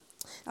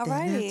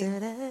Alrighty. Then after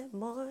that,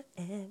 more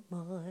and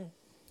more.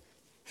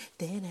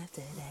 Then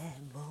after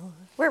that, more.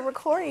 We're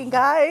recording,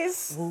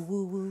 guys. Woo,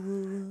 woo, woo,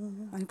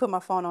 woo. Let me put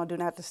my phone on Do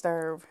Not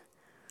Disturb.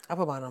 I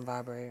put mine on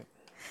vibrate.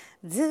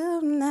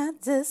 Do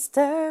not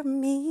disturb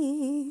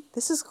me.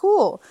 This is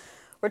cool.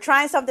 We're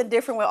trying something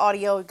different with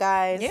audio,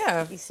 guys.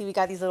 Yeah. You see, we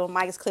got these little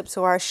mics clipped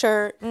to our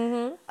shirt.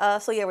 Mm-hmm.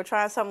 So, yeah, we're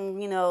trying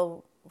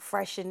something,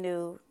 fresh and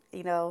new.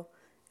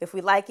 If we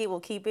like it, we'll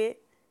keep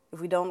it. If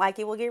we don't like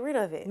it, we'll get rid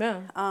of it.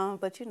 Yeah.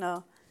 But,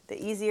 the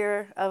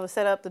easier of a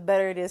setup, the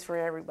better it is for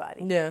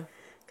everybody. Yeah.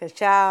 Because,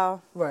 child,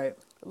 Right.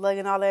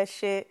 lugging all that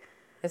shit.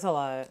 It's a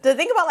lot. To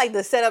think about,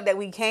 the setup that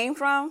we came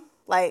from,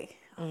 oh,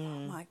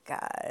 my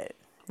God.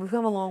 We've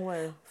come a long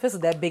way.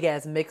 Especially that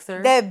big-ass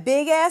mixer. That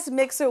big-ass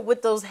mixer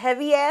with those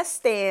heavy-ass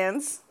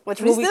stands,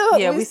 which we still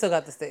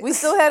got the stands. We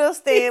still had those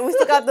stands. We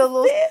still got the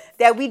little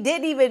that we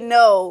didn't even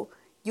know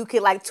you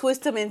could,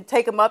 twist them and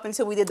take them up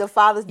until we did the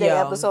Father's Day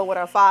episode with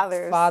our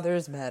fathers.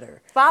 Fathers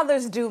matter.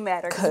 Fathers do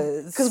matter.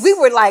 Because we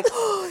were like,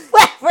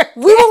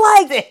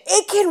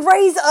 it can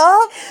raise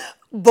up.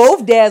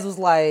 Both dads was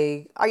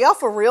like, are y'all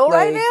for real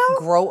right now?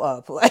 Grow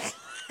up. Are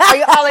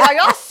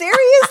y'all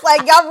serious?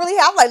 Y'all really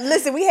have?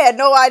 Listen, we had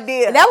no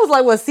idea. And that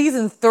was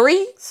season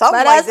 3?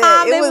 Something like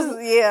that. It was,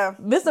 yeah.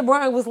 Mr.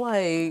 Brian was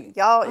like,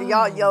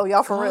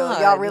 y'all for real.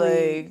 Y'all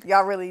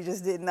really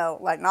just didn't know.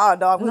 Nah,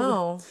 dog.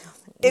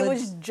 It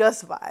was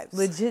just vibes.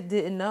 Legit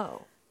didn't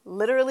know.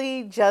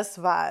 Literally just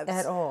vibes.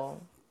 At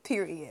all.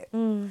 Period.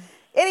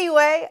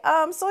 Anyway,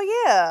 so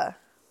yeah.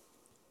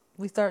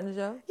 We starting the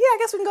show? Yeah, I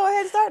guess we can go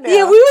ahead and start now.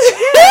 Yeah,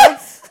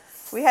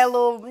 we had a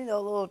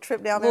little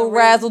trip down there. A little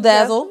razzle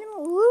dazzle.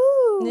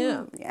 Woo.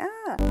 Yeah.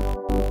 Yeah.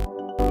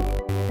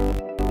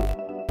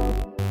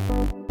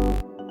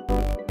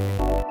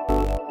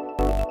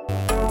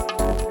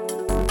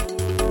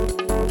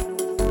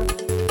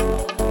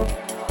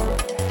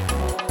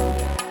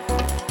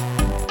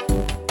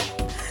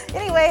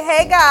 Anyway,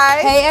 hey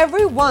guys. Hey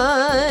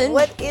everyone.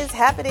 What is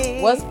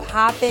happening? What's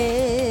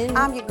poppin'?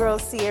 I'm your girl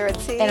Sierra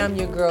T. And I'm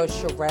your girl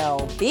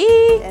Sherelle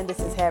B. And this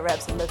is Hair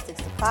Wraps and Lipsticks,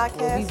 the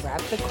podcast. Where we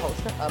wrap the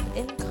culture up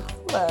in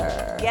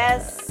color.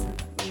 Yes,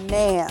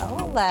 ma'am.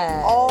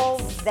 All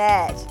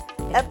that.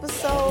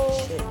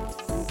 Episode.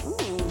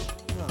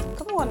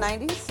 Come on,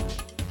 90s.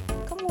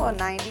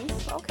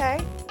 Okay.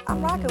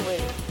 I'm rocking with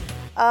it.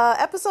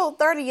 Episode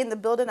 30 in the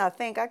building, I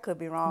think. I could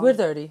be wrong. We're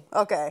 30.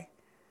 Okay.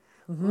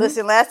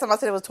 Listen, last time I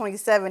said it was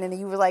 27, and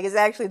you were like, it's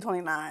actually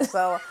 29.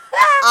 So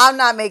I'm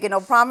not making no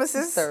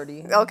promises.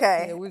 30.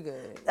 Okay. Yeah, we're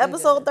good.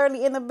 Episode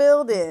 30 in the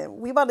building.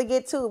 We about to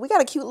get to it. We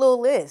got a cute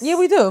little list. Yeah,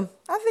 we do.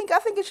 I think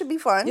it should be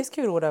fun. It's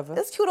cute or whatever.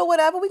 It's cute or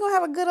whatever. We're going to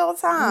have a good old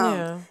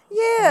time.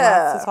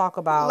 Yeah. Lots to talk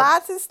about.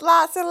 Lots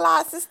and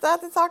lots of stuff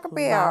to talk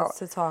about. Lots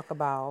to talk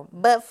about.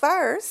 But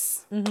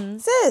first,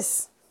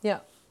 sis.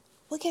 Yeah.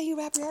 What can you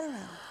wrap your head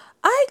around?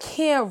 I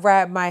can't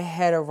wrap my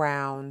head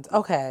around.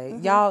 Okay,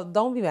 y'all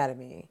don't be mad at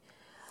me.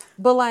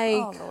 But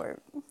oh,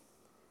 Lord.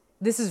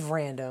 This is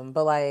random,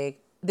 but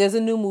there's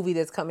a new movie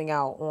that's coming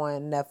out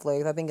on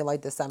Netflix, I think in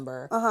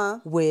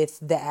December, with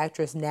the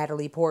actress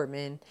Natalie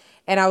Portman.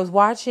 And I was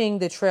watching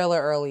the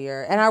trailer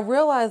earlier, and I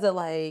realized that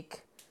I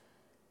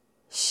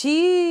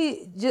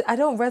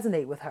don't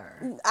resonate with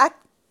her.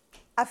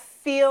 I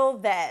feel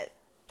that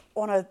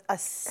on a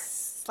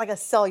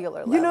cellular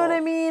level. You know what I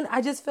mean?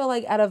 I just feel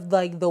like out of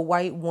the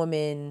white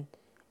woman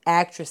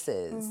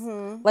actresses,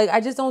 I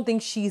just don't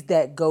think she's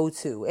that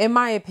go-to, in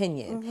my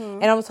opinion.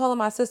 And I was telling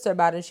my sister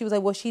about it, and she was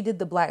like, well, she did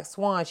the Black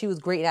Swan, she was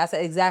great. And I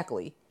said,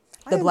 exactly,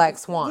 the Black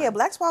Swan. Yeah,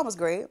 Black Swan was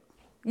great.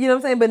 You know what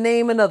I'm saying? But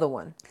name another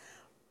one.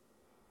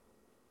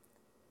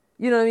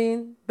 You know what I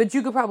mean? But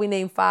you could probably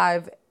name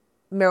 5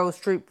 Meryl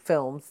Streep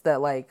films that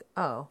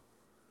oh.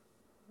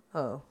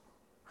 Well,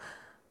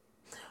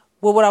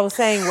 what I was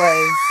saying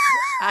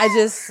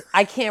was,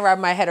 I can't wrap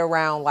my head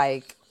around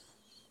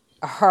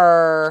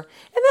her, and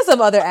there's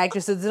some other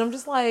actresses, and I'm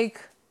just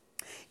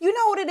you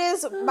know what it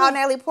is about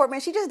Natalie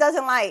Portman? She just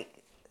doesn't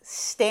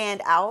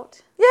stand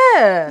out.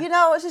 Yeah.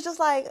 It's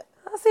just I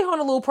see her on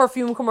the little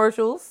perfume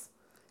commercials.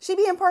 She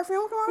be in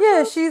perfume commercials?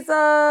 Yeah, she's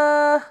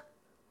I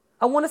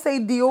want to say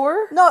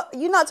Dior. No,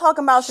 you're not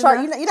talking about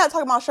You're not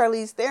talking about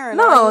Charlize Theron.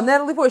 No,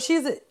 Natalie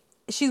Portman.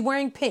 She's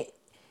wearing pink.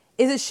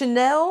 Is it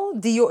Chanel?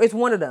 Dior? It's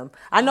one of them.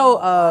 I know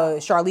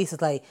Charlize is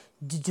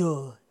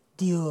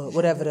Dior,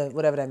 whatever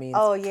that means.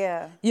 Oh,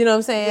 yeah. You know what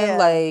I'm saying?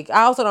 Yeah.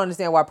 I also don't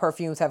understand why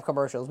perfumes have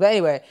commercials. But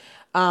anyway,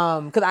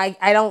 because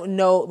I don't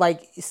know,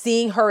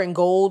 seeing her in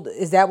gold,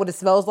 is that what it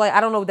smells like? I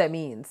don't know what that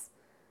means.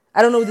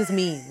 I don't know what this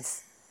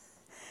means.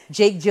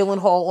 Jake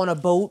Gyllenhaal on a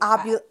boat.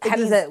 What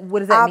does that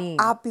mean?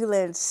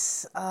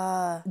 Opulence.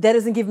 That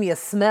doesn't give me a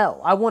smell.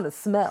 I want a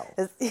smell.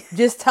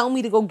 Just tell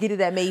me to go get it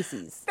at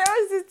Macy's. There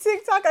was this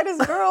TikTok of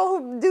this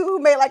girl who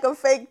made a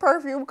fake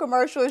perfume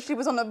commercial, and she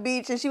was on the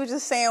beach and she was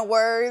just saying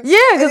words. Yeah,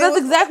 because that's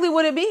exactly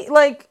what it means.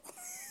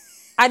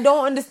 I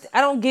don't understand.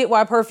 I don't get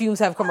why perfumes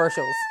have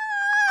commercials.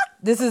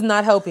 This is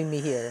not helping me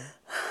here.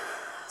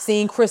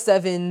 Seeing Chris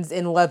Evans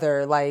in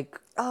leather,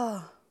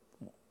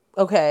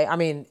 okay, I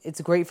mean,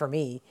 it's great for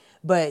me.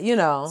 But,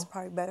 It's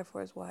probably better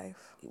for his wife.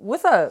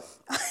 what's up?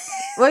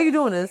 Why are you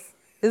doing this?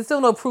 There's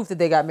still no proof that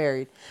they got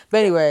married. But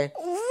anyway.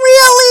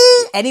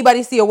 Really?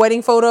 Anybody see a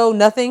wedding photo?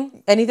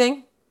 Nothing?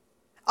 Anything?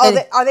 Oh,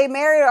 are they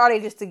married or are they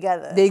just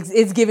together?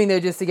 It's giving they're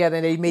just together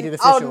and they made it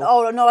official.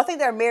 Oh, no, I think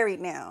they're married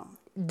now.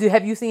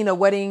 Have you seen a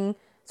wedding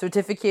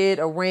certificate,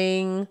 a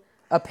ring,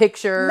 a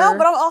picture? No,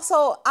 but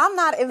I'm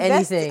not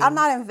invested. Anything. I'm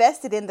not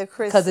invested in the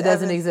Chris because it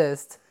doesn't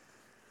exist.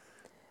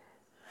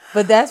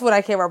 But that's what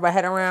I can't wrap my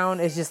head around.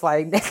 It's just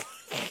like, basically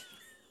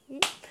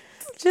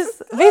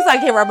I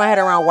can't wrap my head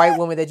around white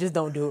women that just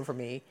don't do it for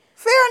me.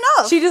 Fair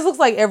enough. She just looks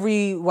like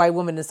every white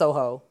woman in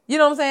Soho. You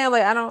know what I'm saying?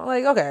 Like, I don't,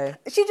 like, okay.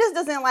 She just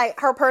doesn't, like,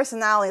 her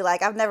personality,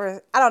 like, I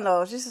don't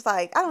know. She's just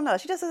like, I don't know.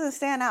 She just doesn't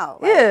stand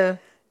out. Like, yeah.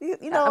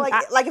 You know,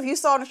 like if you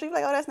saw her on the street, you're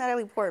like, oh, that's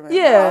Natalie Portman.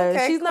 Yeah, oh,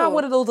 okay, she's not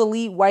one of those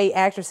elite white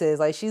actresses.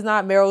 Like, she's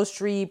not Meryl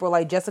Streep or,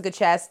 like, Jessica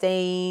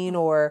Chastain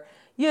or,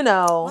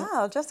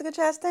 Wow, Jessica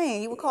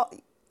Chastain. You would call...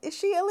 Is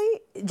she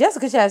elite?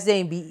 Jessica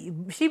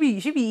Chastain, she be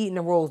eating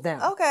the roles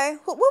down. Okay.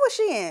 What was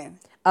she in?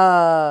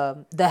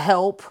 The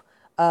Help,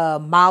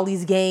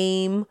 Molly's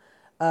Game.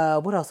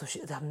 What else was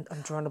she? I'm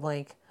drawing a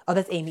blank. Oh,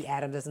 that's Amy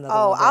Adams. That's another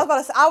one. Oh, I was about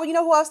to say, you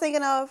know who I was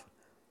thinking of?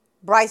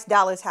 Bryce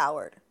Dallas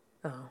Howard.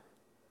 Oh.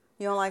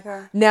 You don't like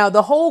her? Now,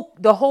 the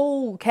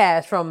whole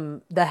cast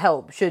from The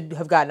Help should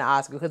have gotten an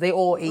Oscar because they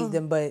all ate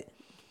them, but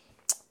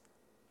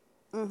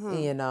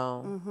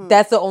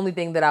that's the only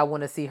thing that I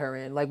want to see her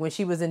in. Like when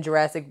she was in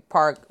Jurassic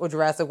Park or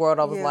Jurassic World,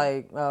 I was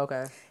like, oh,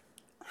 okay.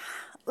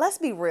 Let's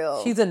be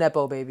real. She's a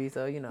Nepo baby,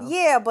 so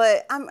Yeah,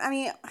 but I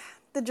mean,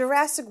 the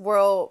Jurassic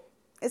World,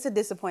 it's a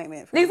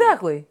disappointment for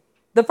me.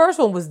 The first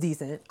one was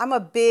decent. I'm a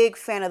big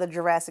fan of the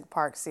Jurassic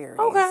Park series.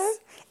 Okay.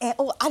 And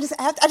I just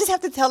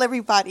have to tell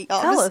everybody.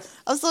 Tell us.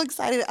 I'm so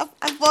excited.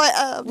 I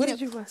bought. What did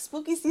you buy?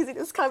 Spooky season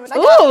is coming. I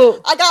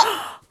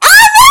got.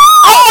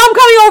 Oh, I'm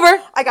coming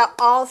over. I got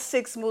all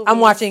 6 movies. I'm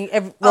watching.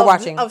 We're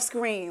watching of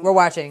Scream. We're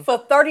watching for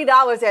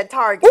 $30 at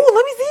Target. Oh,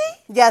 let me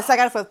see. Yes, I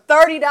got it for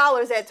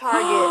 $30 at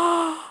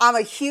Target.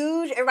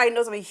 Everybody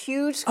knows I'm a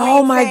huge Scream fan.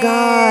 Oh my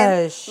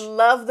gosh.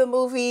 Love the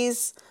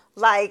movies.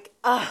 Like,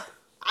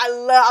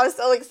 I was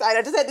so excited.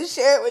 I just had to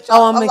share it with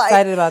y'all. Oh, I'm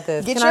excited about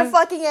this. Get your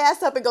fucking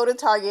ass up and go to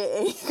Target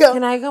and go.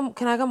 Can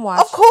I come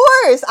watch? Of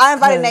course. I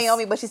invited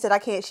Naomi, but she said I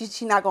can't.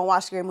 She's not gonna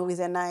watch scary movies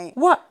at night.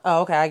 What?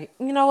 Oh, okay.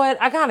 You know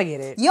what? I kind of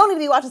get it. You don't need to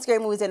be watching scary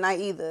movies at night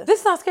either. This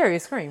is not scary.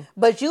 It's Scream.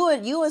 But you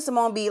and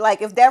Simone be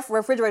like, if that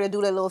refrigerator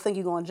do that little thing,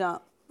 you gonna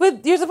jump.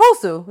 But you're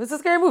supposed to. It's a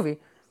scary movie.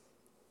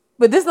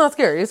 But this is not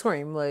scary. It's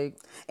Scream. Like,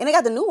 and they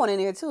got the new one in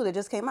there too that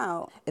just came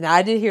out. And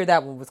I did hear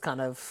that one was kind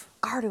of.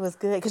 I heard it was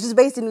good because it's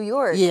based in New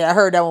York. Yeah, I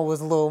heard that one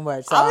was a little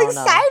much. So I'm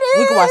excited.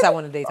 We can watch that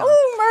one in the daytime.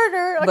 Oh,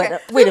 murder! Okay.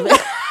 But wait a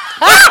minute.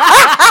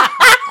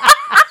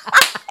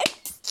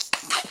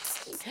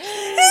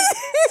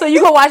 So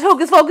you gonna watch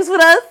Hocus Pocus with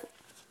us?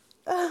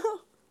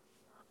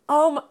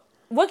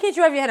 What can't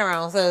you have your head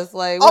around? So it's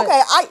like what?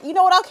 Okay, you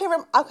know what I can't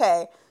remember.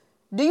 Okay,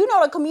 do you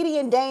know the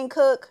comedian Dane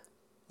Cook?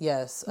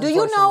 Yes. Do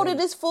you know that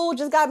this fool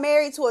just got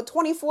married to a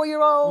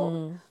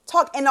 24-year-old?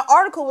 And the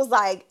article was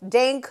like,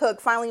 Dane Cook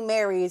finally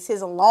marries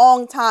his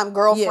longtime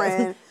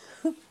girlfriend.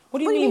 Yeah. What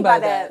do you mean by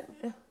that?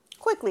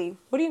 Quickly.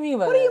 What do you mean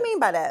by that? What do you mean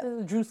by that?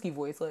 Drewski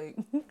voice, like,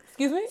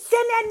 excuse me?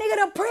 Send that nigga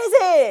to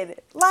prison.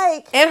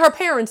 Like. And her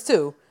parents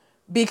too.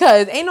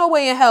 Because ain't no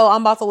way in hell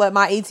I'm about to let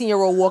my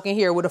 18-year-old walk in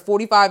here with a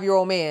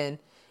 45-year-old man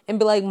and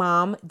be like,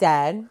 Mom,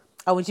 Dad,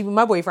 I want you to be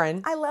my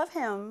boyfriend. I love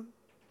him.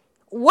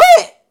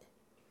 What?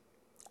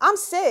 I'm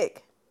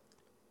sick.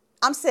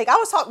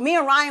 Me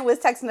and Ryan was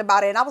texting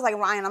about it, and I was like,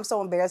 Ryan, I'm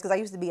so embarrassed because I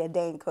used to be a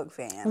Dane Cook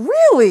fan.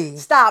 Really?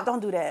 Stop. Don't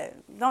do that.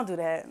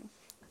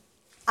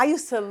 I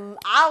used to.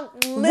 What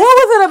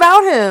was it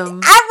about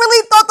him? I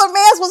really thought the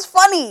man was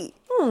funny.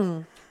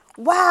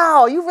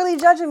 Wow, you really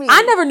judging me.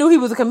 I never knew he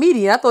was a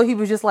comedian. I thought he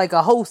was just like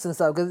a host and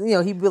stuff. Because,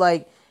 he'd be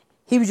like,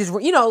 he was just,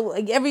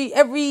 like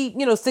every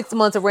 6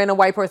 months a random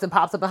white person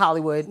pops up in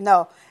Hollywood.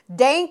 No.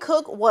 Dane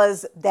Cook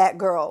was that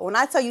girl. When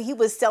I tell you he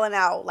was selling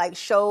out like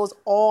shows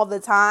all the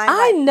time.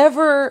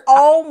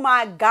 Oh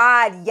my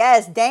God,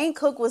 yes. Dane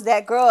Cook was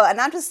that girl.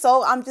 And I'm just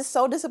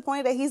so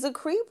disappointed that he's a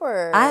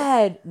creeper. I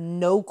had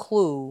no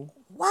clue.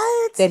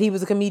 What? That he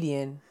was a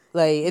comedian.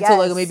 Like until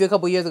like maybe a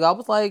couple years ago. I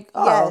was like,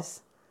 oh.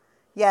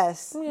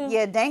 Yes.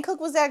 Yeah, Dane Cook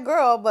was that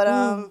girl, but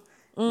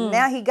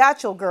now he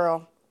got your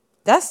girl.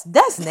 That's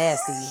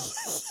nasty.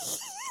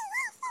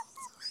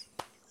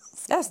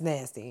 That's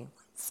nasty.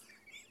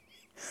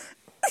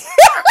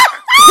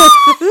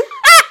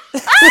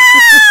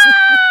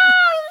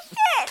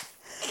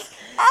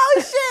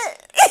 Oh shit!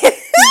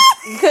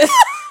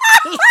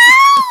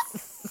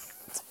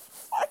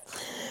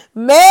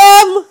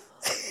 Ma'am.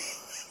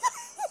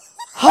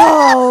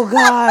 Oh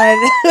God.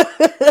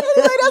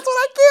 Anyway, that's what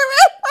I can't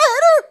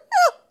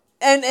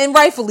remember. And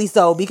rightfully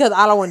so, because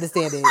I don't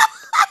understand it.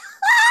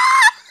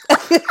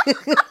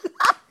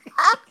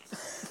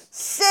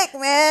 Sick,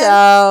 man.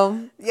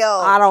 So, yo,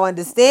 I don't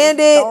understand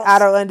it.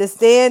 I'm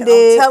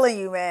telling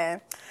you,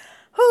 man.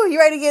 Whew, you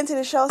ready to get into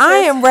the show, sis? I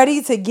am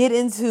ready to get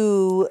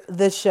into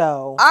the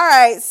show. All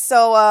right,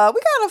 so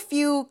we got a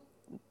few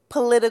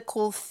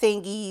political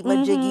thingy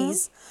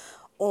majiggies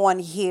on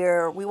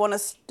here. We want to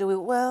do it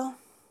well.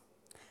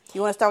 You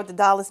want to start with the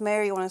Dallas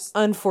mayor? You want to?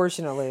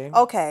 Unfortunately.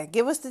 Okay,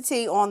 give us the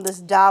tea on this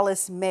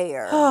Dallas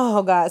mayor.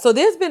 Oh God! So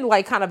there's been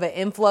like kind of an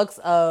influx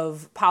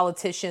of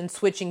politicians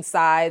switching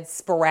sides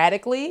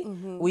sporadically.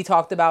 We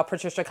talked about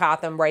Patricia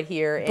Cotham right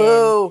here.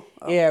 Boo.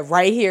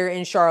 Right here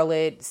in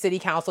Charlotte. City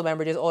council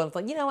member just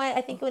like, you know what?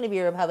 I think I'm going to be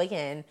a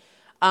Republican.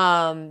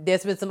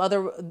 There's been some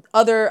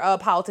other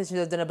politicians that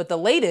have done it, but the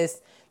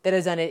latest that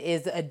has done it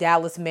is a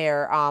Dallas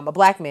mayor, a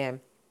black man.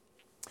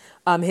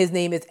 His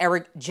name is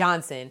Eric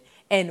Johnson.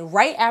 And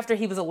right after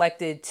he was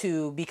elected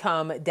to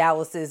become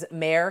Dallas's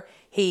mayor,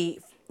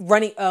 being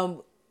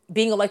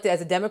elected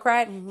as a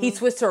Democrat, he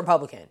switched to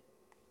Republican.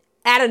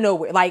 Out of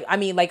nowhere. Like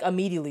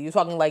immediately. You're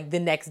talking like the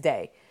next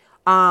day.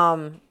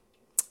 So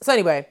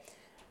anyway.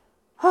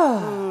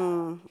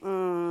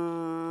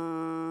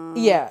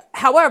 Yeah.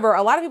 However,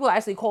 a lot of people are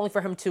actually calling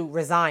for him to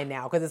resign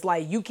now. Because it's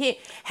like, you can't.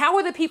 How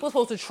are the people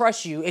supposed to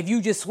trust you if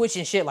you just switch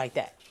and shit like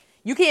that?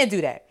 You can't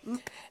do that.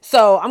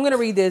 So I'm going to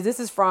read this.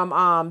 This is from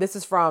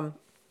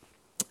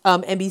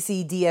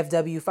NBC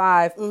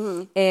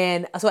DFW5.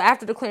 And so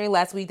after declaring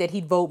last week that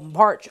he'd vote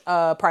March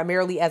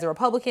primarily as a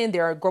Republican,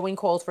 there are growing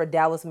calls for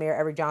Dallas Mayor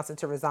Eric Johnson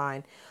to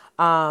resign.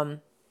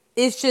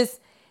 It's just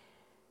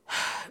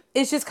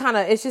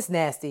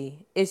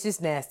nasty. It's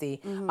just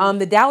nasty.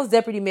 The Dallas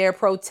Deputy Mayor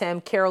Pro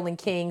Tem Carolyn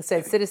King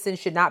said citizens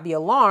should not be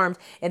alarmed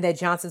and that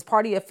Johnson's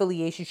party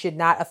affiliation should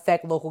not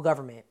affect local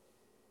government.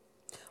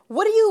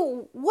 What are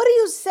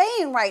you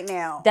saying right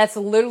now? That's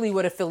literally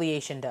what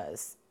affiliation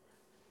does.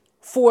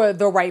 For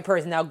the right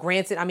person. Now,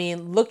 granted, I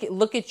mean, look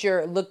at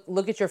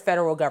your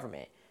federal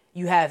government.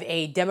 You have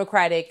a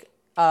Democratic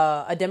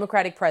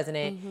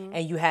president,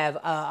 and you have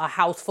a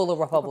House full of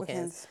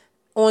Republicans.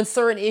 On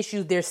certain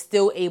issues, they're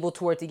still able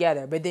to work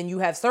together. But then you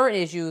have certain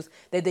issues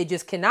that they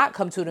just cannot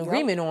come to an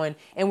agreement on,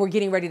 and we're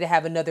getting ready to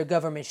have another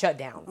government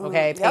shutdown.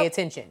 Okay, pay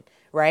attention,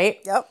 right?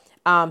 Yep.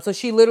 So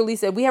she literally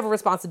said, "We have a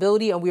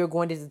responsibility, and we are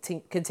going to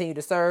continue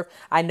to serve.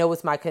 I know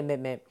it's my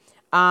commitment."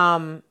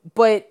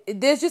 But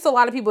there's just a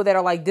lot of people that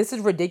are like, this is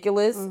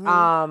ridiculous.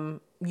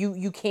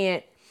 You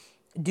can't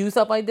do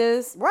stuff like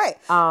this. Right.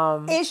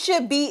 It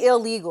should be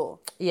illegal.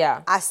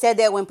 Yeah. I said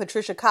that when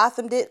Patricia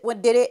Cotham did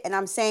it, and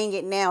I'm saying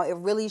it now. It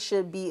really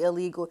should be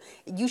illegal.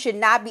 You should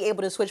not be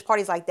able to switch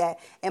parties like that.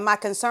 And my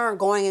concern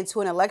going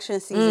into an election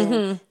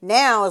season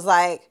now is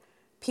like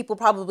people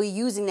probably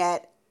using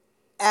that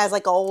as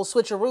like an old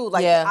switcheroo.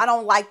 Like, I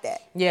don't like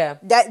that. Yeah.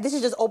 This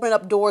is just opening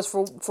up doors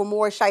for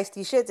more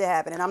shiesty shit to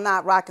happen, and I'm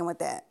not rocking with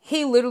that.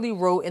 He literally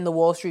wrote in the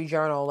Wall Street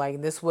Journal,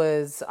 like this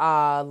was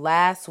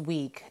last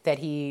week that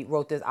he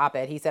wrote this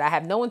op-ed. He said, "I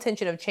have no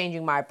intention of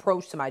changing my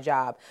approach to my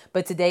job,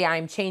 but today I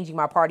am changing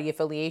my party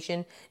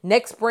affiliation.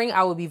 Next spring,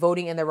 I will be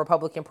voting in the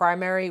Republican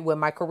primary. When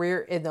my career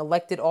in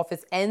elected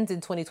office ends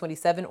in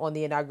 2027 on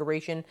the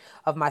inauguration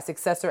of my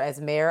successor as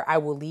mayor, I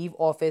will leave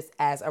office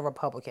as a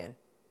Republican."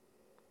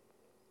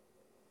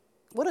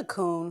 What a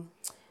coon.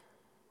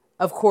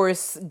 Of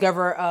course,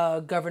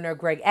 Governor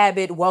Greg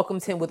Abbott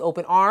welcomes him with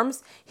open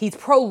arms. He's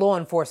pro-law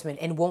enforcement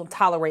and won't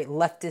tolerate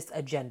leftist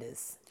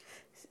agendas.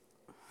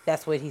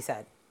 That's what he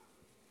said.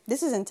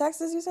 This is in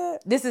Texas, you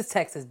said? This is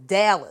Texas.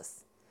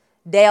 Dallas,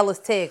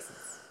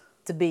 Texas,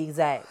 to be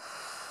exact.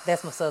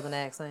 That's my southern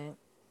accent.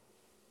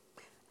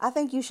 I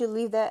think you should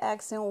leave that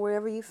accent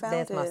wherever you found it.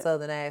 That's my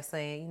southern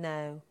accent, you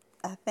know.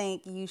 I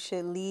think you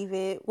should leave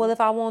it. Well,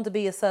 if I want to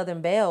be a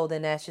Southern belle,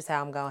 then that's just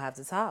how I'm going to have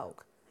to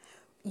talk.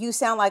 You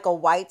sound like a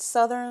white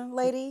Southern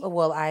lady.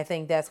 Well, I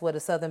think that's what a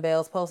Southern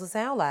belle's supposed to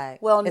sound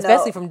like. Well,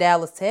 especially from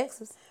Dallas,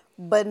 Texas.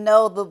 But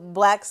no, the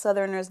black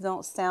Southerners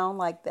don't sound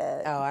like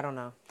that. Oh, I don't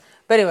know.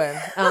 But anyway.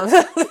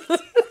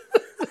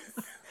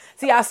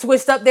 See, I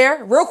switched up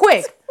there real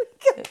quick.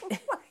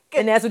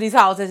 And that's what these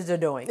politicians are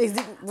doing.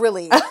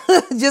 Really?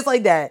 Just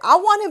like that. I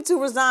want him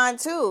to resign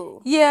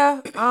too.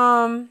 Yeah.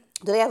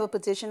 Do they have a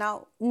petition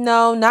out?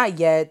 No, not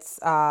yet.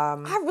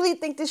 I really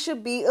think this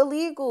should be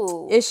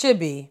illegal. It should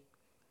be.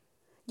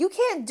 You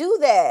can't do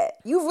that.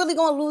 You're really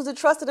going to lose the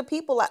trust of the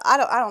people. Like, I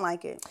don't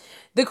like it.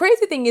 The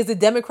crazy thing is the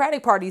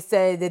Democratic Party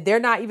said that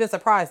they're not even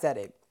surprised at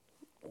it.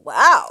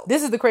 Wow.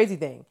 This is the crazy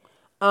thing.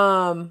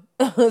 So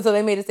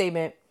they made a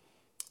statement.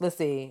 Let's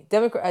see.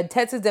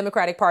 Texas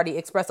Democratic Party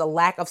expressed a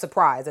lack of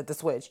surprise at the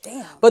switch.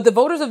 Damn. But the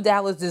voters of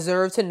Dallas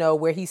deserve to know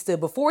where he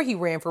stood before he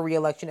ran for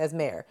re-election as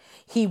mayor.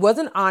 He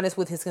wasn't honest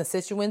with his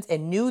constituents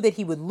and knew that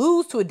he would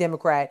lose to a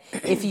Democrat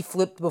if he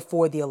flipped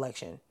before the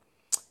election.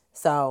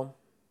 So,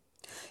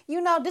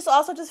 you know, this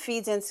also just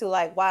feeds into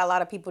like why a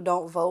lot of people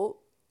don't vote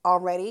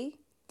already.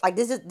 Like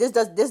this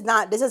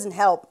doesn't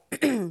help.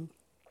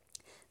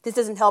 This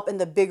doesn't help in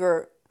the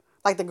bigger,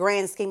 like the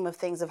grand scheme of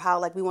things of how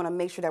like we want to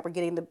make sure that we're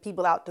getting the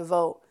people out to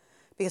vote,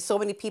 because so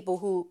many people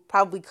who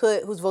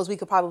whose votes we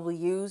could probably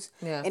use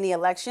in the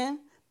election,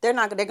 they're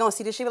going to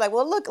see this shit, be like,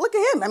 well, look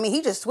at him. I mean,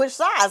 he just switched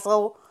sides.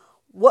 So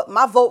what,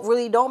 my vote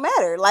really don't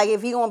matter. Like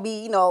if he gonna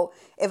be, you know,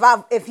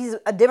 if he's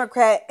a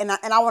Democrat and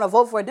I want to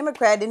vote for a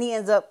Democrat, then he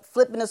ends up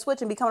flipping the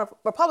switch and becoming a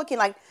Republican.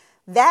 Like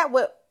that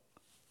would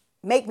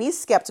make me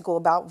skeptical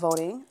about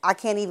voting. I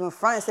can't even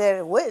front and say that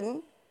it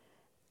wouldn't.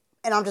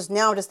 And I'm just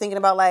thinking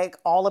about like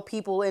all the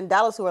people in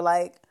Dallas who are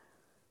like,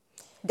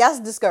 that's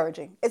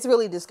discouraging. It's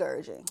really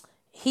discouraging.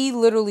 He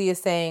literally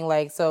is saying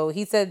like, so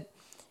he said,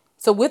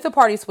 so with the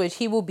party switch,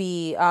 he will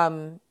be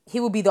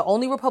the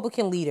only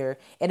Republican leader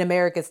in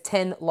America's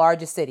 10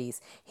 largest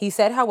cities. He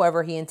said,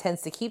 however, he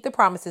intends to keep the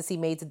promises he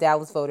made to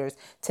Dallas voters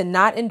to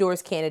not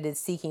endorse candidates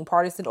seeking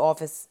partisan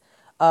office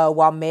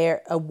while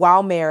mayor,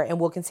 and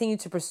will continue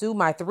to pursue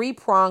my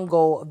three-pronged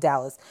goal of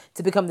Dallas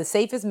to become the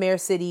safest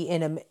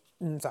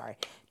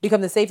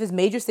become the safest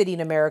major city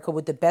in America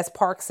with the best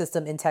park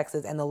system in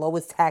Texas and the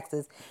lowest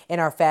taxes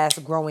in our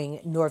fast-growing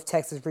North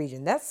Texas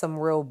region. That's some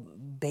real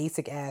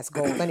basic-ass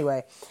goals.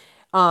 Anyway,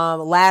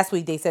 last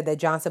week they said that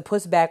Johnson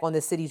pushed back on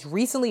the city's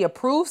recently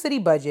approved city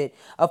budget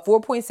of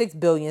 $4.6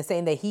 billion,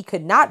 saying that he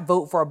could not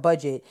vote for a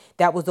budget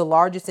that was the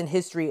largest in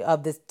history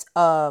of this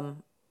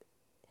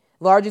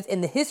largest in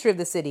the history of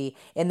the city,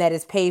 and that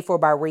is paid for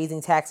by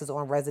raising taxes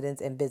on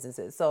residents and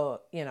businesses.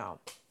 So, you know,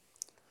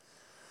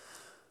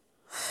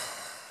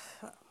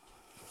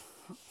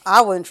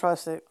 I wouldn't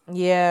trust it.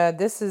 Yeah,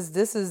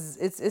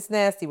 it's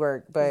nasty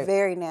work, but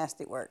very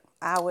nasty work.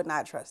 I would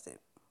not trust it.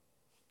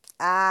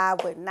 I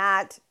would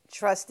not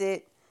trust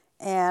it,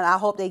 and I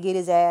hope they get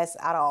his ass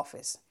out of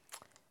office.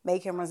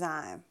 Make him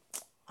resign.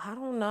 I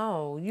don't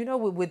know. You know,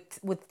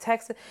 with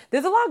Texas,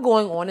 there's a lot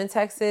going on in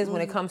Texas when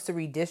it comes to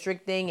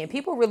redistricting, and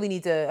people really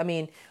need to, I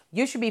mean,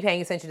 you should be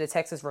paying attention to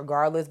Texas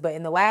regardless, but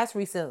in the last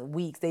recent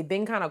weeks, they've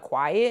been kind of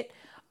quiet,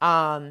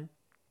 but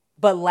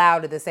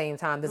loud at the same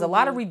time. There's a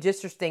lot of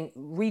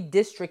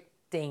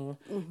redistricting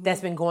that's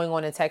been going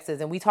on in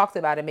Texas, and we talked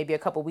about it maybe a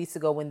couple weeks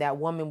ago when that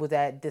woman was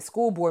at the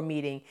school board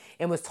meeting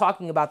and was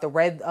talking about the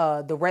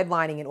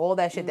redlining and all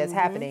that shit that's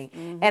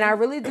happening. And I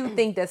really do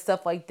think that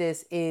stuff like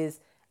this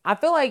is, I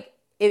feel like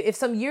if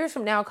some years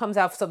from now comes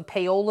out some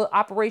payola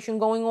operation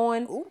going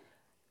on,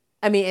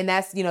 I mean, and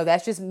that's, you know,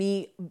 that's just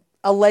me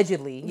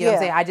allegedly, you know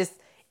what I'm saying?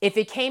 If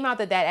it came out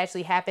that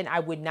actually happened, I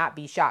would not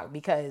be shocked,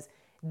 because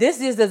this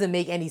just doesn't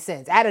make any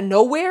sense. Out of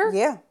nowhere.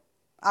 Yeah.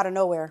 Out of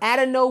nowhere. Out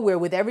of nowhere,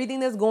 with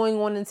everything that's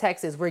going on in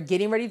Texas, we're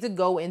getting ready to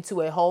go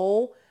into a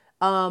whole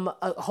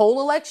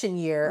election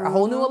year, a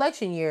whole new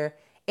election year.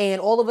 And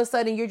all of a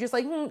sudden you're just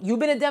like, you've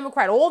been a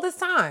Democrat all this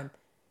time.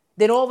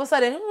 Then all of a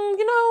sudden,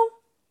 you know.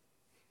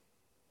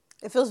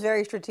 It feels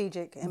very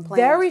strategic and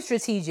planned. Very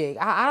strategic.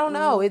 I don't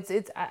know.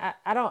 I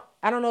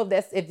don't know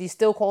if he's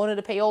still calling it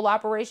a payola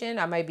operation.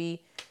 I might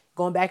be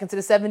going back into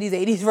the 70s,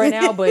 80s right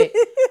now, but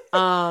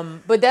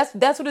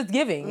that's what it's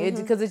giving.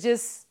 Because it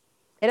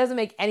doesn't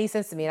make any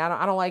sense to me, and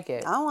I don't like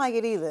it. I don't like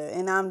it either,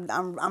 and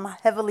I'm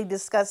heavily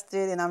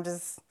disgusted, and I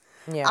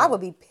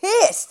would be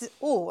pissed.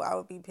 Ooh, I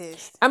would be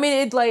pissed. I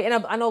mean, it's like,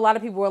 and I know a lot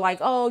of people were like,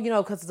 oh, you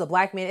know, because it's a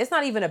black man. It's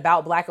not even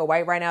about black or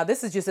white right now.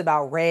 This is just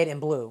about red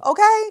and blue.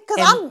 Okay,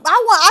 because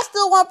I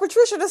still want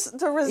Patricia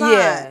to resign.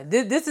 Yeah,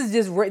 this is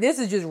just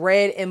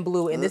red and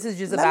blue, and this is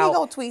just about me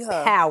go tweet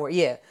her. Power.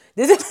 Yeah,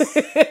 this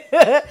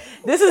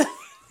is.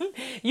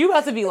 You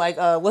about to be like,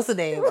 what's the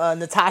name?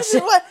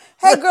 Natasha.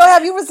 Hey girl,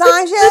 have you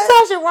resigned yet?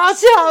 Natasha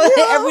Rothschild.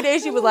 Yeah. Every day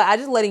she was like, I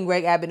just letting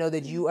Greg Abbott know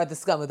that you are the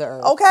scum of the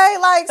earth. Okay,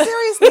 like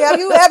seriously, have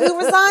you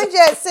resigned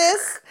yet,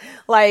 sis?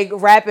 Like,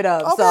 wrap it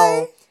up.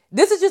 Okay. So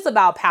this is just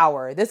about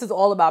power. This is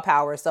all about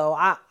power. So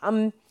I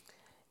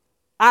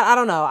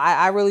don't know.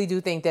 I really do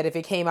think that if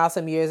it came out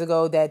some years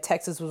ago that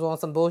Texas was on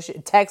some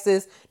bullshit,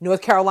 Texas,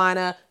 North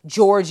Carolina,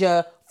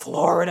 Georgia,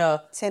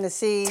 Florida,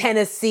 Tennessee.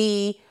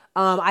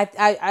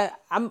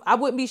 I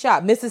wouldn't be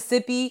shocked.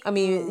 Mississippi,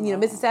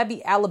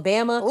 Mississippi,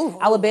 Alabama.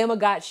 Alabama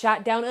got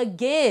shot down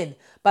again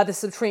by the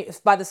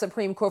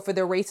Supreme Court for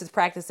their racist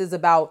practices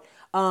about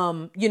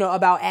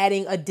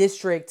adding a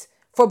district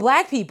for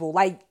black people.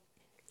 Like,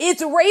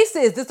 it's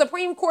racist. The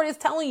Supreme Court is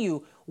telling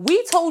you,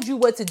 we told you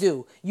what to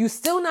do. You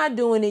still not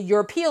doing it. You're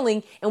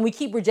appealing, and we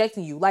keep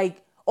rejecting you.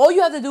 Like, all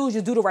you have to do is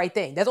just do the right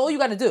thing. That's all you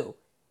got to do.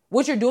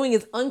 What you're doing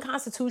is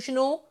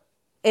unconstitutional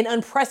and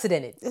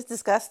unprecedented. It's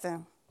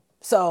disgusting.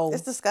 So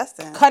it's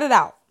disgusting. Cut it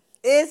out.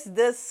 It's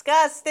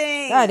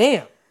disgusting. God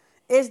damn.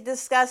 It's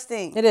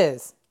disgusting. It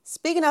is.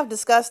 Speaking of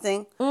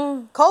disgusting,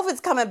 COVID's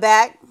coming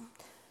back.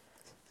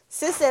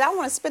 Sis said, I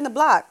want to spin the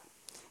block.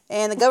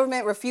 And the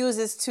government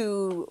refuses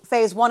to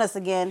phase one us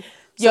again.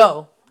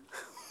 So,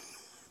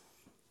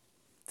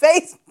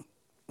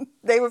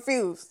 they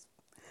refuse.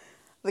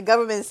 The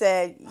government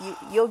said,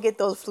 you'll get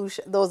those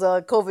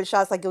COVID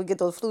shots like you'll get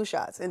those flu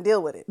shots, and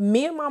deal with it.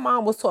 Me and my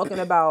mom was talking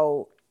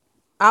about,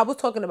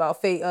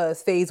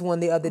 phase one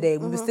the other day.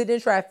 We were sitting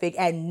in traffic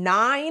at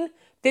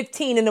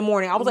 9:15 in the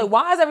morning. I was like,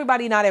 why is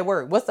everybody not at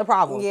work? What's the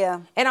problem? Yeah.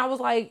 And I was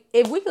like,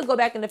 if we could go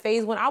back into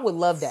phase one, I would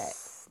love that.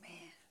 Man.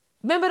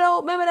 Remember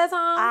that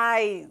time?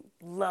 I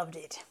loved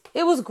it.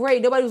 It was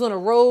great. Nobody was on the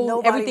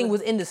road. Everything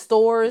was in the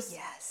stores.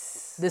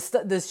 Yes.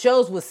 The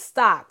shows was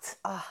stocked.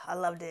 Oh, I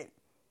loved it.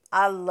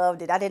 I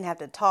didn't have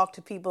to talk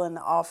to people in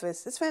the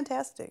office. It's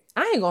fantastic.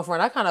 I ain't going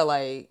front. I kind of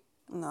like...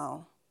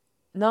 No.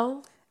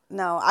 No?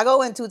 No. I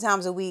go in 2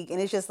 times a week, and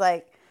it's just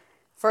like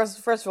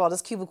First of all,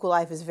 this cubicle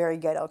life is very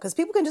ghetto because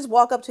people can just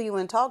walk up to you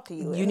and talk to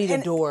you. You need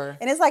a door.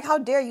 And it's like, how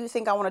dare you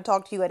think I want to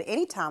talk to you at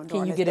any time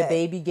during this day? Can you get a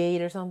baby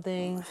gate or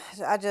something?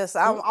 I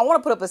want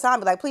to put up a sign,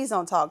 be like, please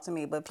don't talk to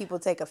me. But people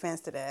take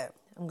offense to that.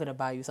 I'm going to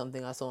buy you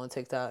something I saw on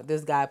TikTok.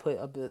 This guy put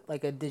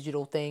a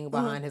digital thing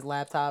behind his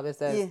laptop. It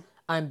says,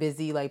 I'm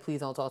busy, like, please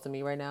don't talk to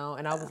me right now.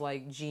 And I was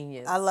like,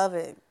 genius. I love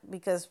it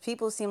because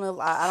people seem to,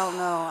 I don't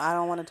know. I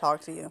don't want to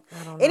talk to you.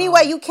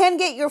 Anyway, you can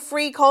get your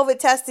free COVID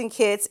testing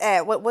kits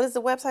at, what is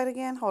the website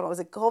again? Hold on. Is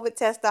it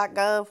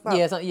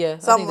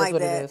covidtest.gov? Something like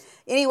that.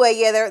 Anyway,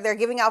 they're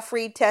giving out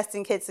free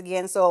testing kits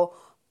again. So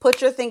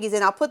put your thingies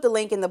in. I'll put the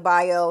link in the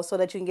bio so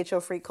that you can get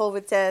your free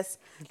COVID test.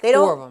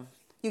 Four of them.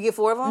 You get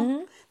 4 of them?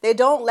 Mm-hmm. They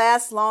don't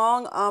last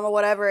long or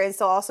whatever. And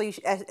so also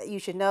you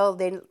should know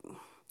they're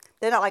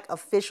not like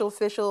official,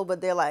 but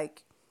they're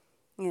like,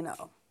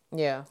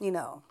 Yeah.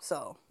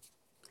 So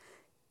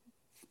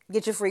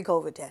get your free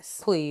COVID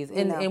test. Please.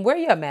 And wear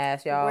your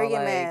mask, y'all. Wear your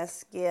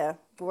mask. Yeah.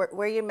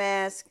 Wear your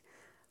mask.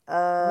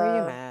 Wear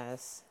your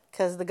mask.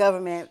 Because the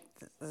government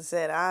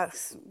said, I'll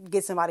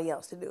get somebody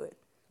else to do it.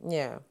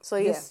 Yeah. So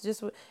yeah.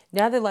 Just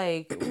now that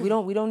like we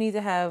don't need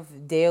to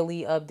have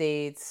daily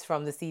updates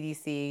from the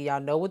CDC. Y'all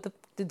know what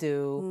to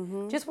do.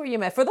 Mm-hmm. Just wear your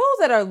mask. For those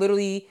that are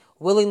literally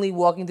willingly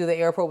walking through the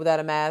airport without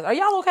a mask, are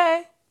y'all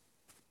okay?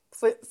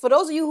 For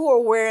those of you who are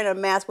wearing a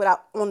mask if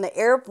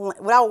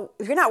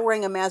you're not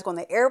wearing a mask on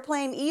the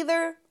airplane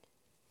either,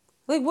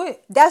 like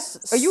what?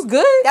 Are you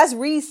good? That's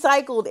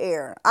recycled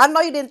air. I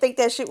know you didn't think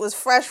that shit was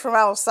fresh from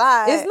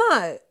outside. It's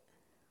not.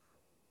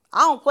 I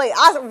don't play.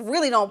 I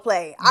really don't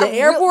play.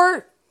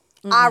 Airport?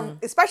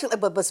 Especially,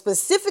 but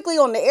specifically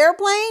on the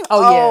airplane.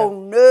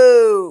 Oh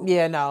no.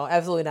 Yeah, no,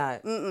 absolutely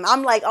not.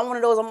 I'm one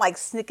of those. I'm like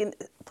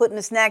putting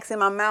the snacks in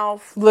my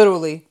mouth.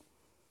 Literally.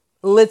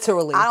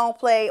 I don't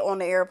play on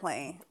the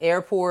airplane.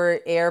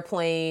 Airport,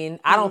 airplane.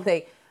 I don't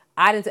play.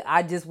 I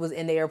just was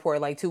in the airport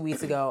like 2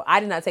 weeks ago. I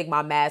did not take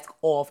my mask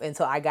off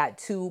until I got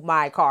to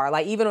my car.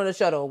 Like even on the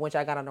shuttle, which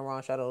I got on the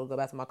wrong shuttle to go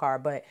back to my car,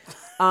 but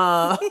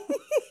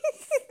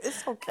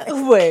it's okay.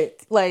 But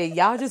like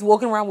y'all just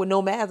walking around with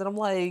no mask, and I'm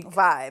like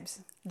vibes.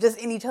 Just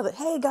in each other.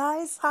 Hey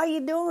guys, how you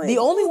doing? The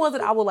only ones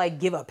that I would like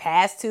give a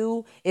pass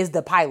to is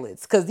the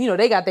pilots, because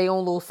they got their own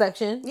little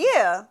section.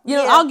 Yeah,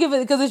 I'll give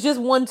it because it's just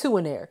 1-2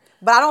 in there.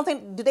 But I don't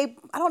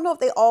know if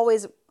they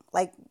always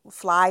like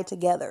fly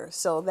together,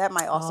 so that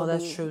might also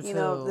that's true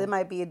too. There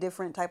might be a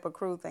different type of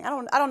crew thing. I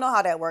don't know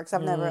how that works.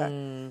 I've never.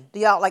 Do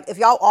y'all like if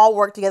y'all all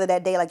work together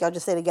that day? Like y'all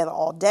just stay together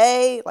all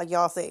day? Like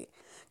y'all say,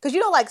 because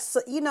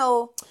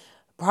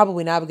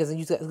Probably not, because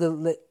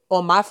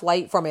on my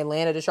flight from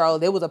Atlanta to Charlotte,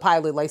 there was a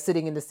pilot like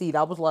sitting in the seat.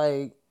 I was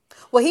like,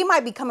 well, he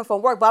might be coming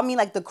from work, but I mean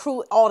like the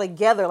crew all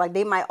together, like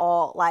they might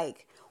all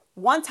like.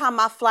 One time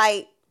my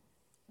flight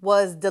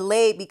was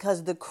delayed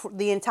because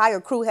the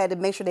entire crew had to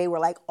make sure they were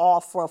like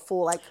off for a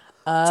full like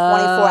 24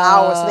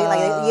 hours.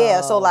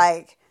 So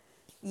I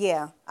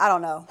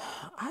don't know.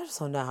 I just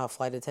don't know how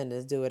flight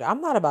attendants do it. I'm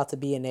not about to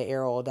be in the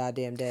air all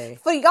goddamn day.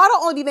 But y'all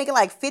don't only be making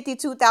like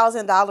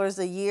 $52,000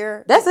 a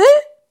year. That's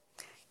it?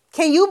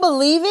 Can you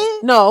believe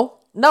it? No,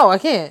 I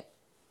can't.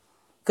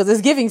 Because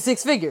it's giving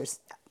 6 figures.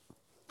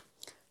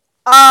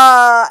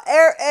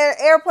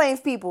 Airplanes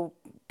people,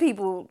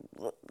 sound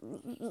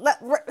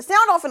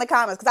off in the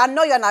comments, because I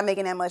know y'all not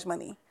making that much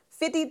money.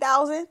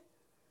 50,000.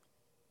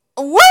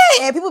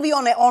 What? And people be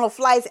on the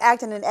flights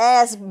acting an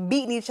ass,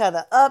 beating each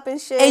other up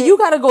and shit. And you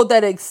gotta go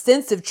that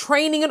extensive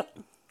training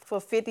for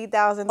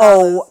 $50,000.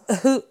 Oh,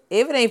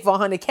 if it ain't for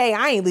 $100K,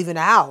 I ain't leaving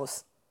the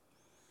house.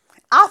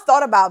 I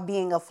thought about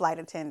being a flight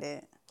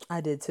attendant. I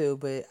did too,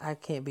 but I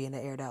can't be in the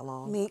air that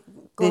long.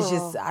 Girl. It's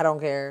just, I don't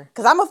care.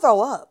 Because I'm going to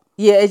throw up.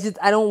 Yeah, it's just,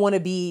 I don't want to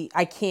be,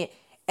 I can't,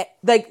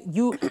 like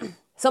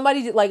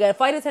somebody, like a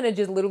flight attendant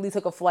just literally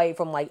took a flight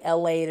from like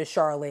LA to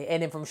Charlotte,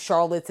 and then from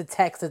Charlotte to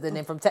Texas, and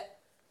then from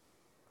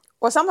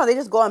or sometimes they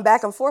just going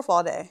back and forth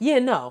all day. Yeah,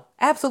 no,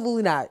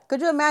 absolutely not.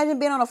 Could you imagine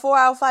being on a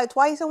 4-hour flight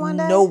twice in one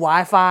day? No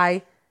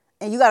Wi-Fi.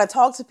 And you got to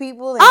talk to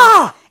people.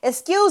 And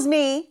excuse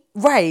me.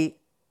 Right.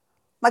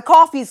 My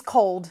coffee's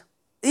cold.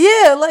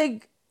 Yeah,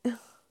 like.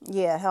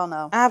 Yeah, hell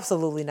no.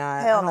 Absolutely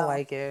not. Hell I don't no.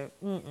 like it.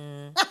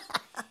 Mm-mm.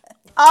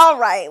 All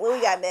right, what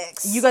we got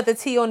next? You got the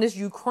tea on this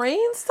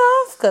Ukraine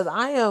stuff? Because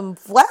I am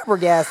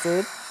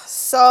flabbergasted.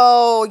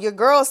 So, your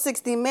girl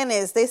 60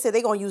 Minutes, they said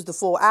they're going to use the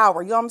full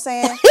hour. You know what I'm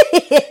saying?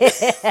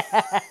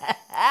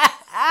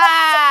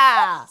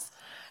 I'm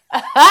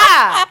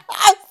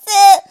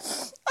sorry.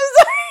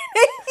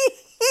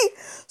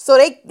 So,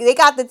 they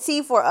got the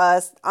tea for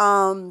us.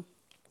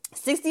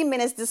 60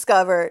 Minutes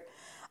discovered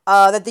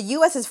that the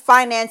U.S. is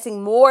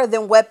financing more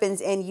than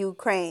weapons in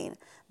Ukraine.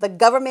 The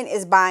government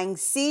is buying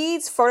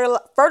seeds,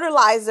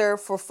 fertilizer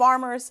for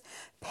farmers,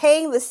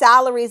 paying the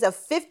salaries of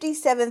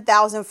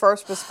 57,000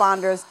 first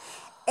responders,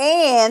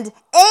 and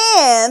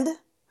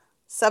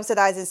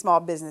subsidizing small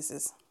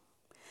businesses.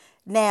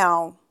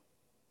 Now,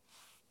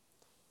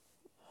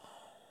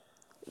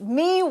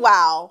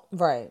 meanwhile,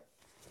 right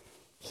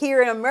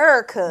here in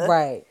America,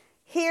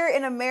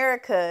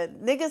 niggas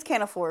niggas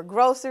can't afford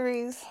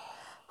groceries.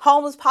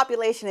 Homeless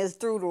population is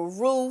through the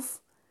roof.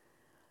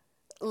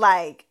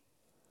 like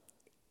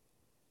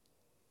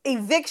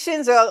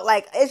evictions or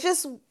like it's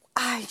just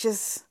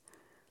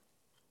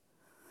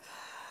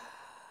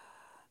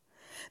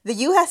the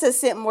U.S. has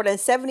sent more than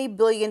 $70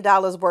 billion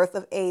worth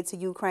of aid to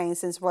Ukraine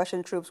since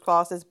Russian troops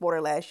crossed its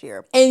border last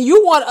year. And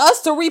you want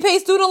us to repay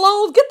student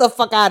loans? Get the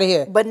fuck out of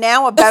here. But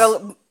now a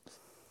battle...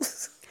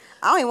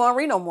 I don't even want to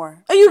read no more.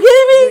 Are you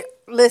kidding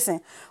me? Listen,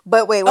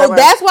 but wait.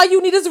 That's why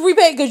you need us to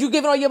repay? Because you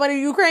giving all your money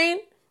to Ukraine?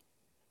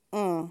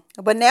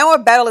 But now a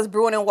battle is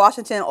brewing in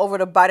Washington over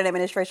the Biden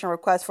administration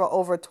request for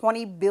over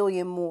 $20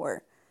 billion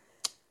more.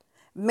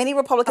 Many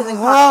Republicans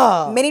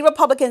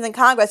in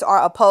Congress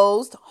are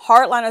opposed.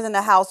 Hardliners in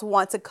the House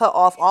want to cut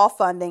off all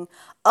funding.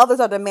 Others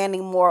are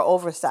demanding more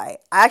oversight.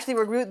 I actually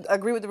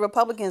agree with the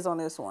Republicans on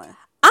this one.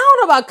 I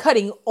don't know about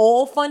cutting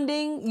all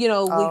funding. You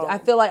know, I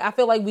feel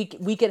like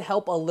we could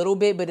help a little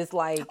bit, but it's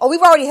like, we've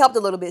already helped a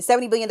little bit.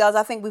 $70 billion.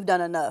 I think we've done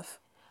enough.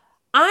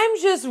 I'm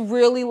just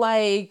really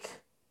like,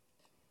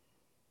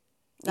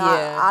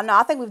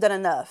 I think we've done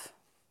enough.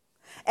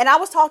 And I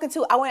was talking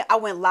to, I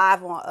went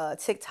live on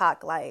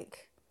TikTok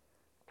like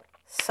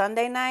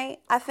Sunday night,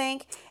 I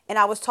think, and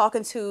I was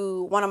talking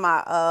to one of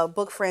my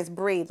book friends,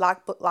 Bree,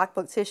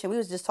 Lockbooktician. We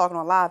was just talking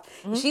on live.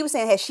 Mm-hmm. She was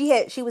saying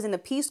she was in the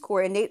Peace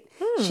Corps, and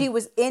she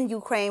was in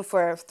Ukraine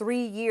for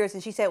 3 years,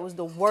 and she said it was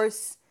the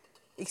worst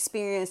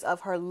experience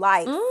of her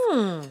life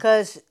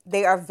because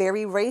they are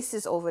very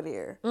racist over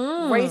there,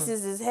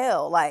 racist as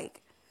hell.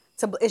 Like,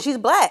 and she's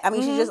black. I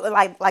mean, she's just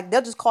like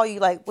they'll just call you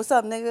like, "What's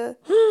up, nigga?"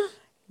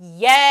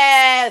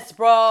 Yes,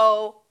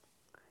 bro.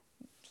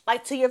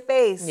 Like to your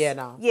face. Yeah,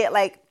 no. Yeah,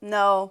 like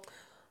no.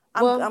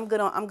 I'm good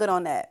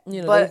on that.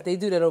 You know, but they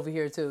do that over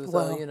here too.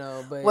 So you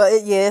know, but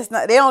it's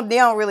not. They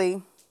don't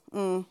really.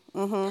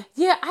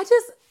 Yeah,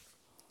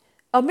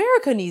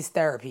 America needs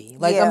therapy.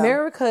 Like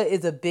America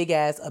is a big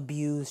ass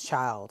abused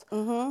child,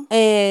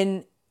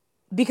 and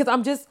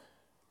because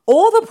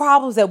all the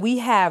problems that we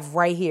have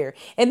right here,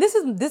 and this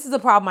is the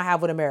problem I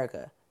have with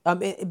America.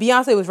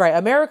 Beyonce was right.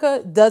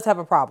 America does have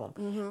a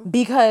problem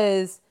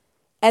because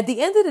at the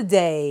end of the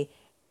day.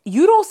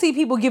 You don't see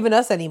people giving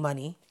us any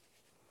money.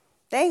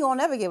 They ain't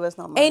gonna never give us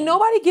no money. Ain't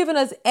nobody giving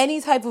us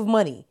any type of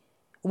money.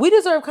 We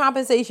deserve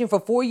compensation for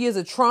 4 years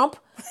of Trump.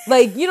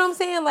 Like, you know what I'm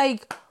saying?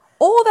 Like,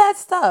 all that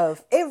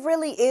stuff. It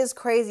really is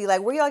crazy.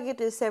 Like, where y'all get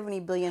this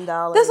 $70 billion?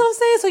 That's what I'm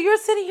saying. So you're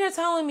sitting here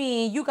telling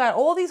me you got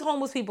all these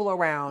homeless people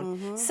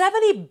around.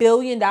 $70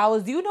 billion.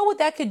 Do you know what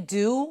that could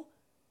do?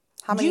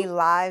 How many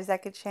lives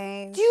that could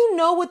change? Do you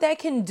know what that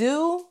can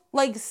do?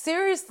 Like,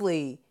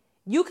 seriously.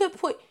 You could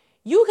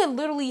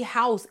literally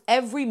house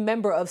every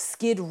member of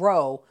Skid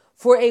Row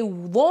for a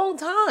long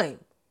time.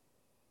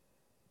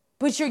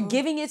 But you're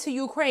giving it to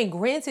Ukraine.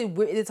 Granted,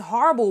 it's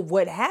horrible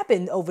what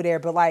happened over there,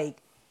 but like,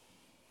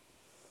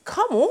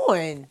 come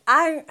on.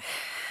 I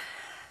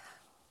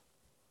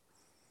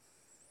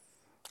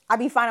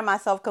be finding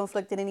myself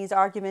conflicted in these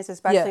arguments,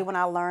 especially when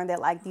I learn that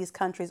like these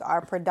countries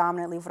are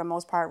predominantly, for the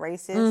most part,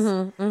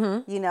 racist.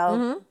 You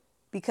know,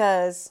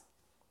 because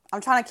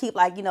I'm trying to keep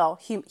like, you know,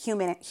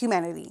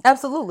 humanity.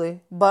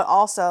 Absolutely. But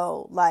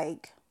also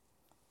like,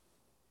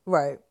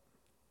 right.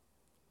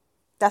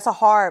 That's a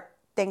hard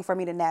thing for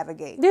me to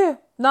navigate. Yeah.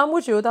 No, I'm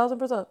with you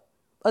 1,000%.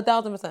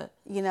 1,000%.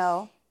 You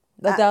know,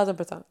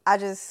 1,000%. I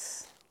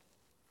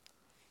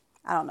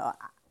don't know.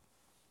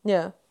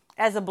 Yeah.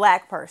 As a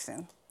black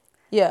person.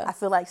 Yeah. I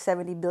feel like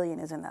 70 billion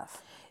is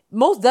enough.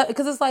 Most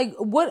because it's like,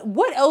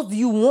 what else do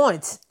you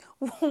want?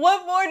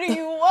 What more do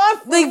you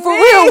want? Like for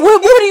real,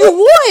 what do you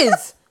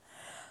want?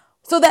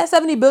 So that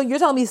 $70 billion, you're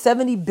telling me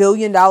 $70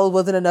 billion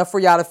wasn't enough for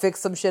y'all to fix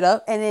some shit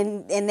up?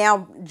 And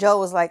now Joe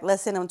was like,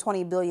 let's send him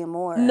 $20 billion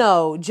more.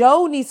 No,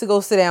 Joe needs to go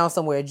sit down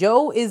somewhere.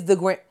 Joe is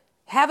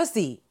have a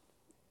seat.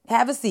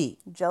 Have a seat.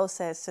 Joe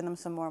said send him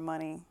some more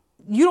money.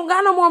 You don't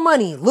got no more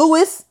money,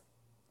 Lewis.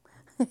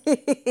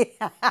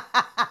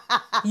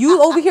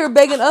 You over here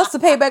begging us to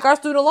pay back our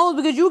student loans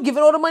because you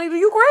giving all the money to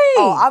Ukraine.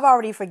 Oh, I've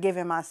already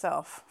forgiven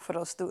myself for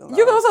those student loans.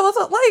 You're going to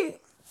say,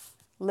 like...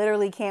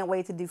 Literally can't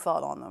wait to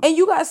default on them. And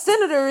you got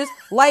senators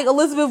like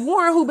Elizabeth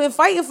Warren who've been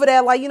fighting for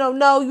that. Like, you know,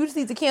 no, you just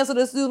need to cancel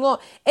the student loan.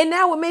 And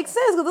now it makes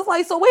sense because it's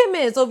like, so wait a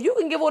minute. So if you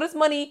can give all this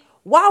money,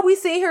 why are we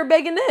sitting here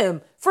begging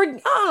them?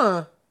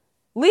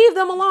 Leave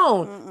them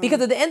alone.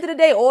 Because at the end of the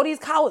day, all these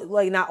college,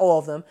 like not all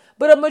of them,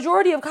 but a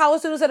majority of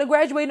college students that are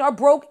graduating are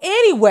broke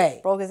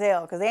anyway. Broke as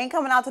hell because they ain't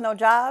coming out to no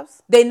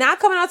jobs. They not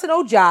coming out to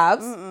no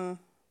jobs.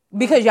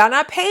 Because y'all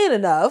not paying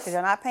enough. Because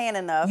y'all not paying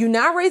enough. You're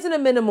not raising the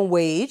minimum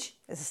wage.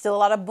 There's still a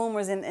lot of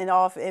boomers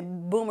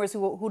and boomers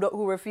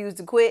who refuse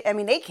to quit. I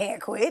mean, they can't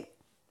quit.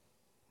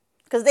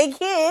 Because they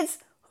kids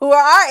who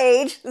are our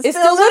age it's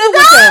still living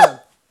with them.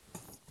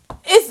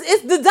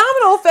 It's the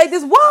domino effect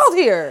is wild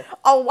here.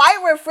 A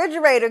white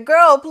refrigerator.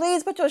 Girl,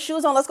 please put your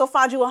shoes on. Let's go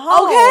find you a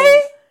home.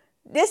 Okay.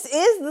 This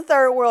is the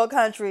third world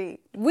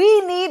country.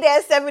 We need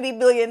that $70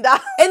 billion. And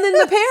then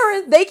the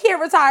parents, they can't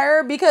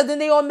retire because then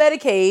they on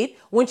Medicaid,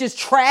 which is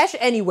trash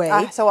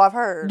anyway. So I've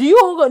heard. Do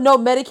you know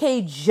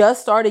Medicaid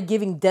just started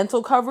giving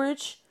dental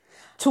coverage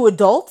to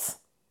adults?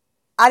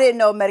 I didn't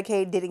know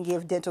Medicaid didn't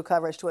give dental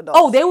coverage to adults.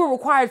 Oh, they were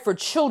required for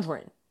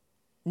children.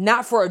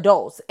 not for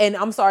adults. And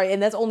I'm sorry,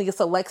 and that's only a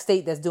select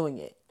state that's doing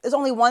it. It's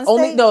only one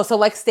state? No,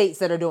 select states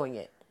that are doing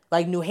it.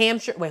 Like New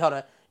Hampshire. Wait, hold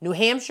on. New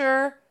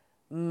Hampshire,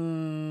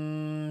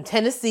 Tennessee.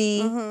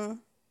 Mm-hmm.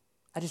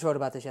 I just wrote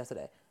about this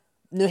yesterday.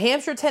 New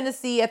Hampshire,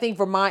 Tennessee, I think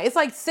Vermont. It's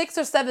like 6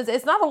 or 7.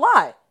 It's not a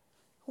lot.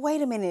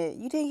 Wait a minute.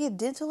 You didn't get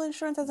dental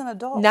insurance as an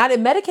adult? Not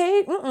in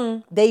Medicaid.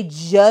 Mm-mm. They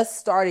just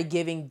started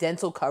giving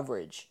dental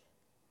coverage.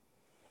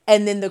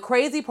 And then the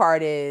crazy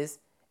part is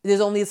there's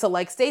only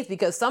select states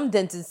because some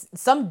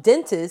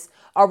dentists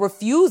are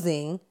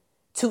refusing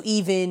to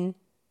even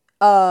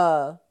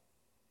have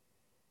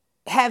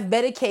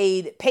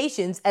Medicaid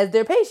patients as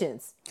their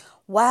patients.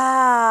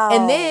 Wow.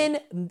 And then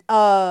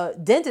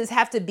dentists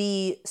have to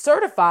be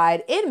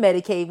certified in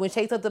Medicaid, which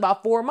takes up to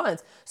about 4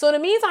 months. So in the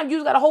meantime,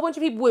 you got a whole bunch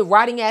of people with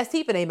rotting ass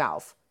teeth in their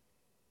mouth.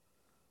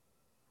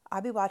 I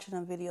be watching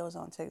them videos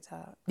on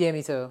TikTok. Yeah,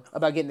 me too.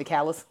 About getting the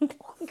callus.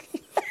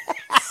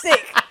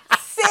 Sick.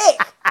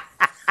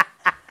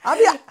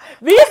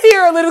 Me and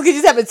Sierra Little could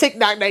just have a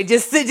TikTok night.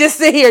 Just sit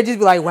here, just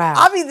be like, wow.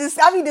 I be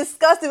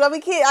disgusted. I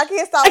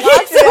can't stop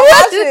watching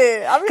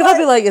it. Because I'll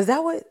be like, is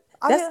that what?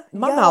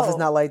 My mouth is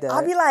not like that.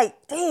 I'll be like,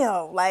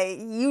 damn, like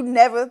you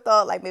never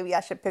thought like maybe I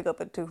should pick up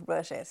a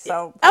toothbrush at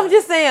some point. I'm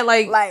just saying,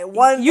 like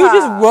one you time.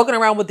 Just walking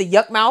around with the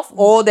yuck mouth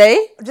all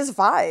day. Just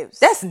vibes.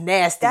 That's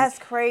nasty. That's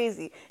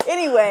crazy.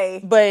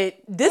 Anyway. But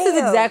this is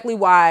exactly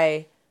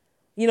why,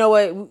 you know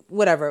what,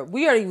 whatever.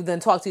 We already then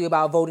talked to you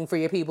about voting for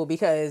your people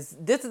because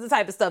this is the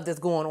type of stuff that's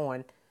going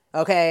on.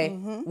 Okay?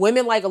 Mm-hmm.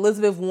 Women like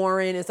Elizabeth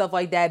Warren and stuff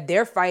like that,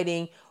 they're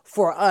fighting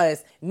for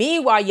us.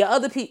 Meanwhile, your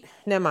other people,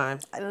 never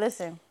mind.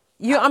 Listen.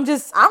 I'm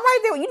right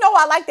there. You know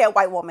I like that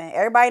white woman.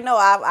 Everybody know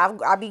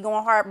I be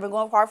going hard. Been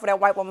going hard for that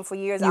white woman for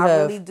years.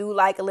 Really do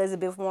like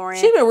Elizabeth Warren.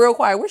 She been real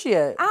quiet. Where's she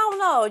at? I don't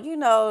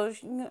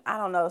know. I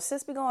don't know.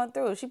 Sis be going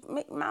through. She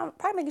probably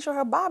making sure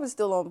her bob is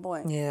still on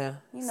point. Yeah.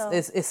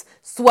 It's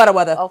sweater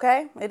weather.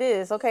 Okay, it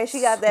is. Okay,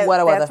 she got that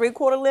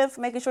 3/4 length,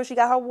 making sure she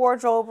got her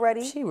wardrobe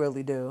ready. She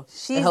really do.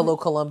 And her little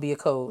Columbia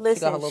coat. Listen,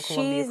 she got her little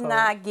Columbia coat.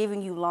 not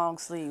giving you long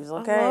sleeves.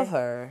 Okay, I love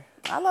her.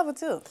 I love her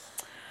too.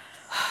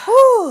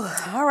 Whew.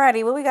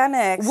 Alrighty, what we got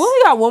next? We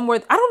only got one more.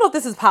 I don't know if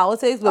this is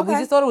politics, but we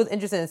just thought it was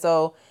interesting.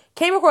 So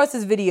came across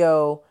this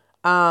video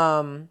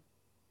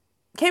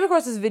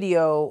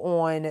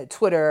on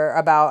Twitter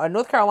about a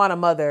North Carolina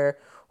mother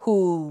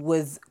who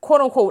was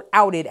quote unquote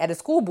outed at a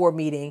school board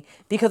meeting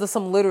because of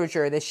some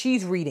literature that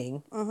she's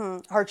reading.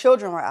 Mm-hmm. Her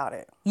children were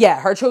outed.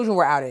 Yeah, her children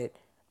were outed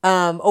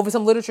over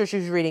some literature she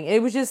was reading. And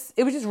it was just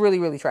really,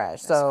 really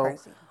trash.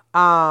 That's crazy.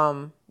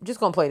 I'm just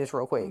gonna play this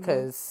real quick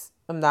because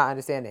I'm not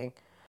understanding.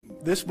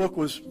 This book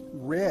was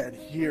read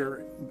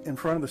here in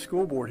front of the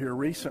school board here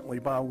recently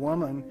by a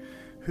woman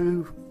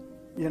who,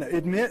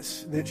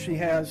 admits that she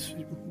has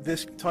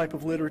this type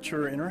of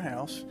literature in her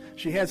house.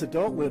 She has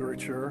adult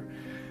literature,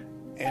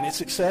 and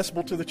it's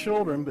accessible to the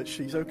children, but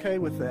she's okay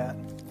with that.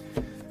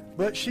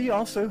 But she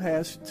also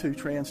has 2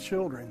 trans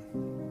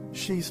children.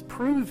 She's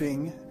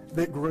proving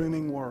that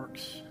grooming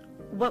works.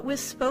 What was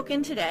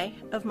spoken today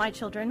of my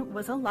children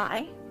was a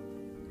lie.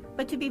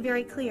 But to be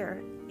very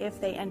clear, if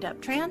they end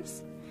up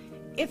trans,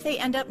 if they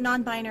end up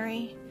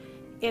non-binary,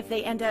 if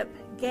they end up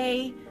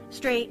gay,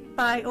 straight,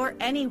 bi, or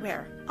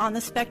anywhere on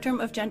the spectrum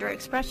of gender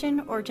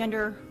expression or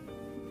gender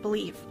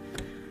belief,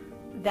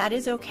 that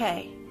is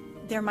okay.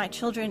 They're my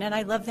children and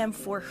I love them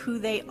for who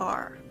they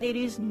are. It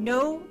is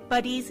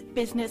nobody's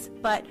business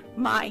but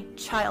my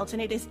child's,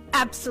 and it is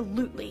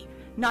absolutely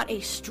not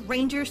a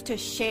stranger's to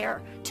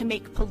share to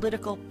make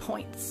political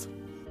points.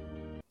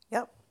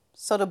 Yep.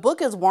 So the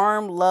book is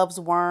Worm Loves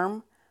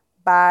Worm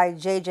by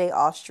J.J.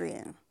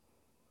 Austrian.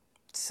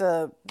 It's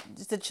a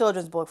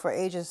children's book for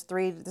ages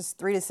 3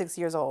 to 6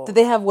 years old. Did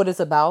they have what it's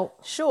about?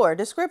 Sure.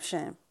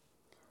 Description.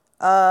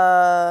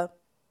 One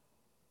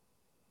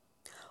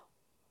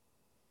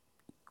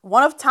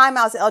of Time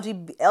Out's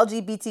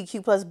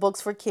LGBTQ plus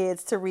books for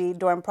kids to read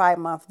during Pride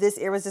Month. This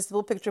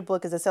irresistible picture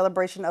book is a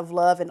celebration of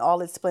love in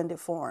all its splendid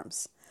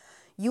forms.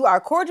 You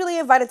are cordially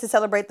invited to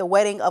celebrate the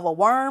wedding of a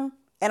worm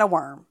and a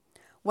worm.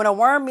 When a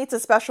worm meets a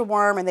special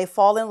worm and they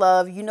fall in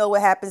love, you know what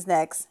happens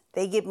next.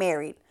 They get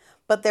married.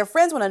 But their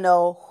friends want to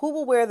know who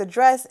will wear the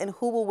dress and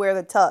who will wear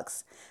the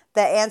tux.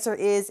 The answer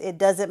is it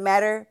doesn't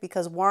matter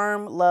because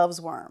worm loves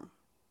worm.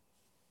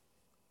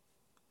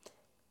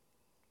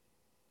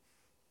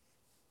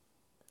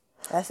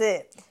 That's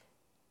it.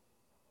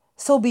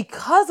 So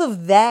because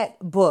of that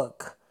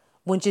book,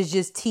 which is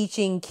just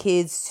teaching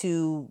kids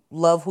to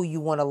love who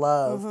you want to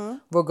love,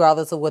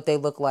 regardless of what they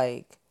look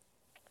like,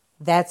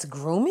 that's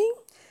grooming?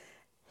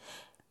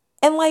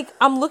 And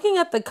I'm looking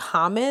at the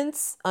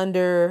comments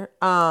under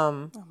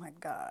oh my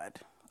God.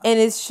 And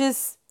it's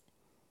just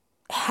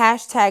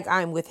hashtag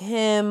I'm with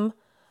him.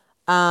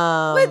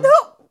 Wait, no.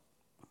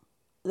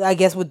 I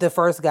guess with the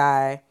first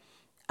guy.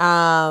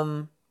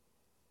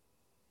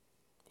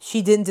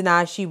 She didn't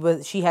deny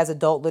she has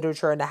adult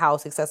literature in the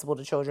house accessible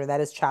to children.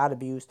 That is child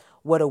abuse.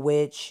 What a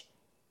witch.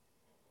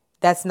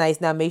 That's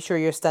nice. Now make sure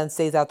your son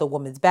stays out the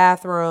woman's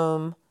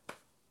bathroom.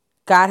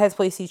 God has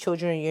placed these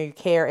children in your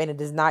care, and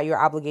it is not your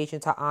obligation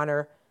to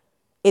honor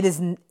it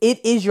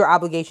is your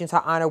obligation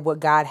to honor what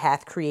God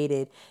hath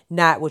created,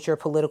 not what your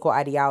political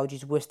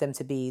ideologies wish them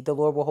to be. The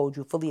Lord will hold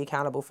you fully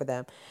accountable for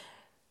them.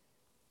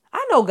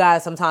 I know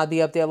guys sometimes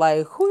be up there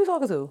like, who are you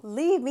talking to?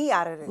 Leave me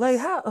out of this. Like,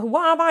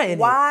 why am I in it?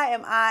 Why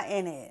am I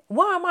in it?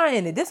 Why am I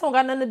in it? This don't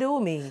got nothing to do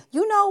with me.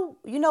 You know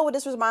what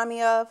this reminds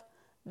me of?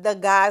 The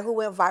guy who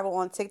went viral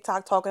on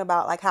TikTok talking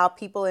about like how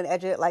people in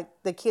like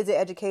the kids in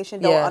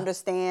education don't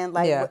understand.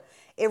 Like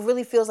it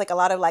really feels like a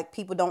lot of like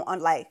people don't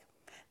like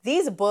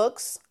these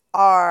books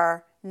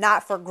are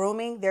not for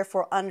grooming, they're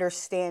for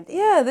understanding.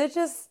 Yeah, they're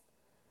just,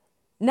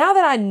 now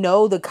that I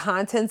know the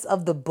contents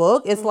of the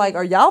book, it's like,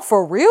 are y'all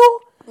for real?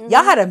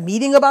 Y'all had a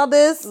meeting about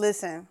this?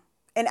 Listen,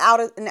 and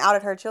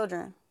outed her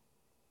children.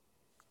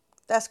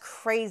 That's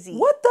crazy.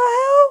 What the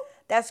hell?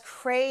 That's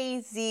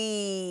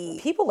crazy.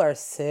 People are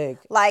sick.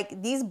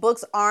 Like, these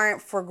books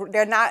aren't for,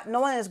 they're not,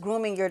 no one is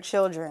grooming your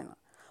children.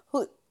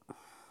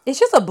 It's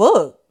just a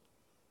book.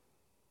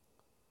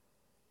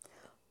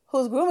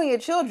 Who's grooming your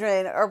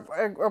children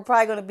are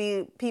probably going to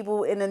be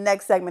people in the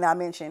next segment I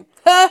mentioned.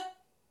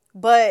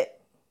 But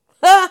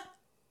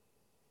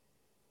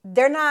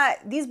they're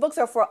not, these books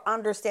are for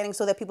understanding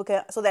so that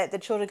the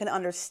children can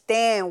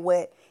understand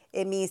what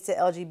it means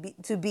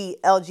to be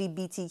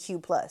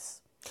LGBTQ+. Because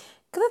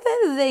at the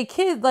end of the day,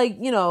 kids, like,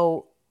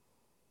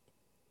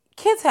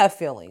 kids have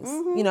feelings.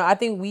 I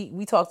think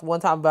we talked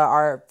one time about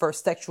our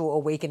first sexual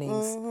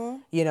awakenings.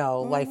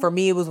 Like for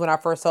me, it was when I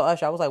first saw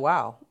Usher. I was like,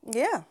 wow.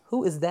 Yeah.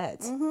 Who is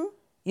that? You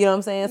know what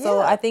I'm saying? Yeah.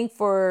 So I think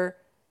for,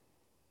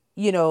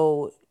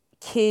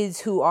 kids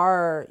who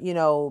are,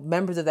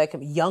 members of that,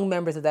 young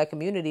members of that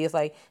community, it's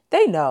like,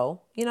 they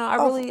know, I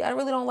really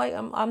don't like,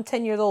 I'm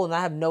 10 years old and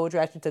I have no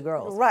attraction to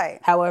girls. Right.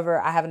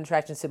 However, I have an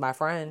attraction to my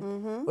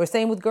friend. Or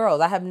same with girls.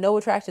 I have no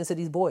attraction to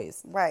these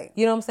boys. Right.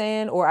 You know what I'm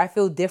saying? Or I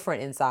feel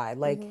different inside.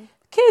 Like,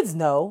 kids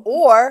know.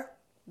 Or,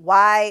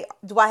 why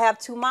do I have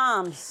two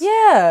moms?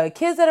 Yeah.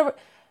 Kids that are,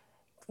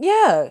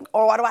 yeah.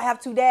 Or why do I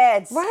have two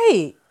dads?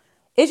 Right.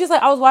 It's just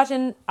like, I was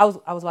watching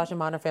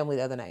Modern Family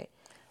the other night.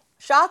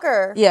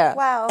 Shocker. Yeah.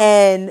 Wow.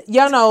 And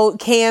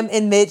Cam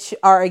and Mitch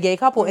are a gay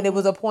couple. And it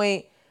was a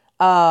point,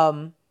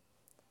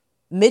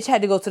 Mitch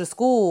had to go to the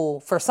school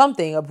for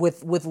something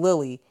with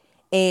Lily.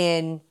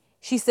 And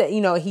she said,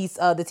 he's,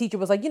 the teacher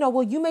was like,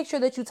 well, you make sure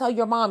that you tell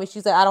your mom. And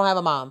she said, I don't have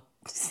a mom.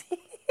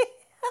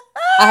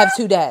 I have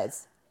two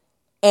dads.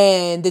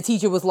 And the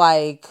teacher was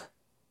like,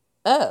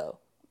 oh,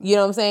 you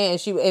know what I'm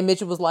saying? And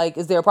Mitchell was like,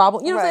 is there a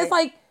problem? You know what I'm saying? It's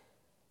like,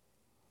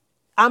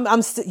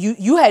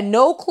 you had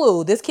no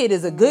clue. This kid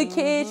is a good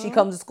kid. She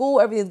comes to school.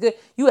 Everything's good.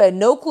 You had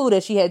no clue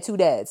that she had two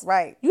dads.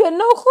 Right. You had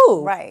no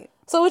clue. Right.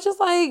 So it's just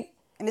like.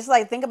 And it's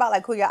like, think about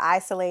like who you're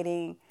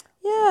isolating.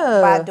 Yeah.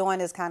 By doing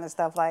this kind of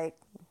stuff. Like.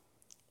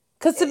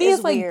 Because to me,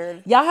 it's like,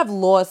 weird. Y'all have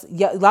lost,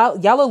 y'all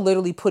are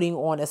literally putting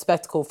on a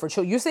spectacle for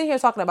children. You're sitting here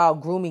talking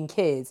about grooming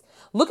kids.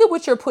 Look at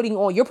what you're putting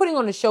on. You're putting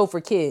on a show for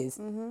kids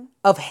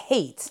of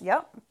hate.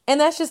 Yep. And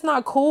that's just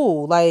not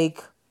cool.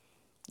 Like,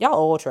 y'all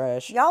all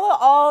trash. Y'all are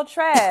all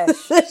trash.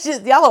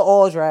 Y'all are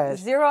all trash.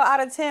 0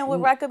 out of 10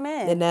 would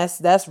recommend. And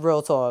that's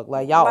real talk.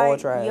 Like, y'all all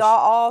trash. Y'all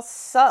all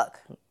suck.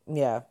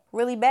 Yeah.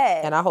 Really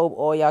bad. And I hope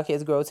all y'all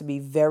kids grow to be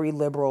very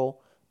liberal.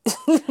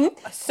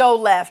 So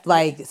left.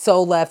 Like,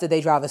 so left that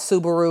they drive a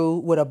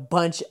Subaru with a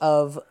bunch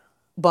of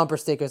bumper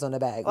stickers on the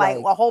back. Like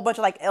a whole bunch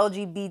of like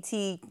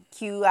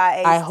LGBTQIA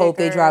I hope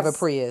they drive a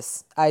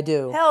Prius. I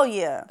do. Hell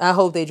yeah. I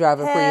hope they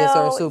drive a Prius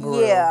or a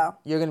Subaru. Yeah.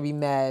 You're going to be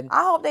mad.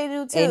 I hope they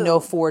do too. Ain't no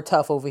Ford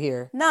Tough over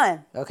here.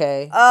 None.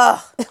 Okay.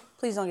 Ugh.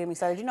 Please don't get me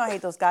started. I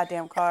hate those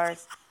goddamn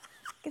cars.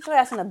 Get your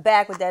ass in the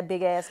back with that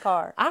big ass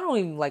car. I don't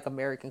even like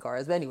American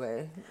cars, but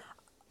anyway.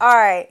 All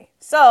right.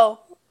 So,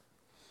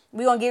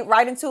 we're going to get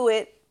right into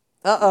it.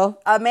 Uh-oh.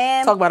 A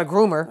man. Talk about a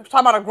groomer.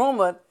 Talk about a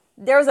groomer.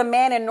 There's a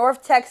man in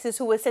North Texas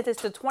who was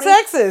sentenced to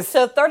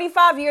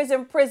 35 years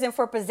in prison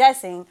for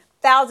possessing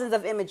thousands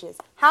of images.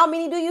 How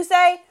many do you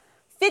say?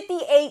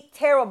 58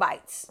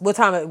 terabytes. What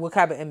kind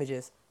of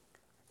images?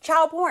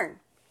 Child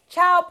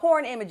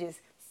porn images.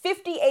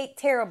 58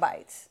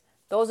 terabytes.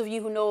 Those of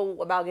you who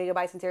know about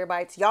gigabytes and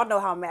terabytes, y'all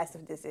know how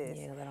massive this is.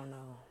 Yeah, I don't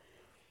know.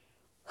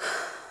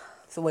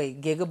 So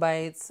wait,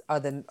 gigabytes are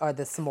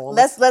the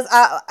smallest. Let's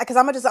because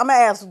I'm gonna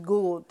ask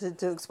Google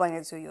to explain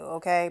it to you,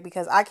 okay?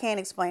 Because I can't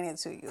explain it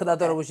to you. Because I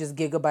thought it was just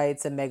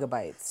gigabytes and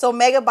megabytes. So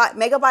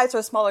megabytes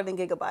are smaller than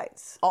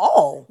gigabytes.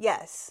 Oh.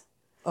 Yes.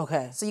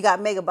 Okay. So you got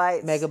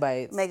megabytes.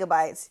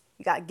 Megabytes.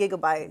 You got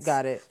gigabytes.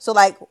 Got it. So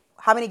like,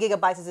 how many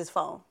gigabytes is this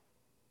phone?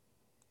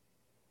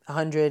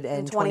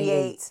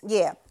 128.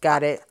 Yeah.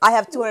 Got it. I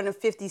have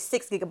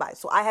 256 gigabytes,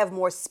 so I have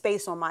more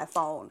space on my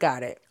phone.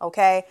 Got it.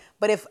 Okay.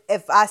 But if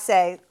I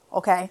say,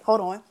 okay,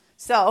 hold on.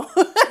 So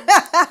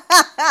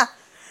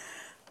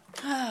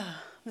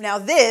now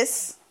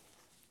these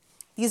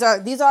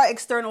are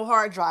external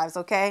hard drives,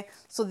 okay?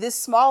 So this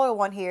smaller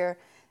one here,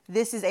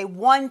 this is a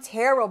 1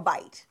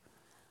 terabyte.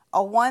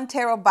 A 1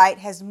 terabyte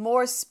has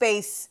more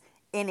space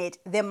in it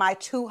than my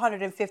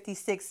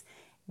 256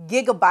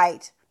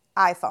 gigabyte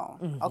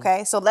iPhone.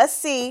 Okay? So let's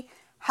see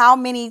how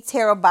many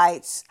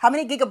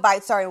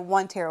gigabytes are in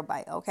 1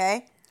 terabyte,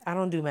 okay? I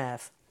don't do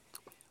math.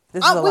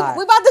 This is a lot.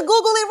 We're about to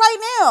Google it right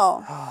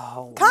now.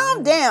 Oh,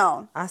 calm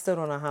down. I still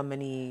don't know how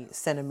many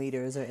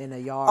centimeters are in a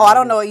yard. Oh, I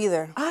don't know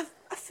either. I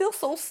feel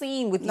so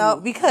seen with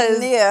you because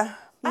I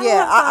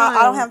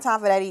don't have time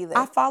for that either.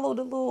 I follow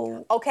the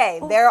little.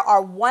 Okay, there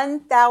are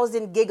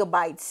 1,000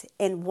 gigabytes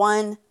in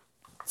 1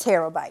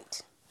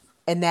 terabyte.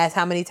 And that's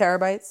how many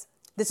terabytes?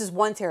 This is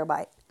 1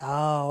 terabyte.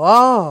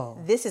 Oh.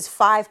 This is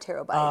 5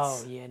 terabytes.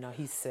 Oh, yeah, no,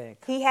 he's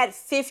sick. He had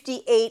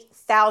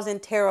 58,000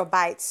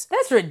 terabytes.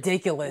 That's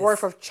ridiculous.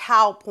 Worth of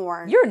child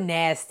porn. You're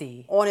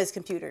nasty. On his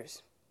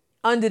computers.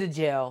 Under the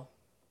jail.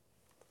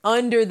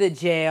 Under the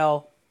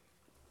jail.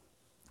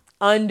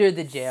 Under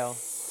the jail.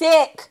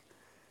 Sick.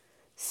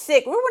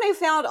 Remember when they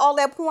found all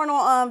that porn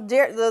on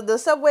the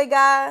subway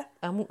guy?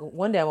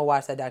 One day I'm gonna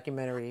watch that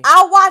documentary.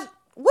 I'll watch.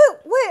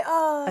 What?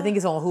 I think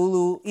it's on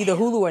Hulu, either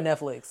Hulu or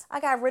Netflix. I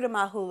got rid of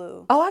my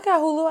Hulu. Oh, I got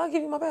Hulu. I'll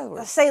give you my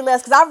password. Say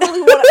less, because I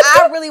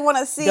really want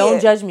to see it.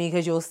 Don't judge me,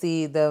 because you'll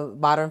see the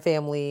Modern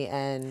Family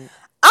and.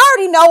 I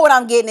already know what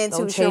I'm getting into,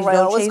 Sherelle.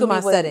 Don't change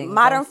my settings.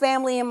 Modern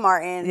Family and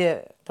Martin.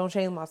 Yeah, don't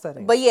change my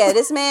settings. But yeah,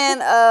 this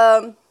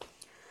man,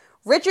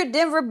 Richard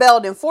Denver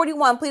Belden,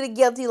 41, pleaded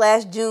guilty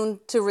last June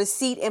to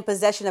receipt and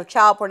possession of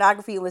child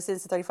pornography and was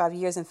sentenced to 35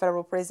 years in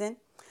federal prison.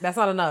 That's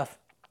not enough.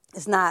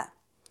 It's not.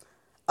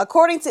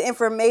 According to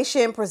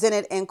information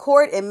presented in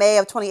court in May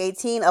of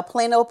 2018, a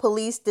Plano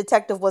police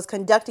detective was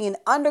conducting an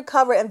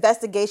undercover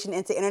investigation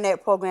into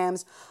internet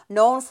programs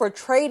known for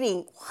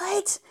trading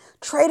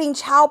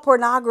child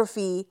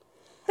pornography.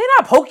 They're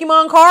not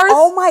Pokemon cards.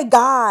 Oh my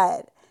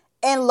God.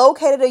 And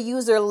located a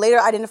user later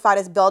identified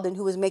as Belden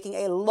who was making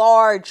a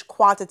large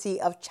quantity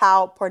of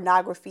child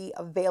pornography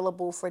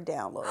available for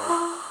download.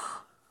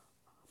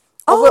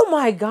 Oh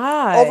my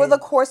God. Over the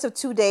course of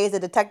 2 days, the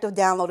detective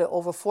downloaded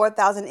over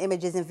 4,000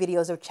 images and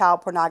videos of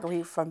child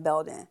pornography from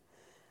Belden.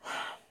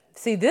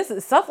 See,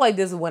 stuff like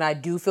this is when I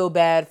do feel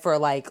bad for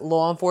like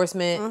law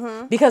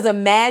enforcement, because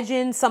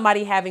imagine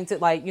somebody having to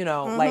like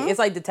it's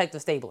like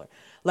Detective Stabler.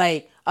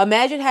 Like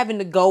imagine having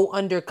to go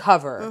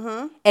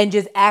undercover and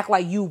just act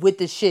like you with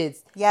the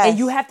shits. Yes. And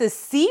you have to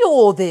see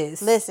all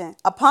this. Listen,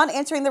 upon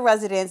entering the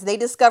residence, they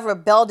discover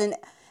Belden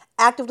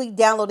actively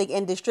downloading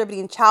and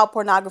distributing child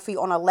pornography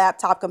on a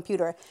laptop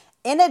computer.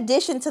 In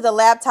addition to the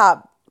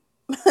laptop,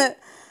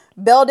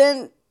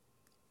 Belden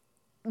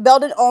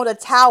owned a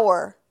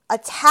tower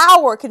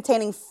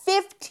containing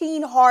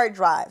 15 hard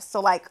drives.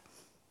 So like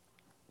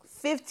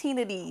 15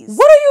 of these.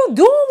 What are you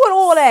doing with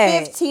all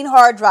that? 15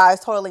 hard drives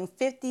totaling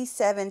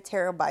 57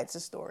 terabytes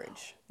of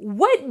storage.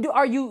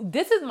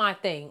 This is my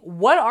thing.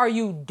 What are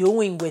you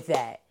doing with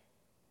that?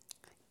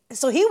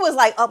 So he was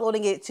like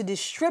uploading it to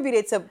distribute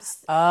it to.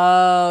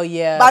 Oh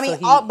yeah.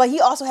 But he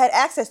also had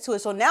access to it.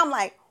 So now I'm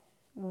like,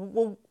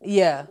 well,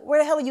 yeah. Where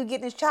the hell are you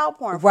getting this child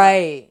porn from?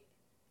 Right.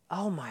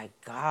 Oh my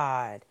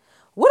God.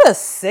 What a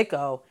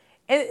sicko.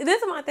 And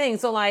this is my thing.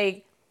 So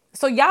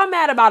y'all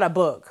mad about a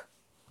book.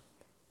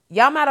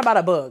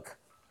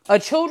 A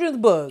children's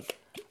book.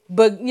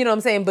 But you know what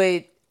I'm saying?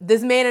 But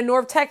this man in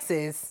North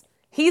Texas,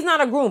 he's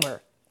not a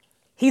groomer.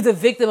 He's a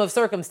victim of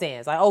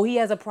circumstance. Like, oh, he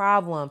has a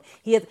problem.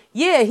 He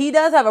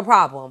does have a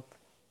problem.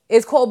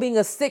 It's called being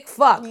a sick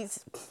fuck.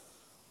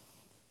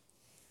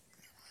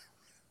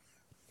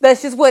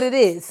 That's just what it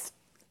is.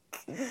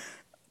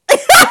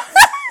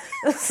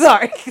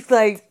 Sorry.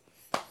 Like.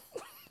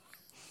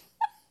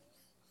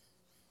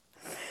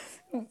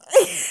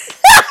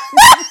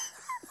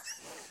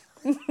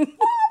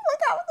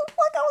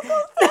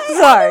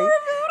 Sorry.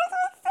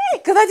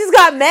 Because I just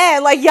got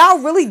mad. Like, y'all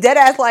really dead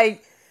ass,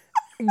 like,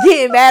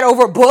 getting mad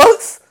over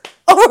books?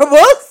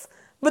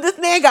 But this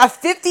man got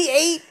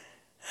 58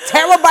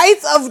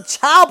 terabytes of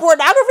child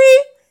pornography?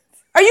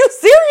 Are you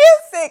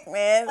serious? Sick,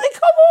 man. Like,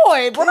 come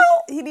on, bro.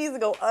 He needs to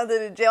go under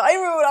the jail. I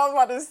remember what I was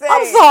about to say.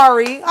 I'm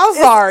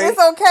sorry. It's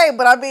okay,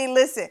 but I mean,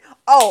 listen.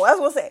 Oh, I was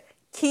going to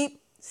say,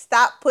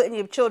 stop putting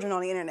your children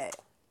on the internet.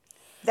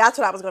 That's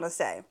what I was going to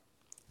say.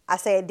 I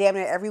say it damn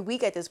near every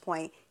week at this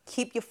point.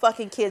 Keep your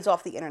fucking kids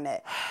off the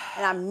internet.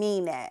 And I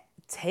mean that.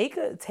 Take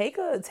a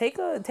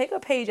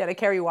page out of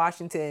Kerry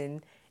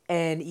Washington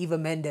and Eva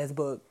Mendes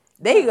book.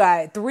 They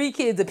got 3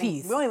 kids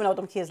apiece. We don't even know what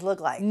them kids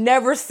look like.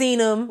 Never seen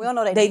them. We don't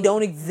know they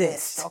don't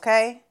exist.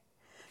 Okay?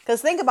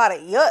 Because think about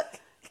it.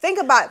 Think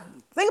about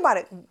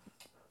it.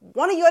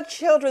 One of your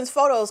children's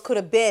photos could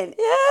have been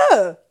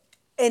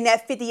in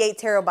that 58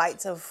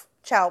 terabytes of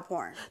child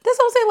porn. That's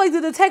what I'm saying. Like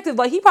the detective,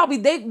 like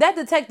that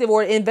detective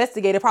or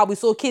investigator probably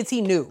saw kids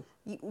he knew.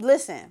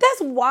 Listen.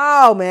 That's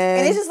wild, man.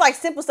 And it's just like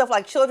simple stuff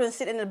like children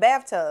sitting in the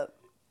bathtub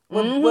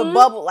with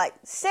bubble, like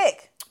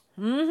sick.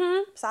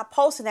 Stop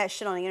posting that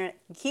shit on the internet.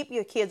 Keep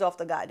your kids off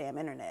the goddamn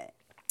internet.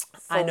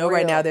 I know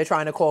right now they're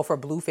trying to call for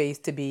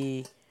Blueface to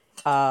be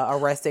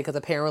arrested because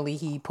apparently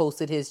he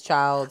posted his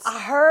child's. I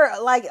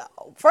heard, like,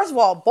 first of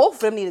all, both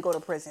of them need to go to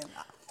prison.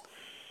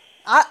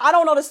 I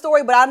don't know the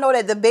story, but I know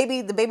that the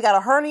baby got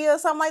a hernia or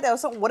something like that, or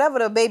something, whatever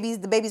the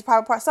baby's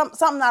private part,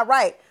 something not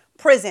right.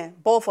 Prison,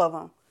 both of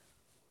them.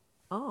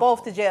 Oh.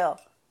 Both to jail.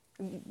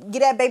 Get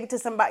that baby to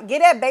somebody. Get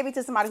that baby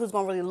to somebody who's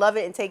gonna really love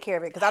it and take care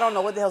of it. Because I don't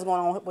know what the hell's going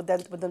on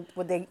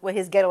with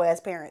his ghetto ass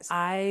parents.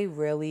 I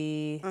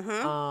really,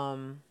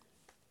 I'm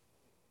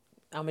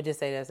gonna just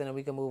say this and then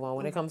we can move on.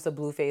 When it comes to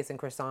Blueface and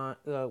Krishan,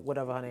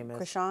 whatever her name is,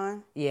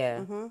 Krishan.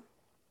 Yeah.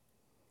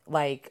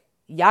 Like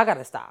y'all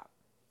gotta stop.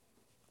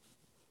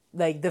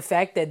 Like the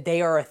fact that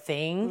they are a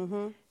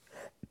thing.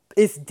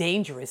 It's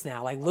dangerous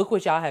now. Like, look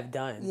what y'all have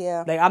done.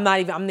 Yeah. Like,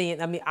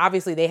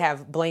 obviously they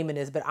have blame in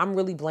this, but I'm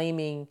really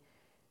blaming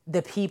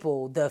the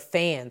people, the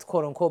fans,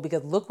 quote unquote,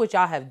 because look what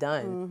y'all have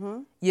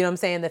done. You know what I'm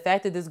saying? The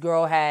fact that this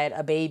girl had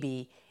a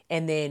baby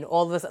and then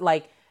all of us,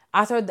 like,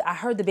 I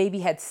heard the baby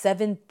had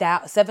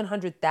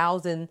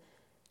 700,000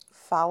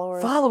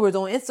 followers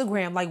on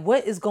Instagram. Like,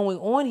 what is going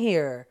on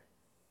here?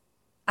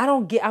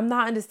 I'm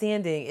not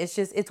understanding. It's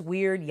just, it's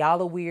weird.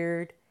 Y'all are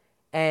weird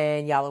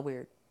and y'all are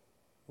weird.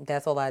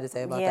 That's all I had to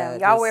say about that.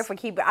 Yeah, y'all weird for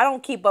keeping. I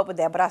don't keep up with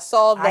that, but I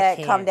saw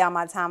that come down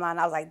my timeline.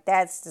 I was like,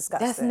 that's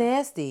disgusting. That's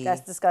nasty.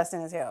 That's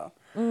disgusting as hell.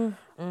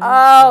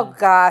 Oh,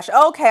 gosh.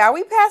 Okay, are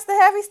we past the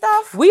heavy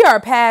stuff? We are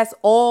past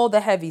all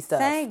the heavy stuff.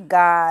 Thank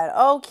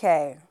God.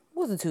 Okay.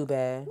 Wasn't too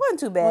bad. It wasn't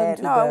too bad.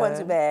 It wasn't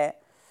too bad.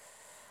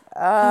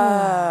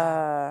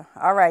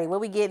 All right,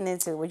 what we getting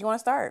into? What you want to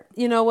start?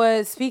 You know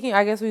what?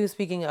 I guess we were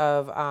speaking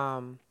of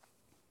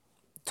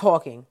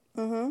talking.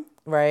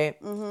 Right?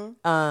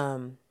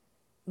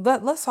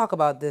 Let's talk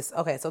about this.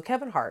 Okay, so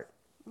Kevin Hart.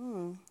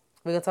 We're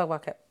going to talk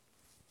about Kevin.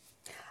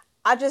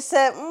 I just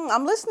said,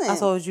 I'm listening. I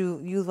told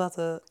you was about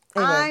to.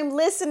 Anyway. I'm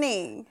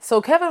listening. So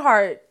Kevin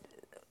Hart,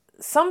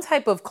 some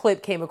type of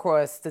clip came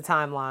across the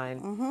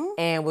timeline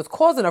and was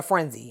causing a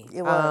frenzy.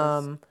 It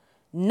was.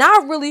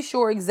 Not really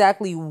sure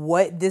exactly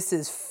what this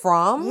is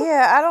from.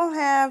 Yeah, I don't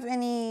have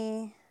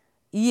any.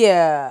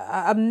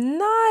 Yeah, I'm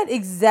not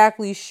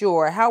exactly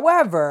sure.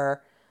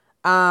 However,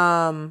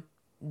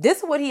 this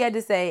is what he had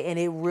to say, and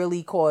it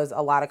really caused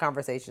a lot of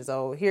conversation.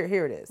 So here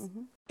it is.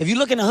 If you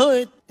look in the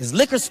hood, there's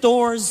liquor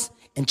stores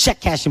and check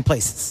cashing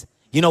places.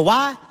 You know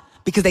why?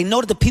 Because they know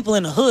that the people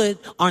in the hood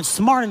aren't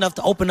smart enough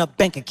to open up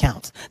bank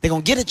accounts. They're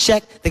going to get a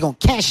check, they're going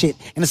to cash it,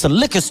 and it's a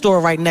liquor store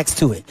right next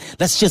to it.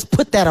 Let's just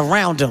put that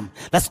around them.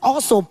 Let's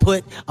also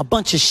put a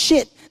bunch of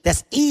shit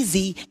that's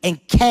easy and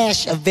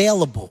cash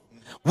available.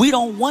 We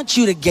don't want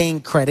you to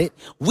gain credit.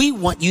 We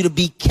want you to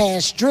be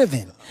cash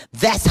driven.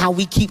 That's how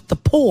we keep the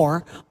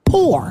poor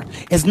poor.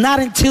 It's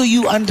not until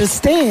you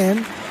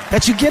understand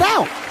that you get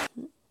out.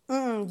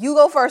 You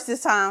go first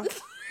this time.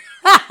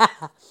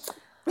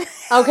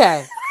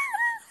 Okay.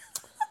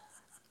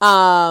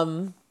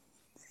 And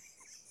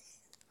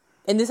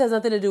this has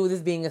nothing to do with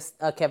this being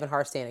a Kevin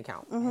Hart stan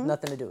account.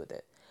 Nothing to do with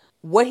it.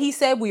 What he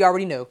said, we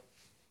already knew.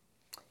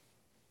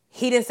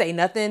 He didn't say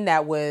nothing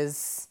that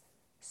was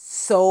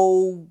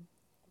so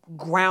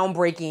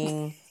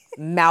groundbreaking,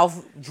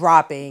 mouth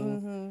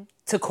dropping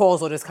to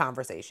cause all this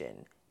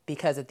conversation.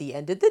 Because at the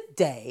end of the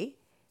day,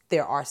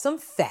 there are some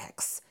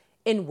facts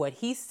in what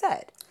he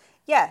said.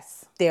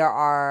 Yes. There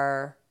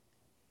are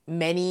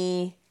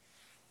many,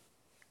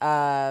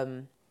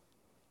 I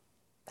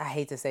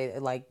hate to say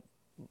it, like,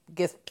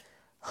 guess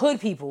hood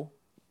people.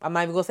 I'm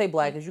not even gonna say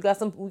black because we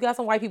got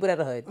some white people that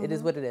are hood. It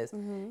is what it is.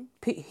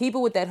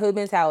 People with that hood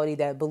mentality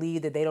that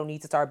believe that they don't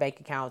need to start bank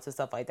accounts and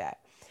stuff like that.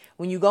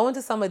 When you go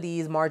into some of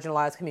these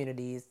marginalized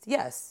communities,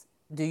 yes.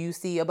 Do you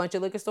see a bunch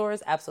of liquor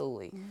stores?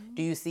 Absolutely.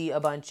 Do you see a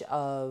bunch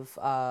of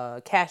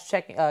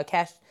check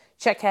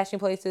cashing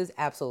places?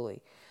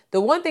 Absolutely.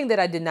 The one thing that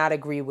I did not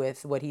agree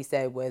with what he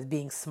said was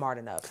being smart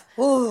enough.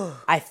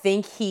 I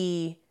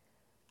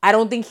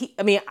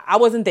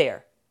wasn't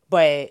there,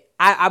 but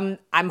I'm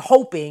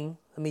hoping,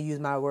 let me use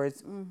my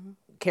words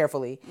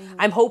carefully.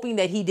 I'm hoping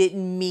that he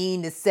didn't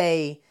mean to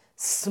say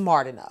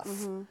smart enough.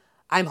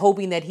 I'm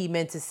hoping that he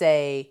meant to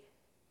say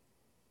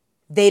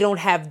they don't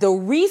have the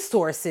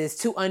resources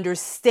to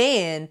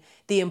understand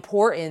the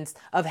importance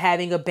of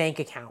having a bank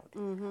account,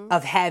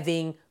 of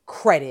having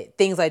credit,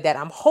 things like that.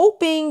 I'm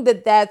hoping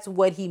that that's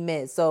what he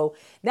meant. So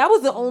that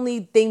was the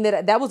only thing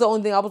I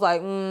was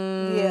like,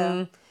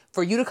 yeah.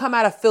 For you to come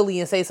out of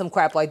Philly and say some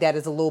crap like that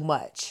is a little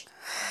much.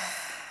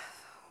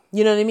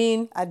 You know what I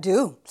mean? I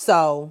do.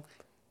 So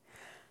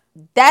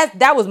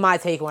that was my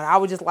take on it. I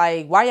was just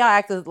like, why y'all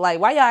acting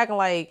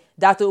like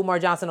Dr. Umar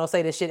Johnson don't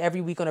say this shit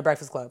every week on the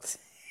Breakfast Club?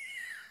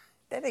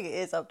 That nigga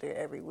is up there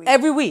every week.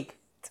 Every week.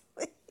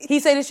 He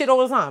say this shit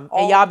all the time.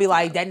 And y'all be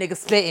like, that nigga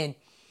spitting.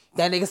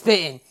 That nigga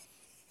spitting.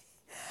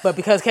 But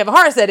because Kevin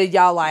Hart said it,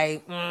 y'all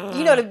like,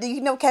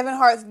 You know Kevin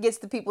Hart gets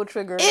the people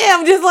triggered. Yeah,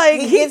 I'm just like,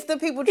 he gets the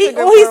people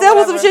triggered. He said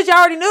was some shit y'all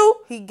already knew.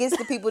 He gets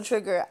the people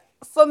triggered.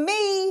 For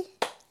me,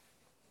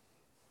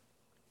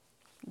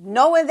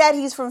 knowing that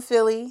he's from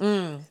Philly,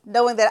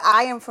 knowing that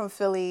I am from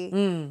Philly,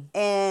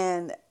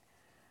 and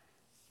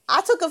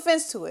I took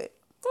offense to it.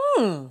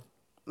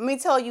 Let me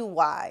tell you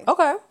why.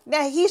 Okay.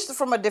 Now, he's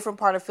from a different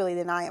part of Philly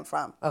than I am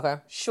from. Okay.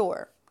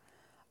 Sure.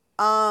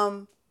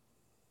 But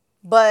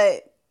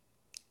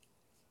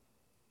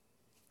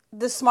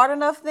the smart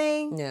enough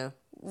thing, yeah,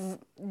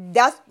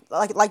 that's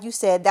like you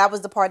said, that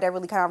was the part that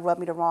really kind of rubbed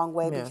me the wrong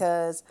way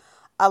because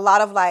a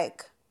lot of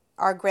like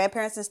our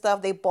grandparents and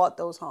stuff, they bought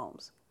those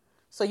homes.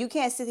 So you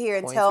can't sit here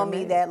and tell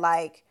me that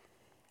like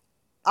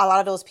a lot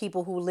of those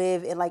people who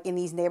live in like in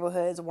these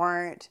neighborhoods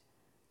weren't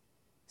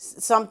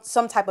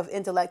some type of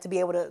intellect to be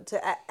able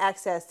to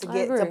access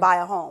to buy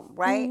a home,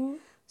 right? Mm-hmm.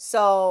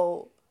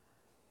 So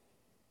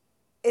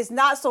it's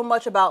not so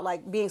much about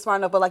like being smart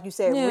enough, but like you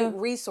said,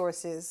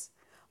 resources.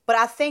 But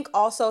I think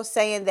also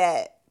saying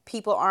that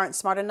people aren't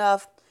smart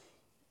enough,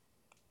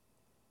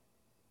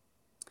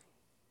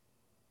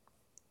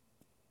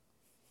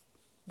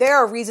 there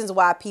are reasons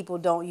why people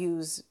don't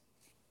use,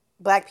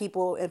 black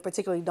people in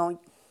particularly don't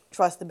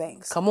trust the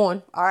banks. Come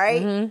on. All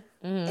right?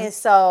 Mm-hmm. Mm-hmm. And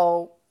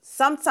so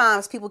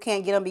sometimes people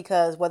can't get them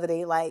because whether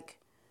they like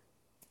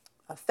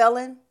a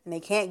felon and they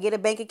can't get a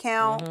bank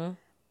account, mm-hmm.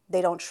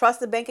 they don't trust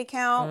the bank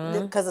account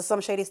because of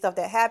some shady stuff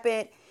that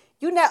happened.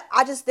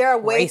 There are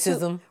way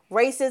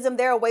racism.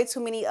 There are way too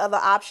many other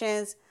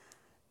options.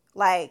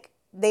 Like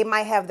they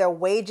might have their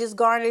wages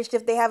garnished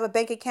if they have a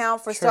bank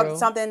account for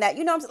something that,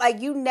 you know,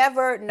 like you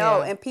never know.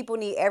 Yeah. And people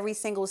need every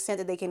single cent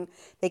that they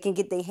can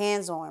get their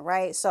hands on.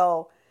 Right.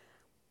 So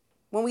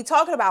when we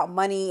talking about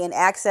money and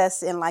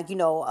access and like, you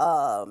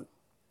know,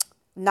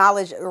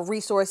 knowledge or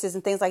resources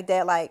and things like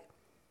that, like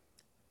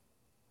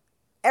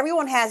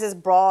everyone has this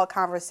broad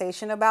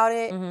conversation about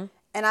it. Mm-hmm.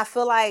 And I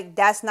feel like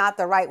that's not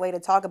the right way to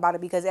talk about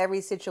it because every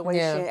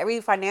situation,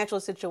 every financial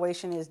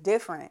situation is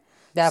different.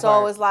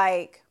 It's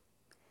like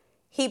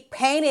he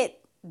painted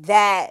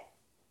that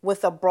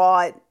with a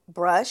broad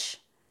brush.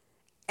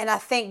 And I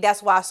think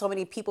that's why so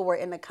many people were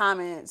in the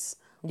comments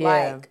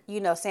like, you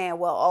know, saying,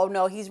 well, oh,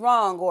 no, he's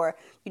wrong. Or,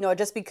 you know,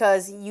 just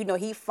because, you know,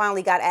 he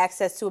finally got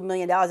access to $1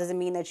 million doesn't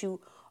mean that you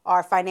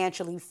are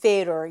financially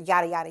fit or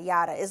yada, yada,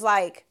 yada. It's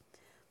like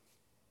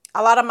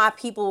a lot of my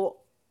people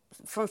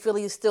from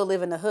Philly still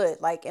live in the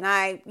hood. Like, and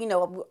I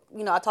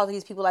talk to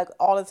these people like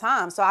all the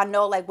time. So I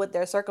know like what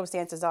their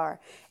circumstances are.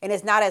 And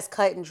it's not as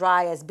cut and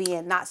dry as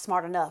being not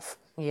smart enough.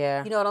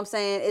 Yeah. You know what I'm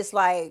saying? It's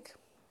like,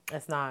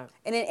 it's not.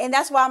 And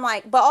that's why I'm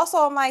like, but also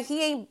I'm like,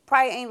 he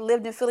probably ain't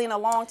lived in Philly in a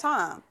long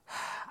time.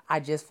 I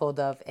just pulled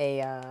up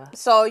a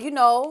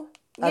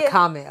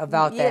comment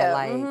about that.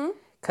 Like,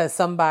 cause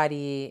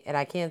somebody, and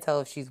I can't tell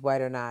if she's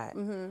white or not.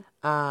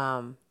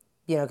 Mm-hmm.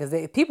 You know,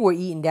 because people were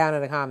eating down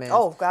in the comments.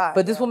 Oh, God.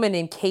 But this woman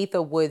named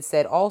Keitha Wood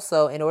said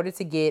also, in order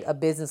to get a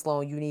business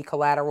loan, you need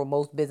collateral.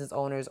 Most business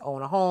owners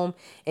own a home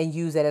and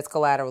use that as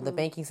collateral. Mm-hmm. The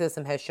banking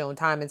system has shown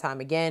time and time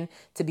again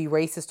to be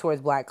racist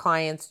towards black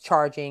clients,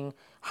 charging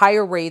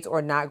higher rates or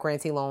not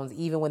granting loans,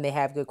 even when they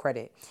have good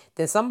credit.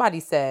 Then somebody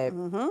said,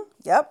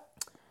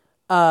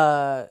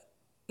 Keitha,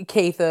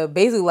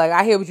 basically like,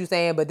 I hear what you're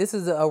saying, but this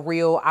is a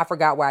real, I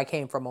forgot where I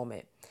came from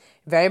moment.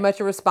 Very much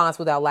a response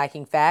without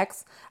lacking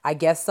facts. I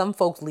guess some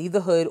folks leave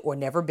the hood or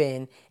never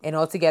been and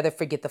altogether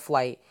forget the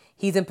flight.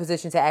 He's in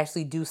position to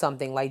actually do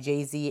something like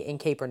Jay-Z and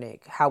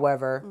Kaepernick.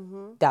 However, ...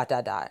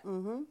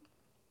 Mm-hmm.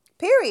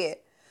 Period.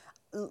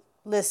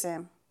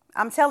 Listen,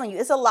 I'm telling you,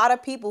 it's a lot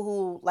of people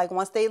who, like,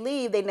 once they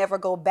leave, they never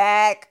go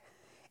back.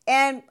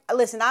 And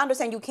listen, I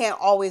understand you can't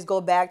always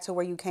go back to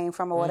where you came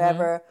from or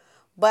whatever.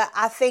 But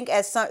I think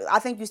you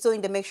still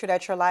need to make sure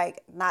that you're, like,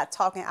 not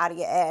talking out of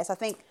your ass. I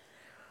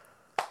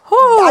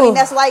mean,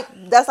 that's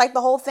like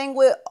the whole thing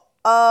with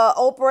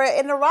Oprah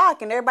and The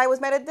Rock, and everybody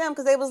was mad at them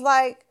because they was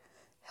like,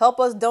 help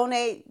us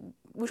donate.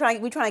 We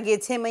trying to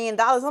get $10 million.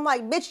 I'm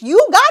like, bitch, you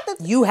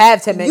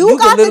have $10 million. You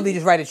can literally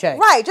just write a check.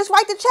 Right, just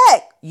write the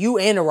check. You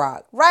and The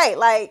Rock. Right,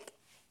 like,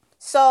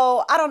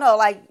 so I don't know,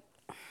 like,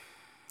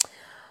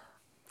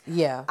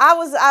 yeah. I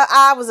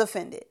was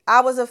offended.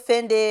 I was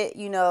offended,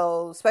 you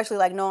know, especially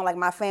like knowing like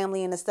my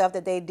family and the stuff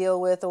that they deal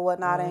with or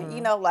whatnot, and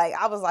you know, like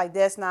I was like,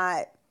 it's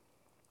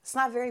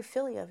not very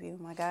Philly of you,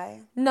 my guy.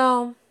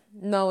 No,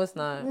 it's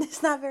not.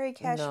 It's not very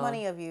cash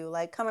money of you.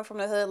 Like coming from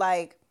the hood,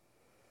 like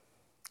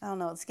I don't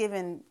know. It's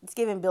giving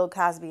Bill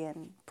Cosby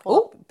and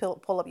pull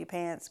up your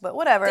pants, but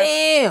whatever.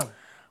 Damn.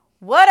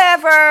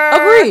 Whatever.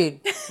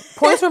 Agreed.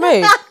 Points were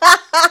made.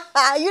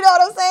 You know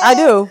what I'm saying? I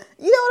do.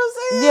 You know what I'm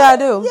saying? Yeah, I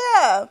do.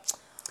 Yeah.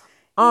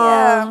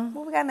 Yeah.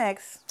 What we got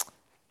next?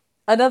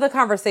 Another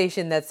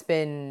conversation that's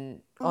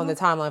been on the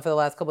timeline for the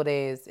last couple of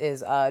days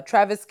is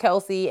Travis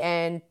Kelce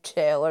and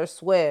Taylor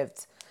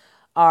Swift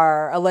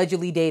are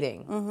allegedly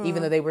dating. Mm-hmm.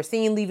 Even though they were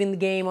seen leaving the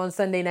game on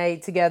Sunday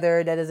night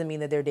together, that doesn't mean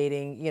that they're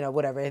dating, you know,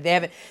 whatever. They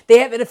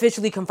haven't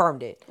officially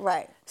confirmed it.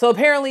 Right. So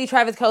apparently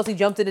Travis Kelce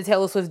jumped into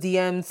Taylor Swift's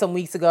DMs some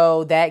weeks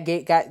ago. That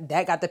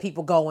got the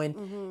people going.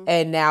 Mm-hmm.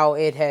 And now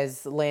it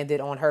has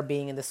landed on her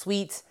being in the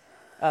suite,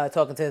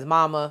 talking to his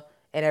mama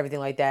and everything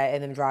like that,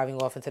 and then driving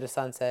off into the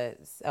sunset.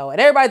 So, and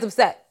everybody's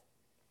upset.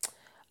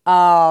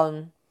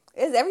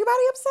 Is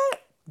everybody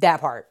upset? That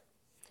part.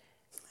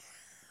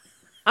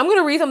 I'm going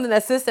to read something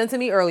that sis sent to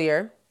me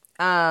earlier.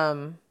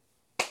 From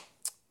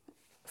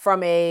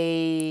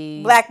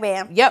a... Black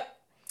man. Yep.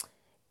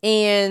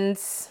 And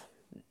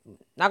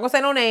not going to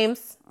say no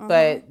names,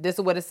 but this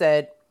is what it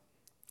said.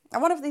 I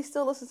wonder if they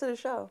still listen to the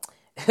show.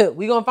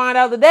 We going to find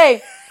out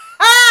today.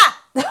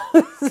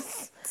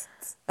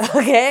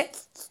 Okay.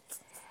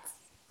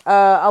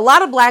 A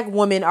lot of black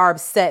women are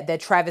upset that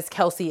Travis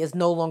Kelce is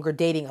no longer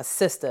dating a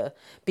sister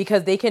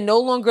because they can no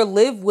longer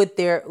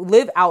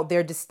live out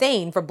their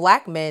disdain for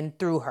black men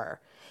through her.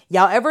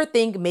 Y'all ever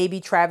think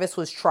maybe Travis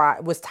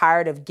was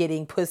tired of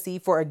getting pussy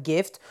for a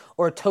gift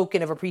or a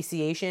token of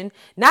appreciation?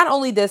 Not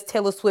only does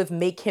Taylor Swift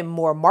make him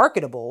more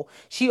marketable,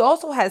 she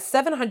also has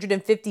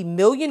 750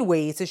 million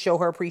ways to show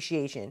her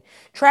appreciation.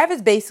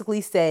 Travis basically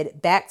said,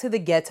 "Back to the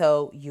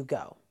ghetto you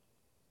go."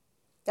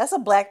 That's a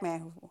black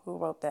man who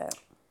wrote that.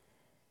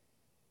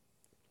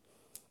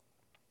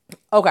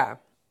 Okay.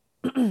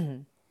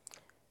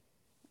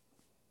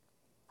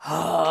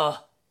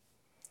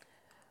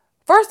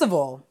 First of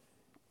all,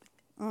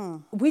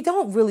 we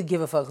don't really give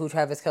a fuck who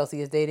Travis Kelce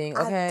is dating,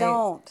 okay? I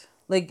don't.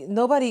 Like,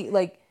 nobody,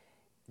 like,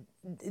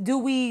 do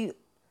we...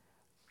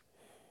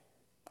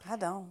 I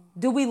don't.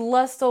 Do we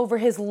lust over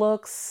his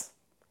looks?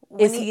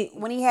 When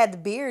he had the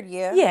beard,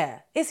 yeah. Yeah.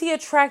 Is he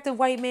attractive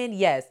white man?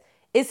 Yes.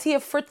 Is he a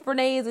Fritz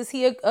Bernays? Is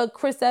he a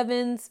Chris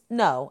Evans?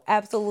 No,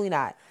 absolutely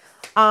not.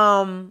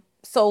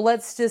 So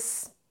let's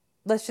just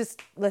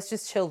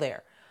chill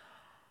there.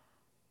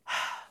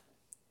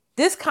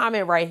 This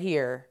comment right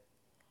here,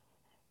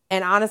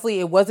 and honestly,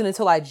 it wasn't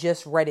until I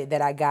just read it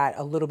that I got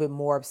a little bit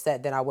more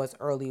upset than I was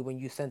early when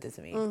you sent it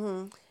to me.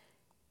 Mm-hmm.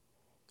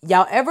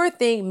 Y'all ever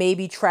think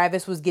maybe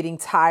Travis was getting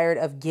tired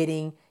of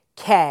getting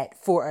cat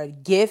for a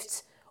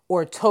gift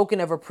or a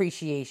token of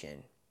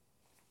appreciation?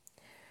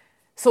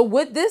 So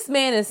what this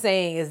man is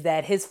saying is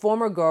that his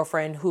former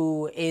girlfriend,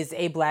 who is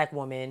a black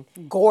woman,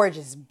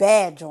 gorgeous,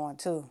 bad joint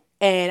too.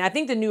 And I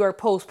think the New York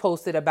Post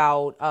posted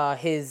about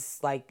his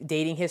like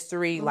dating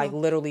history, like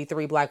literally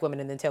 3 black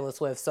women and then Taylor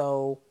Swift.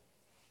 So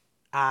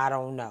I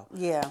don't know.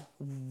 Yeah.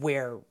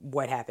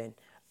 What happened.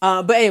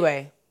 But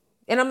anyway,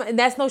 and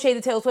that's no shade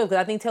to Taylor Swift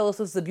because I think Taylor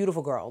Swift is a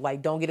beautiful girl.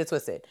 Like, don't get it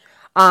twisted.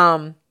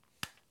 But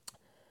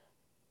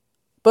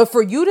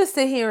for you to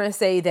sit here and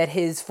say that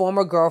his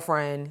former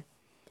girlfriend,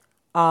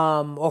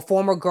 or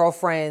former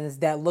girlfriends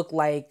that look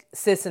like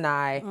Sis and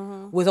I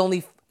was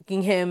only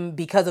fucking him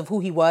because of who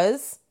he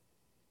was,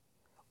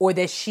 or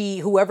that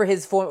whoever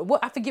his former,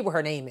 I forget what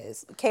her name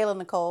is. Kayla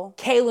Nicole,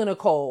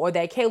 or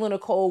that Kayla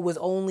Nicole was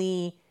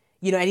only,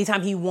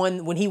 anytime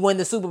when he won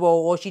the Super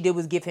Bowl, all she did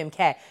was give him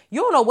cat.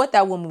 You don't know what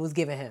that woman was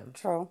giving him.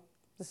 True.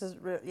 This is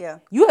real, yeah.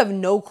 You have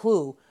no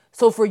clue.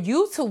 So for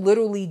you to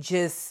literally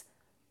just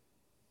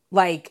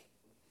like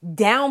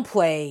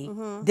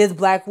downplay this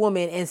black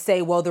woman and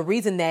say, well, the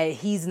reason that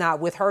he's not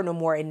with her no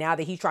more and now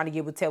that he's trying to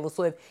get with Taylor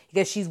Swift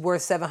because she's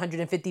worth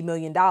 $750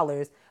 million.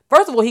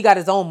 First of all, he got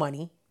his own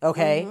money.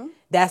 Okay.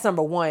 That's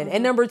number one.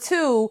 And number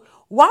two,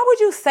 why would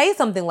you say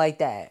something like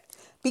that?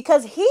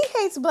 Because he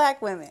hates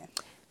black women.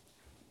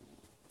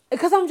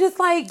 Because I'm just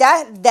like...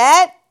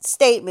 That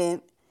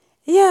statement...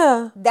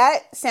 Yeah.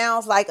 That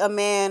sounds like a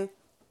man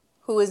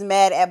who is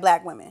mad at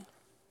black women.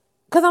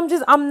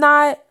 Because I'm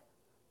not...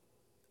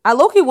 I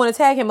low-key want to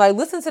tag him. Like,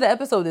 listen to the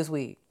episode this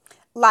week.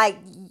 Like...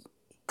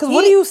 Because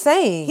what are you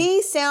saying?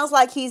 He sounds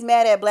like he's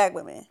mad at black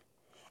women.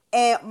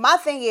 And my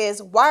thing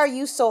is, why are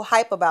you so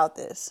hype about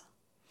this?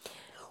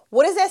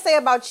 What does that say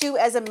about you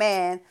as a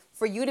man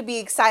for you to be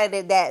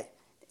excited that...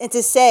 And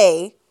to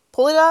say...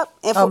 Pull it up.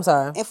 And I'm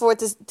sorry. And for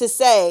it to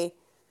say...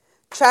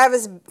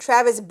 Travis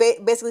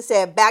basically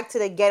said, "Back to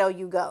the ghetto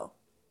you go."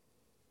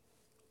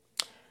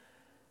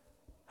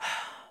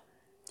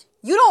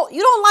 You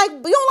don't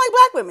like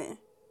black women.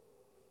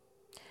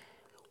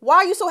 Why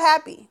are you so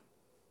happy?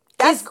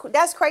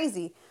 That's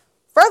crazy.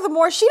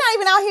 Furthermore, she not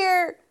even out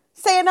here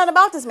saying nothing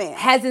about this man.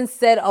 Hasn't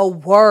said a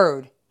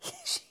word.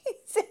 She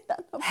said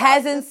nothing about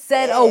Hasn't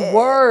said a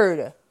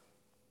word.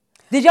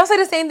 Did y'all say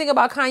the same thing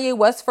about Kanye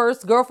West's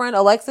first girlfriend,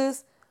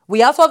 Alexis? Were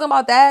y'all talking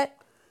about that?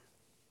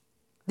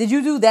 Did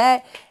you do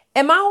that?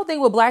 And my whole thing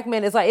with black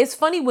men is like, it's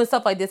funny when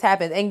stuff like this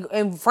happens.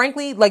 And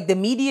frankly, like the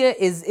media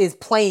is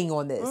playing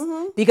on this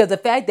because the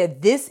fact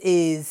that this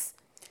is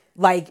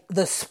like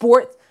the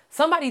sport.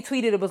 Somebody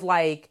tweeted, it was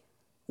like,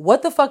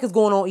 what the fuck is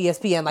going on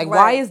ESPN? Like,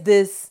 why is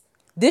this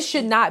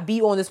should not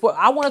be on the sport.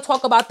 I want to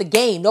talk about the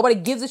game. Nobody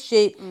gives a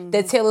shit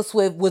that Taylor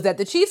Swift was at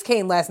the Chiefs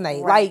game last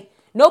night. Right. Like,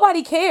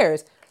 nobody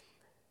cares.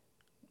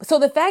 So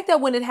the fact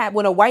that when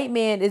a white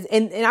man is,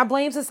 and I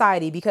blame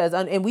society because,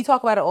 and we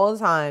talk about it all the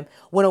time,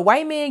 when a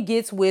white man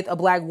gets with a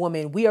black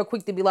woman, we are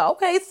quick to be like,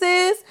 okay,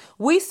 sis,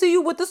 we see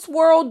you with the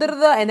swirl,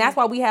 da-da-da. And that's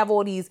why we have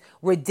all these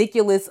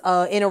ridiculous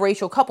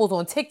interracial couples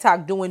on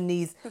TikTok doing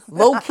these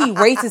low-key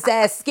racist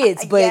ass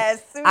skits. But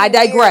yes, I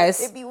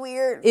digress. Weird. It'd be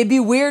weird. It'd be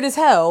weird as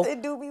hell.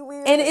 It do be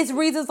weird. And it's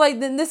reasons like,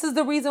 then this is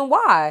the reason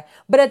why.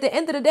 But at the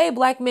end of the day,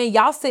 black men,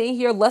 y'all sitting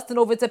here lusting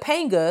over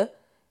Topanga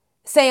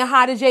saying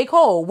hi to J.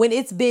 Cole when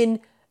it's been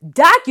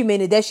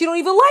documented that she don't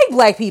even like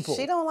black people.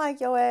 She don't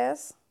like your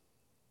ass.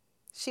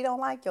 She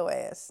don't like your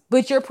ass.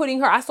 But you're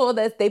putting her, I saw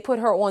that they put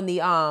her on the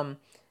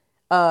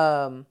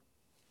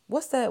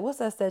what's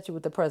that statue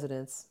with the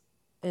presidents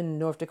in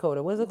North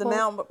Dakota? What is it called?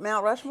 The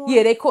Mount Rushmore?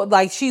 Yeah, they call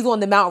like she's on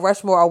the Mount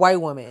Rushmore, a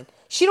white woman.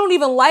 She don't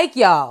even like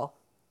y'all.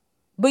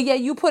 But yet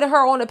you put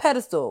her on a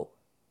pedestal.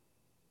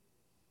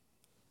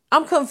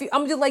 I'm confused.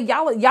 I'm just like,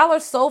 y'all are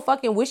so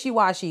fucking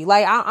wishy-washy.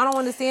 Like, I don't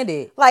understand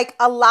it. Like,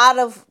 a lot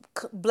of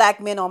black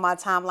men on my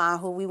timeline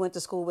who we went to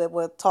school with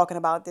were talking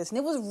about this. And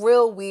it was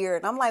real weird.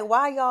 And I'm like,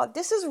 why y'all?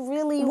 This is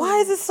really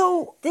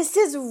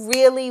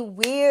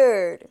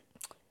weird.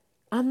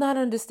 I'm not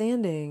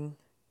understanding.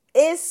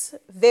 It's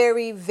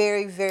very,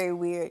 very, very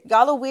weird.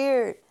 Y'all are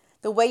weird.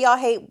 The way y'all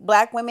hate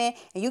black women,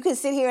 and you can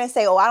sit here and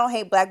say, "Oh, I don't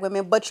hate black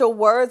women," but your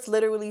words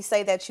literally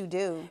say that you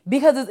do.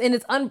 Because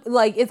it's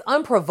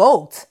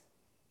unprovoked.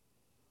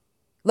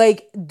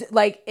 Like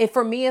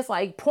for me, it's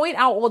like, point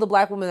out all the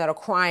black women that are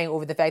crying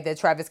over the fact that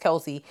Travis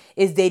Kelce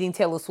is dating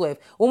Taylor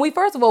Swift. When we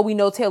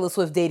know Taylor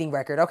Swift's dating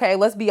record. Okay,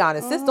 let's be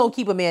honest. Sis don't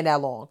keep a man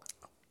that long.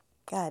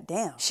 God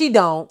damn. She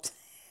don't.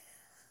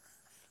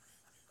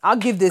 I'll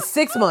give this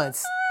 6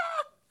 months.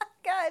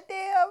 God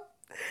damn.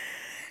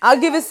 I'll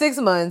give it 6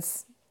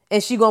 months.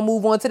 And she gonna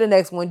move on to the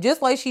next one,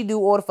 just like she do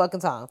all the fucking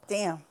time.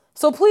 Damn.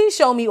 So please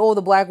show me all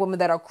the black women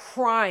that are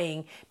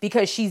crying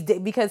because he's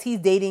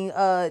dating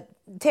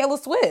Taylor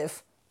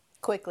Swift.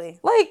 Quickly.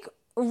 Like,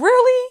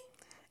 really?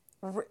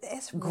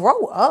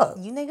 Grow up.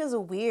 You niggas are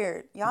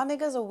weird. Y'all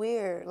niggas are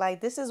weird.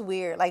 Like, this is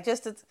weird. Like,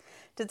 just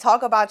to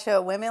talk about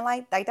your women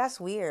like that's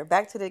weird.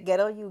 Back to the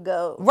ghetto you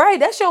go. Right.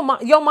 That's your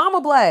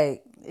mama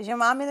black. Is your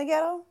mom in the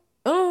ghetto?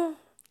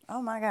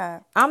 Oh my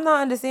God. I'm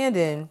not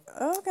understanding.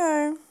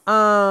 Okay.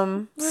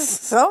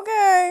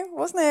 Okay.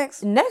 What's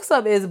next? Next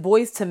up is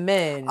Boys to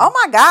Men. Oh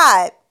my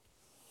God.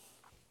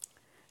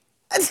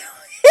 I'm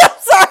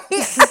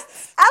sorry.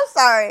 I'm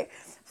sorry.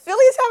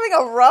 Philly's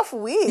having a rough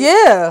week.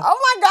 Yeah.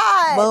 Oh my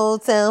God.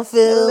 Motown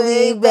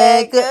Philly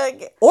back up.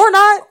 Or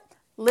not.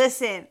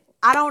 Listen,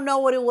 I don't know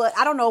what it was.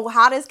 I don't know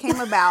how this came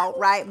about,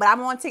 right? But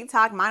I'm on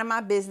TikTok, minding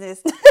my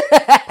business,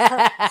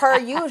 per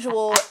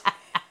usual.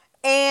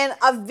 And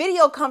a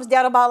video comes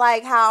down about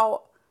like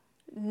how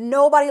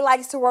nobody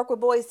likes to work with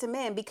Boys to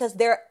Men because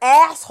they're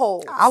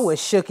assholes. I was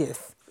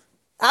shooketh.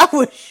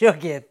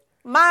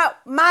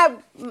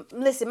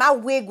 Listen, my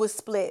wig was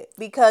split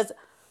because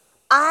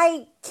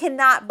I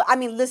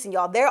mean, listen,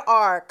 y'all, there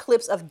are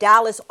clips of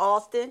Dallas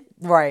Austin.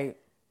 Right.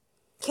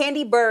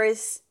 Candy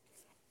Burris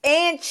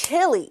and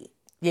Chili.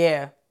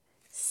 Yeah.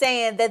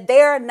 Saying that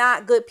they're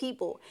not good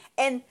people.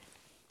 And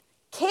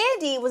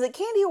Candy, was it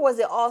Candy or was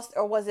it Austin,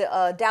 or was it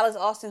Dallas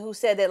Austin who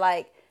said that,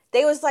 like,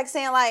 they was like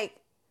saying like,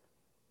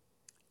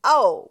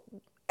 oh,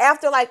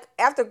 after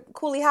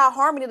Cooley High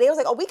Harmony, they was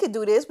like, oh, we could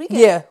do this. We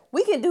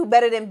can do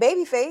better than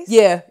Babyface.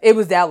 Yeah, it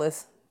was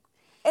Dallas.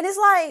 And it's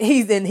like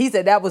he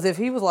said that was if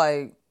he was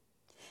like.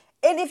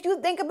 And if you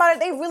think about it,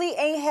 they really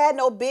ain't had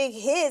no big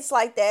hits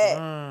like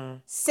that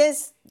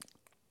since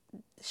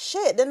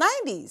the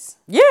 90s.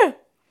 Yeah.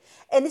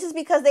 And this is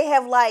because they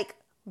have like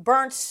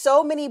burned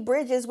so many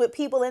bridges with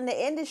people in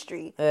the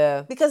industry.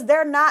 Yeah. Because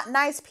they're not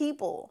nice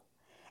people.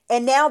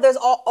 And now there's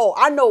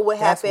I know what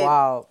happened. That's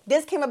wild.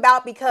 This came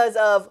about because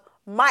of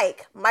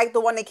Mike, the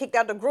one that kicked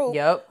out the group.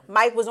 Yep.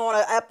 Mike was on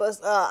an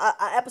episode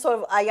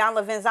of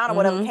Ayanna Vanzana,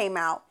 whatever came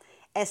out.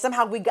 And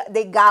somehow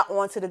they got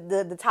onto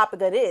the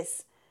topic of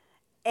this.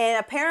 And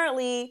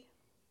apparently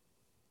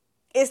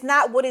it's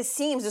not what it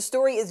seems. The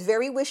story is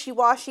very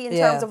wishy-washy in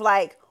terms of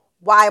like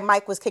why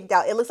Mike was kicked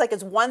out. It looks like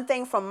it's one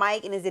thing from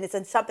Mike and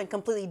it's something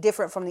completely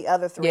different from the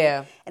other three.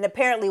 Yeah. And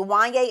apparently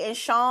Wanye and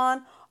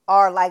Sean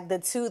are like the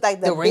two,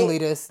 like the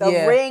ringleaders.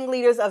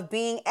 Ringleaders of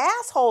being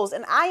assholes.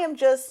 And I am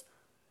just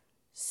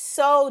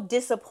so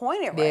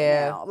disappointed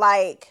right now.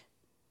 Like,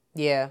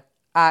 yeah,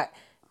 I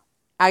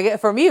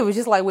get, for me, it was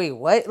just like, wait,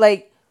 what?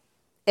 Like,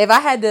 if I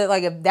had to,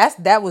 like, if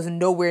that was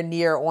nowhere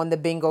near on the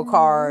bingo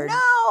card.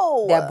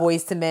 No. That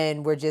Boys to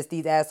Men were just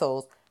these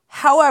assholes.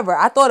 However,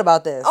 I thought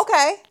about this.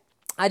 Okay.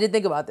 I did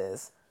think about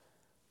this.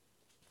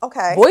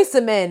 Okay. Boys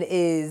to Men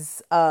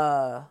is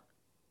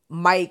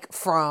Mike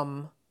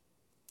from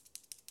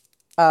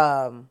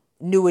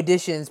New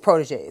Edition's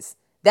Proteges.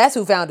 That's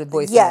who founded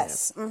Boys to Men.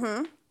 Yes.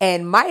 Mm-hmm.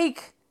 And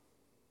Mike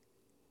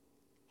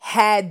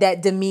had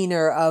that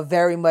demeanor of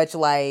very much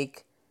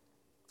like,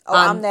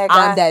 I'm that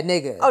guy. I'm that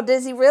nigga. Oh,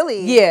 does he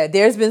really? Yeah,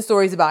 there's been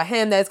stories about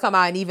him that's come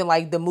out, and even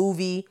like the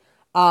movie,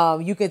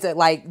 you can say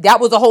like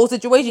that was a whole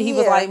situation. He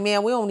was like,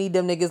 man, we don't need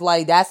them niggas.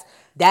 Like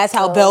that's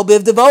how Belle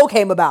Biv DeVoe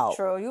came about.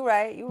 True, you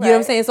right. You know what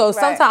I'm saying? So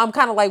sometimes I'm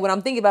kind of like, when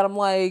I'm thinking about it, I'm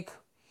like,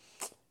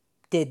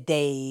 did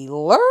they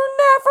learn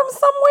that from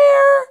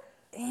somewhere?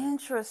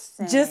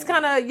 Interesting. Just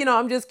kind of,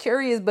 I'm just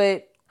curious,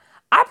 but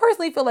I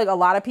personally feel like a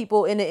lot of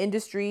people in the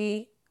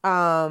industry,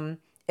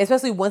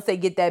 especially once they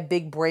get that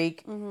big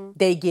break,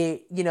 they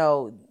get,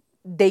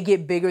 they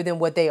get bigger than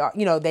what they are.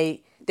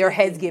 Their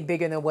heads get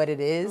bigger than what it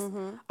is,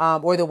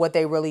 or than what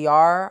they really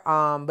are.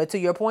 But to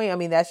your point, I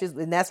mean,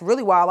 that's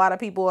really why a lot of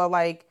people are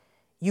like,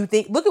 look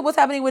at what's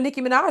happening with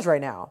Nicki Minaj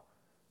right now.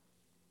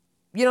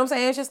 You know what I'm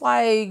saying? It's just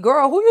like,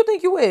 girl, who you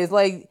think you is?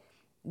 Like,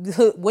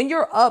 when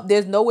you're up,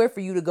 there's nowhere for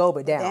you to go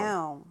but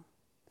down.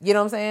 You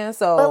know what I'm saying?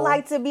 So, but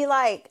like, to be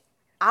like,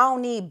 I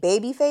don't need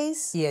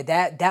Babyface. Yeah,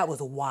 that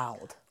was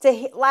wild.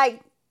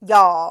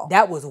 Y'all.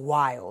 That was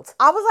wild.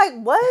 I was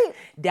like, what?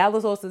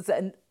 Dallas Austin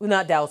said,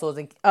 not Dallas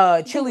Austin.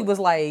 Chili was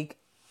like,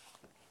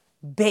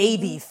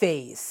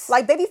 Babyface.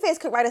 Like, Babyface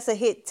could write us a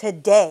hit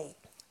today.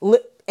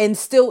 And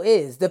still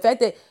is. The fact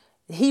that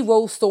he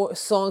wrote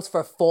songs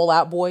for Fall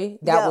Out Boy,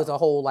 that was a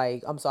whole,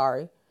 like, I'm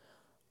sorry.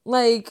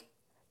 Like,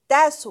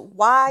 that's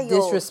wild.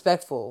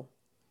 Disrespectful.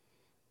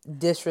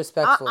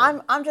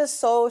 I'm just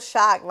so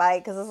shocked,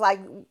 like, because it's like,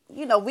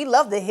 you know, we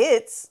love the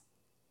hits.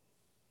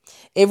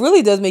 It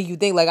really does make you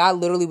think. Like, I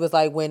literally was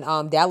like, when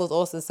Dallas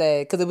Austin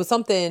said, because it was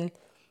something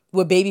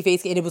with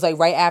Babyface, and it was like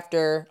right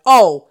after,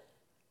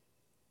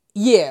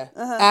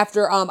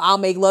 after I'll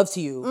Make Love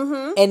to You.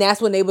 Mm-hmm. And that's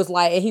when they was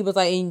like, and he was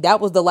like, and that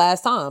was the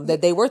last time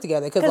that they worked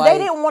together. Because like, they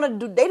didn't want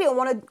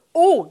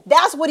to,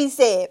 that's what he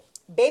said.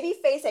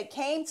 Babyface had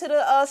came to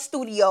the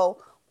studio,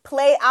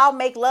 play I'll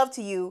Make Love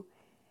to You,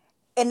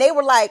 and they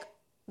were like,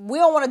 we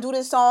don't want to do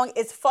this song.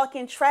 It's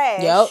fucking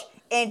trash. Yep.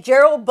 And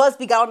Gerald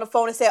Busby got on the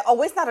phone and said,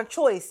 oh, it's not a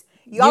choice.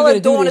 Y'all are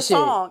doing the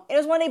song. And it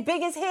was one of their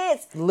biggest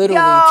hits.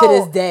 Literally, to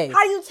this day.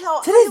 How do you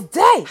tell? To this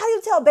day. How do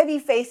you tell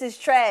Babyface is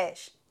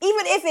trash?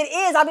 Even if it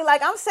is, I'll be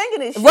like, I'm singing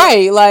this shit.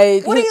 Right,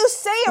 like. What are you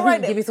saying right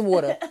now? Give me some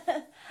water.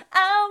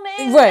 I'll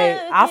make Right,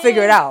 I'll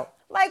figure it out.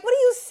 Like, what are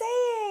you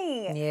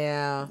saying?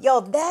 Yeah.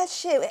 Yo, that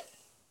shit.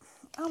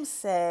 I'm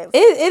sad.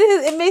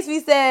 It makes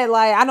me sad.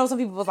 Like, I know some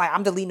people was like,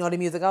 I'm deleting all the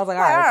music. I was like,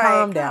 all right,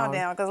 calm down. Calm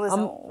down, because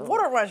listen,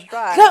 water runs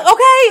dry. Okay.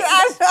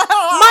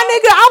 My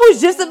nigga, I was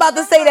just about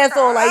to say that,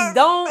 so like,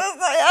 don't.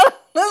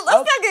 Let's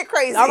not get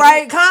crazy. All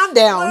right, calm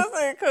down.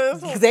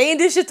 Because they ain't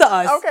this shit to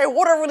us. Okay,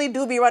 water really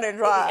do be running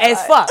dry.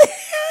 As fuck.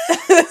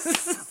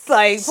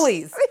 Like,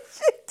 please.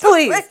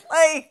 Please.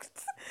 Like,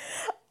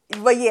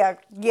 but yeah,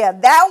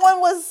 that one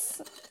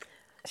was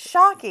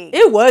shocking.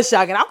 It was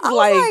shocking. I was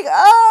like,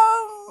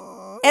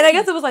 and I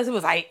guess it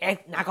was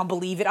like, not gonna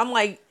believe it. I'm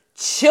like,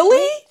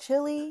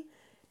 Chili,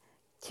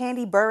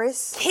 Candy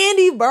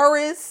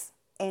Burris,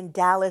 and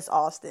Dallas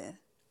Austin.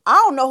 I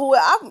don't know who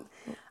I'm.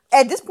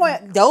 At this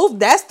point,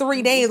 that's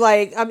three names.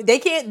 Like, I mean, they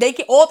can't.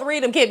 All three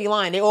of them can't be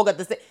lying. They all got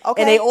the same,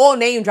 and they all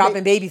name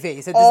dropping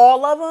Babyface.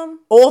 All of them,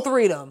 all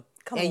three of them.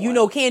 Come and on. you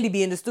know, Candy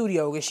be in the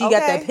studio because she got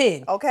that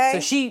pen. Okay,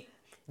 so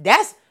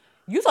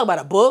you talk about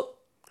a book.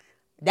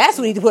 That's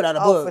who need to put out a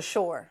book for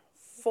sure.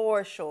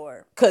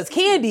 Cause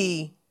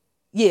Candy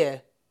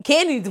needs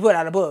to put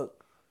out a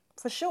book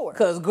for sure.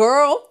 Cause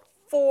girl,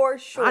 for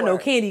sure, I know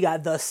Candy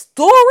got the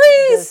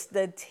stories,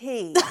 the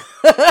tea,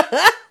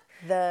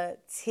 the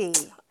tea.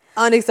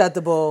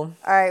 Unacceptable.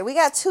 All right, we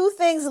got 2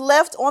 things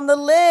left on the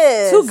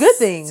list. 2 good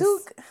things.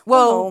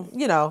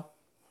 You know,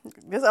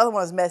 this other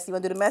one's messy. You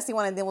want to do the messy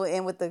one, and then we'll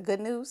end with the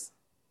good news?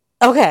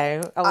 Okay,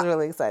 I was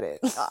really excited.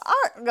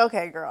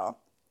 Okay, girl.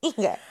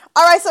 Okay.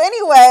 All right. So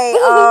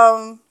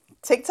anyway,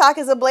 TikTok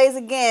is ablaze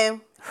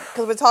again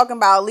because we're talking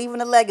about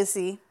leaving a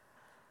legacy.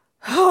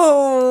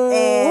 Oh.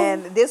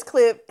 And this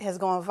clip has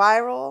gone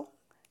viral.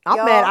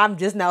 I'm mad. I'm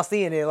just now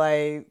seeing it.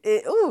 Like,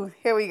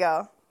 here we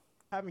go.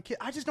 Having kids,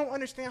 I just don't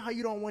understand how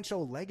you don't want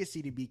your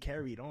legacy to be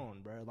carried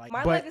on, bro. Like,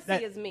 my legacy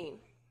is me.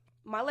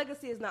 My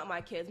legacy is not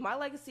my kids. My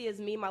legacy is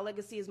me. My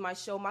legacy is my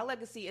show. My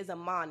legacy is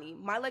Amani.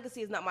 My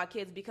legacy is not my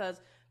kids because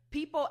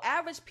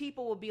average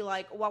people will be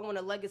like, oh, I want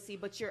a legacy,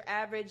 but you're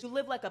average. You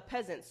live like a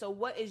peasant. So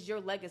what is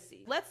your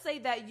legacy? Let's say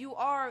that you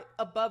are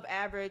above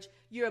average.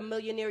 You're a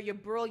millionaire. You're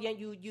brilliant.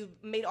 You've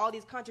made all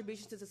these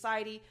contributions to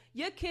society.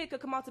 Your kid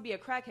could come out to be a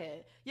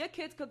crackhead. Your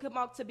kids could come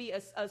out to be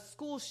a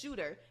school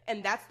shooter.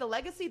 And that's the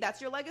legacy?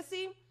 That's your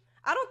legacy?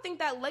 I don't think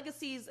that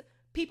legacies,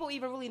 people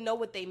even really know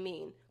what they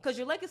mean. Because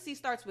your legacy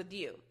starts with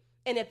you.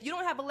 And if you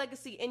don't have a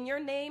legacy in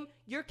your name,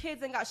 your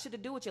kids ain't got shit to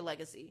do with your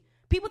legacy.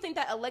 People think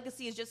that a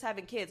legacy is just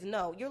having kids.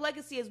 No, your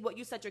legacy is what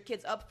you set your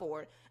kids up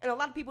for. And a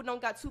lot of people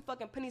don't got 2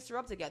 fucking pennies to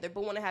rub together,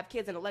 but want to have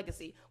kids and a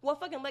legacy.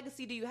 What fucking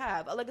legacy do you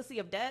have? A legacy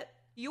of debt?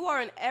 You are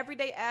an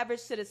everyday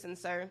average citizen,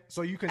 sir.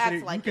 So you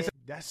consider,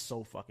 that's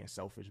so fucking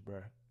selfish,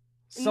 bro.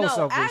 So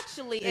selfish.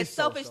 Actually, it's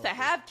selfish to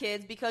have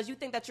kids because you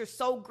think that you're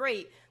so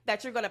great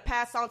that you're going to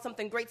pass on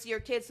something great to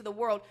your kids, to the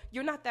world.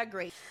 You're not that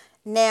great.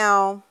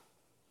 Now,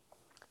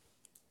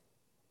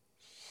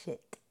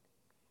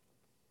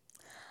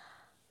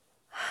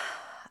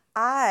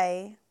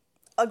 I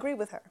agree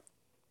with her.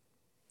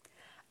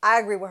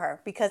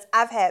 Because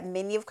I've had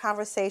many of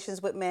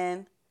conversations with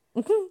men.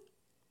 Mm-hmm.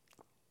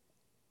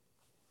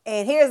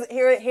 And here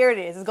it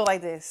is. Let's go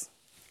like this.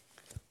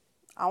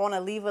 I want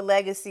to leave a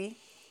legacy.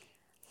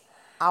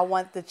 I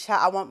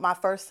want my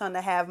first son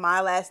to have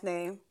my last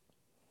name.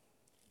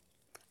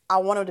 I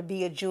want him to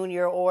be a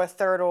junior or a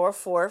third or a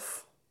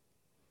fourth.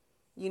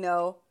 You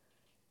know,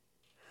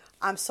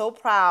 I'm so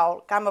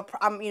proud.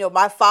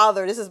 My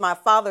father, this is my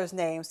father's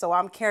name, so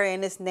I'm carrying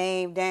this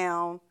name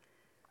down.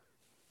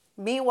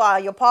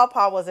 Meanwhile, your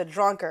papa was a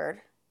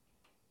drunkard.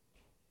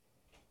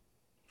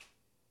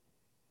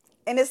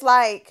 And it's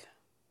like,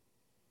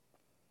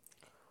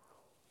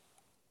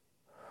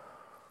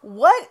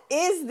 what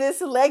is this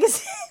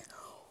legacy?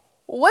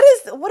 What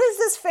is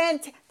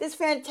this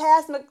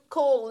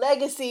fantastical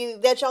legacy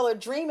that y'all are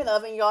dreaming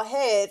of in your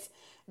heads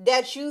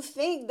that you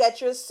think that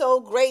you're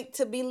so great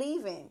to be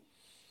leaving?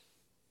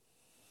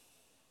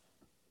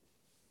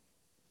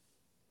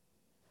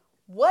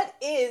 What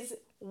is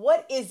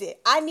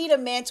it? I need a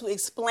man to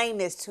explain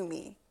this to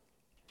me.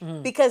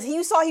 Because he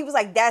was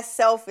like, that's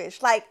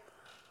selfish. Like,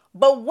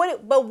 but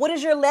what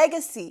is your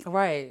legacy?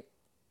 Right.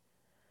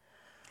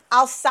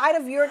 Outside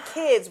of your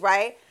kids,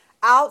 right?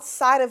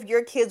 Outside of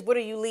your kids, what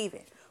are you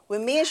leaving?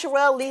 When me and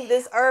Sherelle leave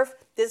this earth,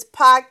 this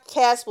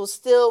podcast will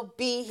still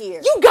be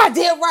here. You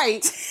goddamn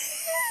right.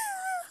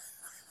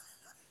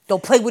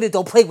 Don't play with it.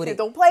 Don't play with it.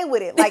 Don't play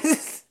with it. Like,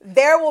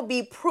 there will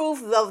be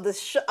proof of the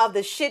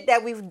shit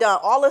that we've done.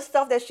 All the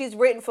stuff that she's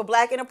written for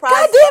Black Enterprise.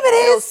 God damn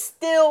it, it'll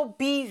still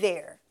be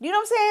there. You know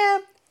what I'm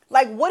saying?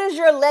 Like, what is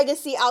your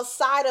legacy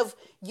outside of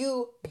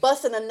you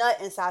busting a nut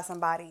inside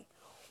somebody?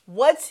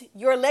 What's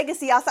your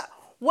legacy outside?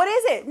 What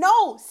is it?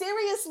 No,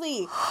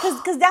 seriously.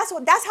 Because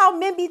that's how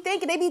men be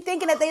thinking. They be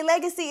thinking that their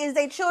legacy is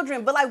their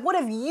children. But, like, what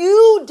have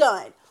you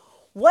done?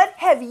 What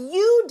have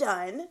you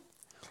done?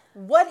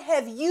 What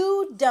have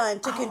you done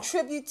to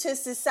contribute to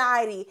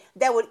society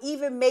that would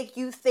even make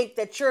you think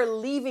that you're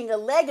leaving a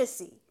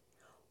legacy?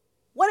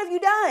 What have you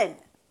done?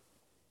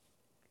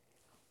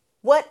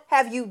 What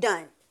have you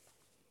done?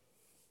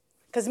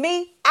 Because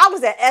me, I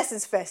was at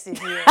Essence Fest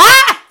this year.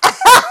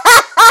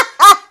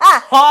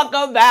 Talk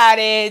about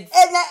it.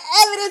 And the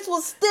evidence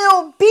will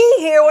still be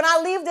here when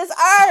I leave this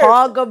earth.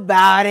 Talk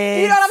about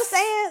it. You know what I'm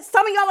saying?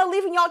 Some of y'all are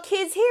leaving y'all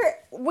kids here.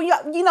 When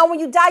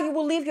you die, you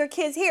will leave your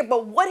kids here.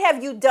 But what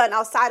have you done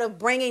outside of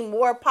bringing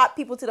more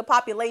people to the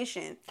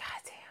population?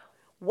 Goddamn.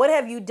 What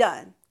have you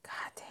done?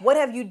 Goddamn. What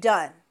have you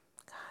done?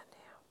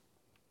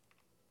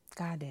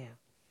 Goddamn.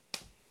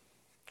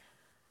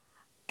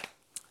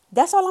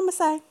 That's all I'm going to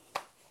say.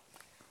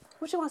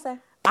 What you want to say?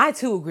 I,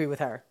 too, agree with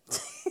her.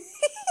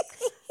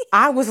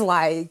 I was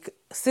like,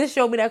 sis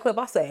showed me that clip.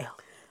 I say,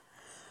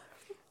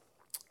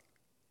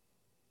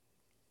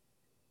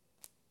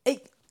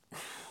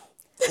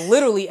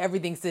 literally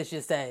everything sis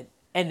just said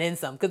and then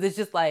some. Because it's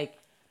just like,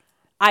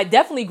 I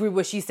definitely agree with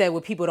what she said,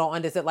 what people don't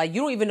understand. Like,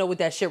 you don't even know what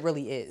that shit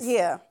really is.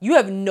 Yeah. You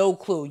have no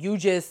clue.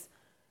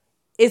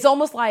 It's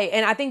almost like,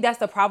 and I think that's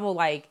the problem,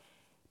 like,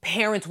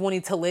 parents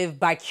wanting to live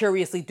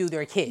vicariously through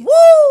their kids.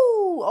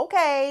 Woo!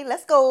 Okay,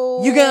 let's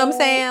go. You get what I'm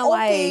saying?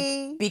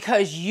 Okay. Like,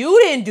 because you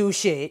didn't do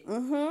shit.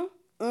 You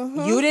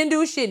didn't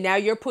do shit. Now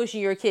you're pushing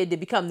your kid to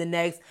become the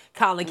next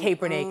Colin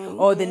Kaepernick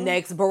or the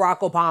next Barack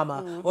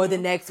Obama or the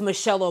next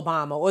Michelle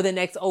Obama or the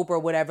next Oprah or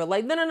whatever.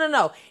 Like,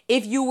 no.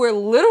 If you were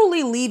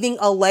literally leaving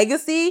a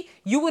legacy,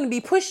 you wouldn't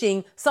be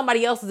pushing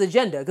somebody else's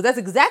agenda, because that's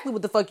exactly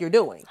what the fuck you're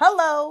doing.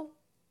 Hello.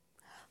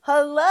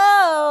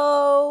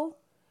 Oprah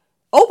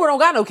don't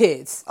got no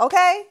kids.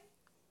 Okay.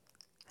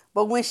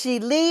 But when she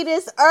leave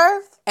this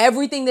earth,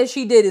 everything that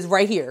she did is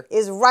right here.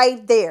 Is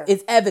right there.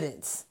 It's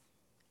evidence.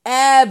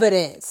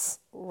 Evidence.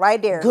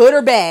 Right there. Good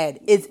or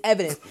bad, it's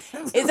evidence.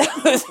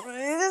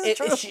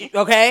 It's true.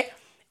 Okay?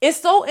 It's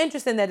so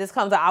interesting that this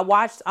comes out. I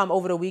watched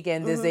over the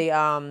weekend, there's a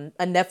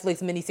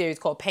Netflix miniseries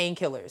called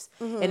Painkillers.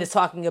 And it's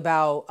talking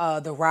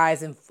about the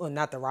rise and, well,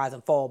 not the rise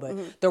and fall,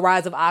 but the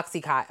rise of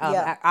oxycodone.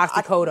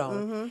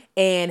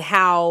 And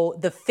how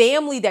the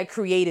family that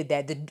created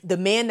that, the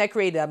man that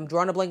created it, I'm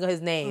drawing a blank on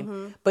his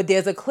name, but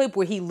there's a clip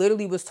where he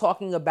literally was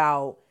talking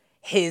about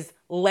his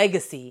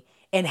legacy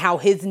and how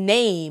his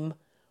name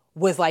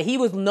was like, he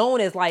was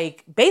known as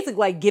like, basically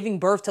like giving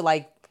birth to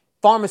like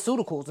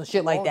pharmaceuticals and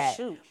shit like that.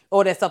 Shoot.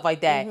 All that stuff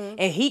like that.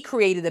 And he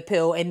created the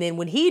pill. And then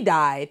when he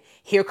died,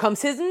 here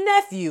comes his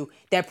nephew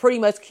that pretty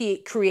much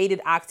created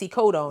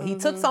oxycodone. He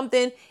took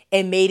something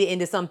and made it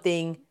into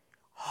something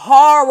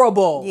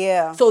horrible.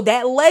 Yeah. So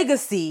that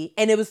legacy,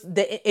 and it was,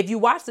 if you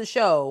watch the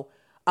show,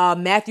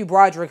 Matthew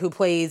Broderick, who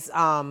plays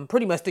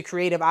pretty much the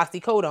creative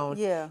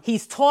oxycodone,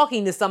 he's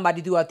talking to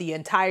somebody throughout the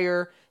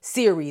entire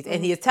series,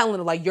 and he is telling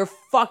them, like, you're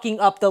fucking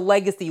up the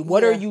legacy.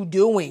 What are you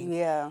doing?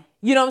 Yeah.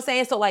 You know what I'm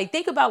saying? So, like,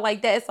 think about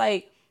like that. It's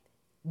like,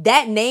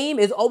 that name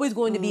is always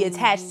going to be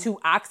attached to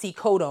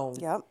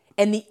oxycodone. Yep.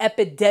 And the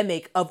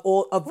epidemic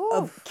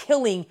of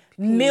killing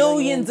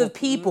millions of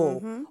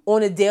people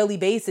on a daily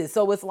basis.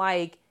 So it's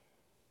like,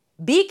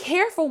 be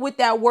careful with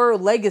that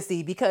word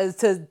legacy, because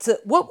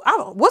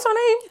what's her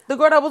name? The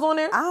girl that was on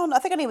there? I don't know. I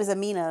think her name is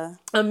Amina.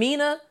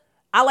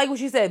 I like what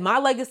she said. My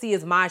legacy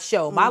is my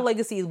show. My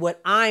legacy is what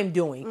I'm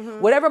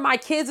doing. Whatever my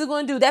kids are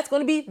going to do, that's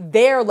going to be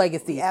their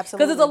legacy.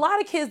 Absolutely. Because there's a lot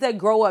of kids that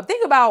grow up.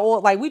 Think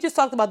about, like, we just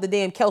talked about the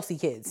damn Kelsey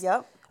kids.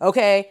 Yep.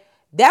 Okay?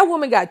 That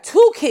woman got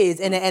 2 kids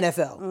in the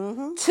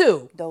NFL.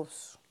 2.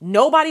 Those.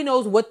 Nobody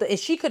knows and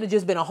she could have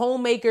just been a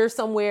homemaker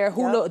somewhere.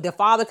 Who knows? The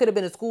father could have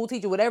been a school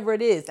teacher, whatever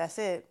it is. That's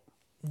it.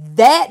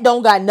 That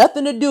don't got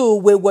nothing to do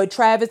with what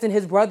Travis and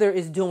his brother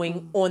is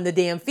doing on the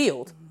damn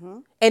field.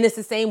 And it's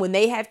the same when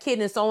they have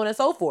kids and so on and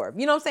so forth.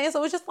 You know what I'm saying?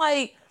 So it's just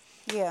like,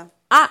 yeah,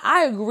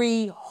 I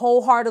agree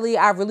wholeheartedly.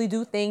 I really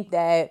do think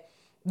that,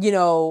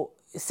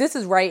 sis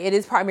is right. It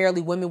is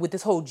primarily women with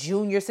this whole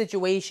junior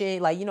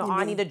situation. Like,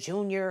 I need a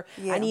junior.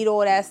 I need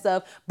all that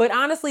stuff. But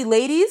honestly,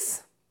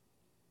 ladies,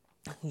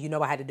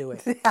 I had to do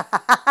it.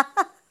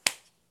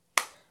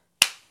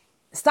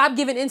 Stop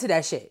giving into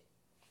that shit.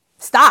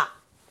 Stop.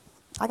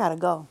 I gotta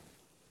go.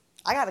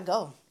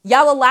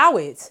 Y'all allow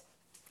it.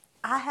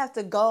 I have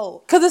to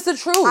go. Because it's the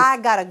truth. I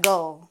gotta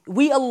go.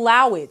 We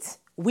allow it.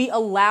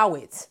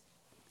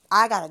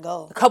 I gotta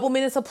go. A couple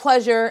minutes of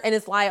pleasure, and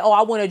it's like, oh,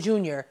 I want a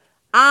junior.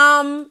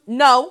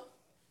 No.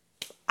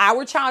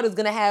 Our child is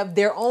gonna have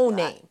their own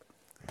name.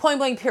 Point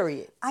blank,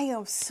 period. I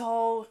am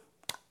so...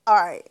 All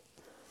right.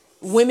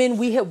 Women,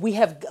 we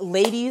have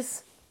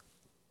ladies.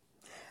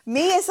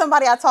 Me and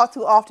somebody I talk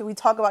to often, we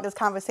talk about this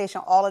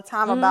conversation all the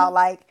time about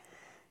like,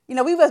 we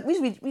should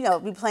be,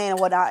 be playing and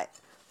whatnot.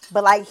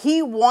 But like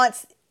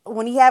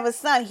when he have a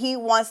son, he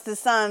wants the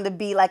son to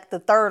be like the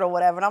third or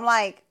whatever. And I'm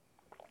like,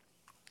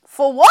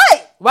 for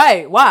what?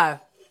 Right, why?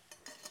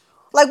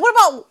 Like, what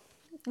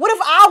if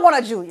I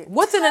want a junior?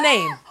 What's in the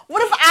name?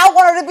 What if I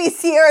wanted to be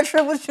Sierra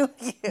Triple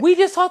Junior? We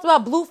just talked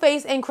about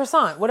Blueface and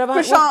Croissant. Whatever.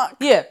 Croissant.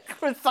 Yeah.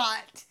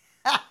 Croissant.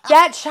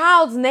 That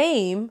child's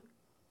name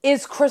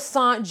is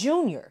Croissant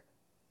Jr.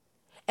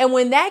 And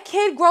when that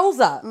kid grows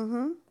up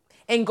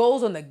and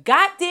goes on the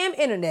goddamn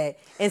internet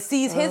and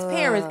sees his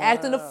parents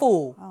acting a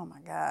fool. Oh my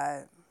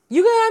God.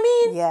 You get what I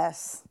mean?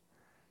 Yes.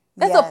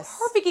 That's a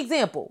perfect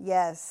example.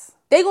 Yes.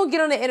 They gonna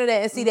get on the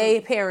internet and see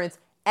their parents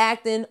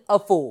acting a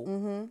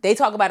fool. They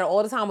talk about it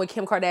all the time with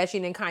Kim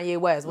Kardashian and Kanye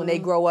West when they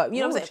grow up.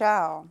 You know what I'm saying?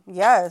 Child.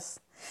 Yes.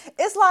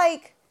 It's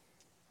like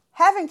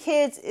having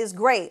kids is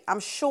great, I'm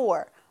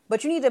sure.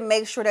 But you need to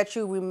make sure that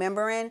you're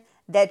remembering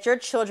that your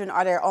children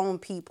are their own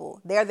people.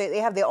 They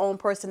have their own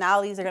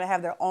personalities. They're going to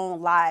have their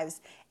own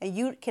lives. And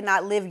you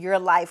cannot live your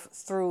life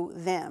through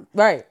them.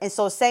 Right. And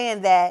so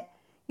saying that,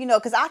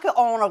 because I could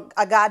own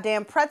a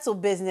goddamn pretzel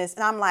business.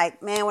 And I'm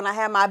like, man, when I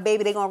have my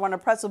baby, they're going to run a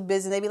pretzel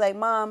business. They be like,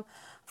 Mom,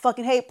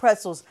 fucking hate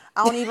pretzels.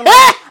 I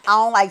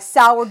don't like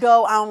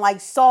sourdough. I don't like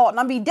salt. And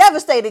I'm be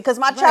devastated because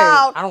my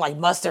child. I don't like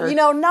mustard.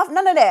 None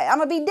of that. I'm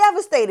going to be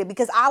devastated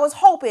because I was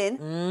hoping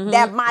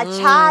that my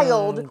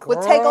child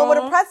would take over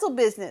the pretzel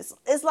business.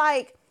 It's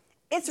like,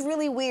 it's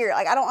really weird.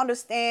 Like, I don't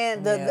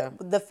understand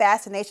the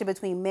fascination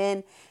between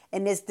men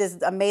and this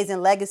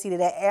amazing legacy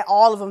that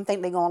all of them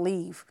think they're going to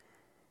leave.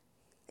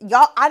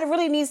 Y'all, I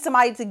really need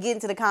somebody to get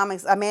into the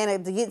comments, a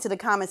man to get into the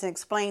comments and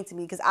explain to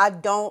me because I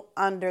don't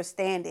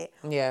understand it.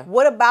 Yeah.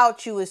 What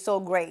about you is so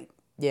great?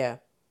 Yeah.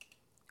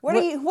 What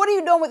are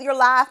you doing with your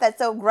life that's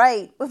so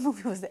great? What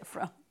movie was that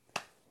from?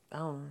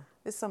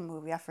 It's some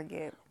movie, I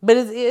forget. But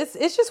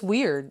it's just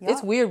weird. Yeah.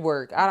 It's weird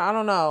work. I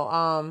don't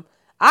know.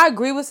 I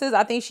agree with sis.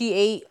 I think she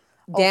ate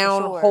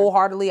down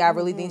wholeheartedly. I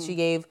really think she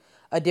gave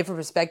a different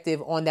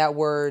perspective on that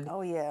word.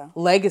 Oh yeah.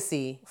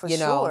 Legacy. For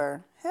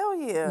sure. Hell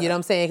yeah. You know what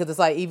I'm saying? Because it's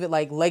like, even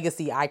like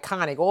legacy,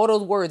 iconic, all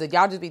those words that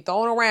y'all just be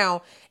throwing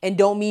around and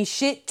don't mean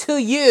shit to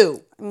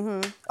you.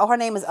 Oh, her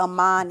name is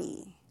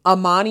Amani.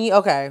 Amani?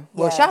 Okay.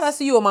 Well, Yes. shout out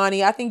to you,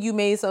 Amani. I think you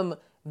made some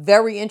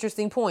very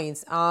interesting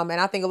points. And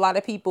I think a lot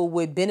of people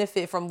would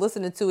benefit from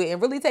listening to it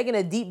and really taking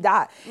a deep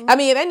dive. I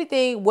mean, if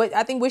anything,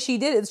 what she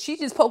did is she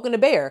just poking the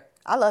bear.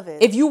 I love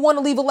it. If you want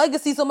to leave a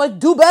legacy so much,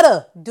 do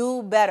better.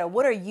 Do better.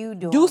 What are you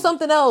doing? Do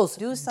something else.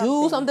 Do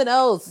something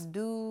else.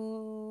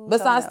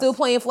 Besides still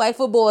playing flag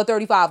football at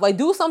 35. Like,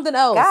 do something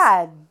else.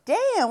 God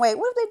damn. Wait,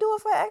 what if they do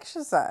it for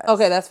exercise?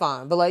 Okay, that's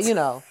fine. But like,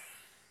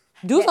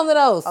 do something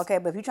else. Okay,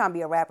 but if you're trying to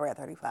be a rapper at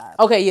 35.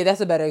 Okay, yeah,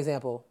 that's a better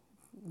example.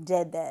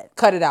 Dead.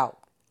 Cut it out.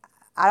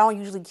 I don't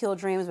usually kill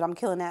dreams, but I'm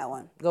killing that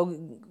one.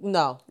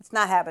 No. It's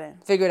not happening.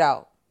 Figure it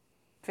out.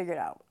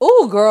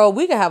 Ooh, girl,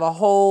 we can have a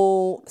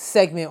whole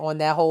segment on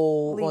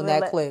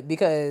that clip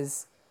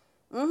because.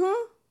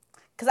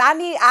 Because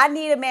I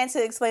need a man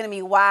to explain to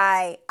me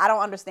why. I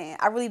don't understand.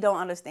 I really don't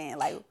understand.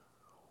 Like,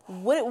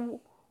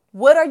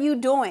 what are you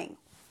doing?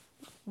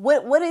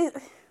 What is...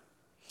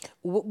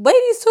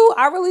 Ladies too,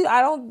 I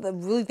don't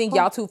really think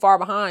y'all too far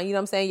behind. You know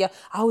what I'm saying?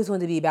 I always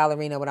wanted to be a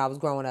ballerina when I was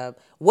growing up.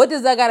 What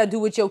does that got to do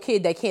with your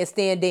kid that can't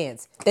stand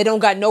dance? They don't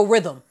got no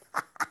rhythm.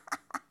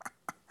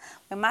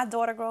 When my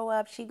daughter grow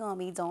up, she gonna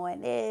be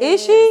doing this.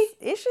 Is she?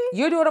 Is she?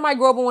 Your daughter might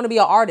grow up and want to be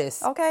an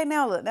artist. Okay,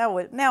 now look. Now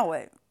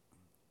what?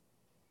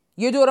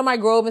 Your daughter might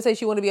grow up and say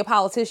she want to be a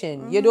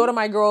politician. Your daughter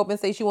might grow up and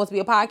say she wants to be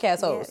a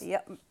podcast host.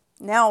 Yep.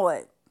 Now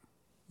what?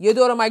 Your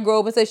daughter might grow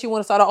up and say she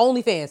want to start an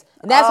OnlyFans.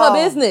 And that's her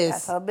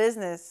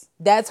business.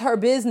 That's her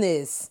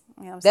business.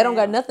 You know that don't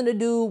got nothing to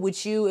do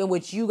with you and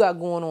what you got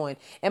going on.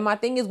 And my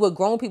thing is with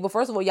grown people,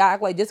 first of all, y'all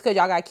act like just because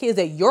y'all got kids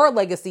that your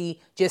legacy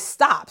just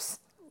stops.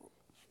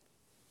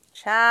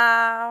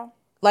 Child.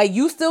 Like,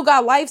 you still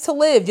got life to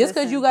live. Just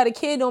because you got a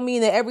kid don't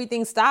mean that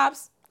everything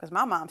stops. Because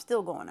my mom's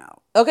still going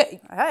out. Okay.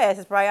 Her ass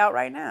is probably out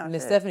right now.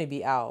 Miss Stephanie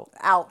be out.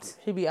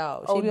 She be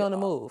out. She be on the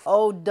move.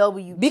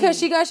 OWT. Because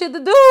she got shit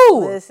to do.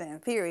 Listen,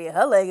 period.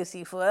 Her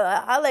legacy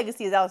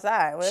is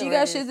outside. She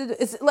got shit to do.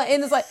 It's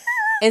like,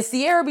 and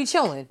Sierra be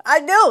chilling. I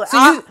do.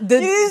 So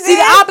you see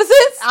the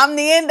opposites?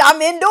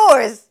 I'm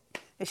indoors.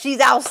 And she's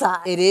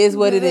outside. It is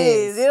what it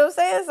is. You know what I'm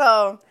saying?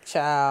 So,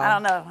 child. I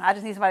don't know. I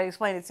just need somebody to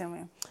explain it to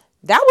me.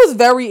 That was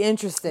very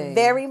interesting.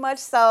 Very much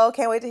so.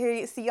 Can't wait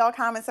to see y'all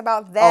comments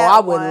about that. Oh, I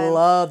would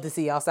love to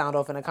see y'all sound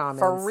off in the comments.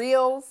 For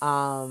real.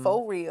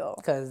 For real.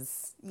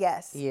 Because.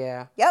 Yes.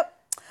 Yeah. Yep.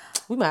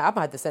 I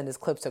might have to send this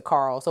clip to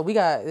Carl. So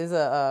there's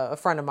a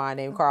friend of mine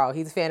named Carl.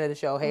 He's a fan of the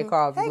show. Hey,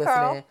 Carl, if you're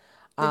listening.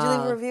 Carl. Did you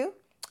leave a review?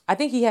 I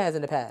think he has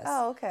in the past.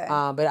 Oh, okay.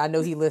 But I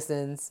know he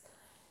listens.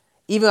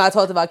 Even when I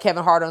talked about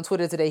Kevin Hart on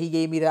Twitter today, he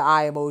gave me the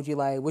eye emoji,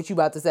 like, what you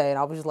about to say? And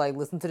I was just like,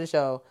 listen to the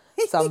show.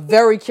 So I'm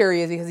very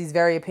curious because he's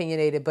very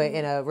opinionated, but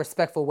in a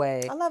respectful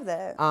way. I love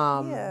that.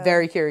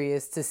 Very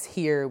curious to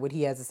hear what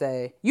he has to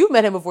say. You've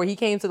met him before. He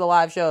came to the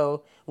live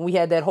show when we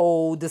had that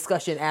whole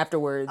discussion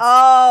afterwards.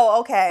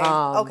 Oh, okay.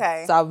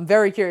 Okay. So I'm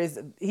very curious.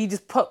 He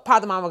just popped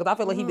in my mind because I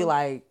feel like he'd be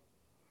like,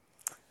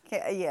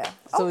 yeah.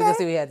 So we're going to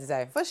see what he had to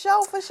say. For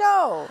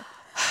sure.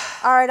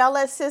 All right, I'll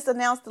let sis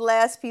announce the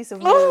last piece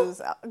of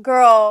news.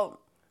 Girl.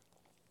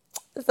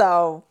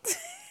 So,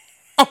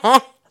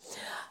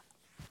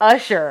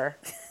 Usher.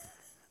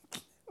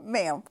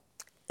 Ma'am.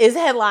 Is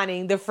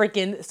headlining the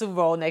freaking Super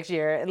Bowl next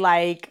year.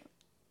 Like,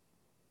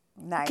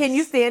 nice. Can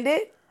you stand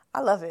it?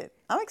 I love it.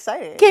 I'm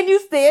excited. Can you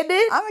stand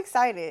it? I'm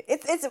excited.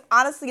 It's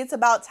honestly, it's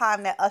about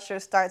time that Usher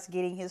starts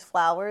getting his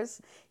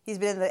flowers. He's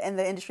been in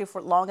the industry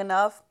for long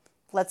enough.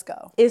 Let's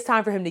go. It's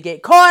time for him to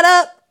get caught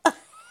up.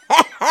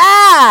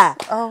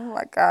 Oh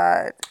my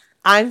God.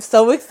 I'm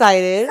so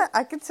excited.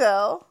 I can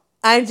tell.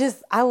 I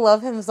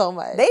love him so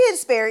much. They didn't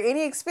spare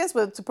any expense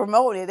to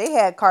promote it. They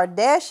had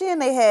Kardashian,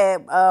 they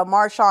had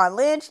Marshawn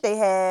Lynch, they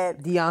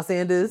had Deion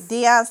Sanders,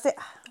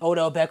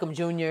 Odell Beckham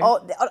Jr. Oh,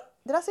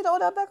 did I see the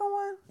Odell Beckham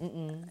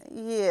one?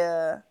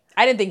 Yeah.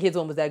 I didn't think his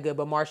one was that good,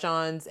 but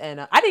Marshawn's and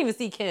I didn't even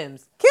see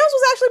Kim's. Kim's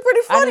was actually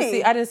pretty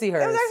funny. I didn't see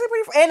hers. It was actually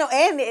pretty funny.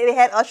 And it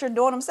had Usher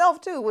doing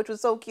himself too, which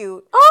was so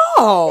cute.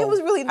 Oh, it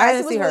was really nice. I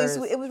didn't see hers.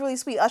 It was really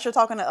sweet. Usher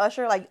talking to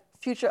Usher, like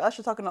future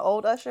Usher talking to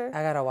old Usher.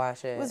 I gotta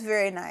watch it. It was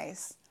very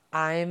nice.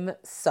 I'm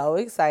so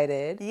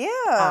excited.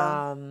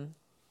 Yeah.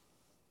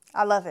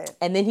 I love it.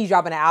 And then he's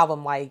dropping an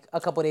album like a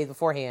couple days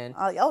beforehand.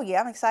 Oh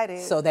yeah, I'm excited.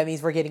 So that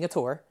means we're getting a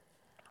tour.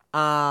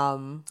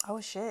 Oh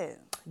shit.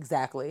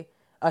 Exactly.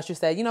 Usher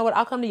said, "You know what?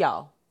 I'll come to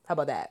y'all. How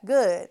about that?"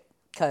 Good.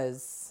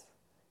 Cause,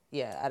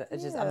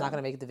 I'm not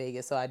gonna make it to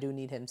Vegas, so I do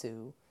need him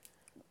to.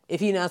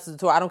 If he announces the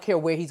tour, I don't care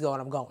where he's going.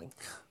 I'm going.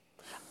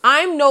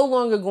 I'm no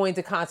longer going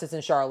to concerts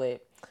in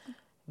Charlotte.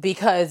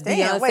 Because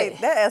Beyonce... Wait,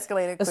 that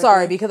escalated quickly.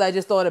 Sorry, because I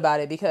just thought about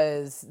it.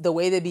 Because the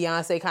way that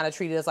Beyonce kind of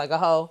treated us like a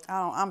hoe.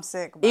 Oh, I'm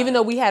sick. Even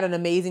though we had an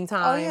amazing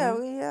time.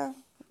 Oh, yeah.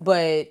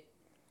 But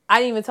I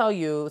didn't even tell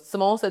you.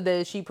 Simone said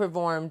that she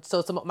performed...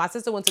 So my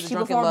sister went to the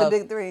Drunken Love. She performed the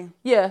Big Three.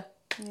 Yeah.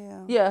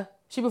 Yeah. Yeah.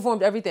 She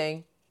performed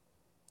everything.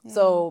 Yeah.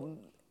 So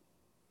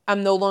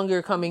I'm no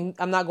longer coming...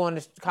 I'm not going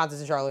to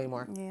concerts in Charlotte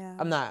anymore. Yeah.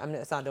 I'm not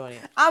doing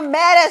it. I'm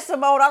mad at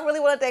Simone. I really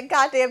wanted that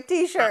goddamn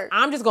t-shirt.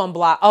 I'm just going to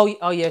block...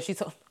 Oh, yeah. She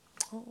told...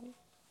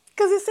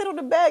 Because it said on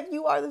the back,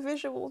 you are the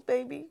visuals,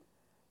 baby.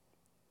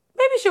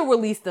 Maybe she'll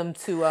release them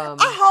to... I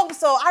hope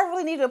so. I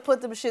really need to put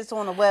them shits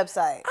on the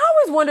website. I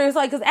always wonder, it's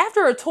like, because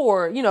after a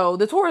tour,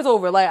 the tour is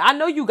over. Like, I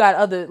know you got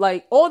other,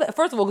 like, all that.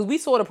 First of all, because we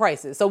saw the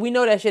prices. So we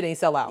know that shit ain't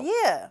sell out.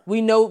 Yeah.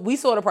 We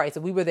saw the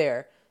prices. We were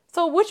there.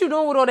 So what you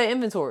doing with all that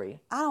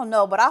inventory? I don't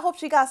know, but I hope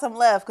she got some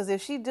left. Because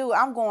if she do,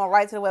 I'm going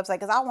right to the website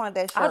because I wanted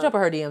that shirt. I'll jump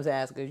in her DMs and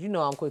ask her. You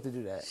know I'm quick to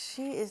do that.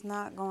 She is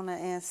not going to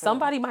answer.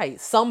 Somebody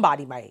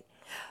might.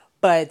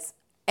 But...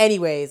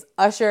 Anyways,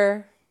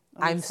 Usher,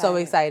 I'm so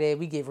excited.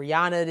 We get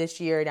Rihanna this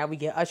year. Now we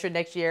get Usher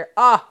next year.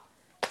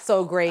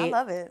 So great. I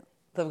love it.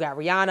 So we got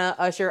Rihanna,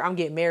 Usher. I'm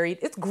getting married.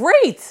 It's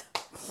great.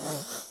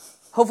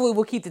 Hopefully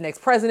we'll keep the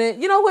next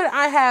president. You know what?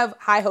 I have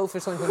high hopes for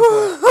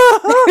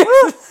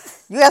 2024.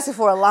 You asking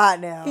for a lot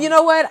now. You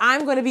know what?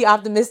 I'm going to be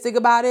optimistic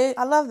about it.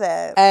 I love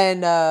that.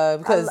 And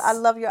because I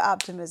love your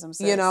optimism,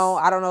 sis.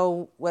 I don't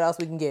know what else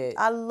we can get.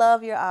 I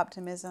love your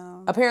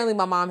optimism. Apparently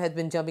my mom has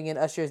been jumping in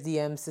Usher's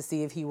DMs to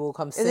see if he will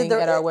come sing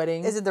at our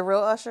wedding. Is it the real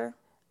Usher?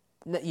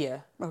 Yeah.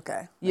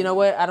 Okay. You know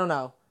what? I don't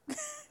know.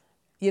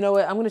 You know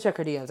what? I'm going to check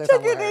her DMs.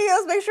 Check your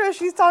DMs. Make sure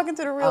she's talking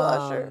to the real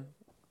Usher.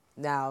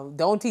 Now,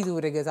 don't tease me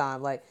with a good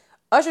time. Like,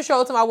 Usher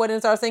showed up to my wedding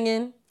and start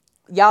singing.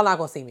 Y'all not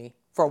going to see me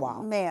for a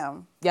while.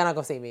 Ma'am. Y'all not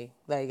going to see me.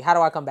 Like, how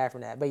do I come back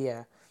from that? But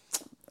yeah.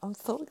 I'm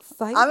so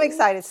excited. I'm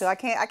excited too. I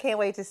can't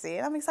wait to see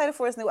it. I'm excited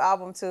for his new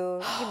album too.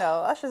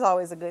 Usher's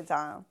always a good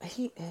time.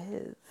 He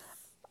is.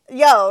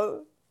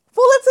 Yo,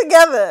 pull it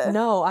together.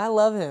 No, I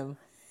love him.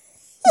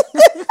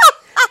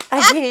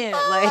 I can't.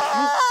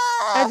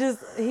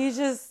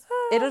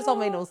 It just don't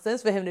make no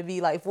sense for him to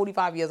be like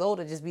 45 years old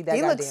and just be that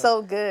He looks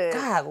so good.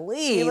 Golly.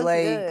 He looks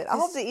good. I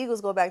hope the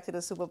Eagles go back to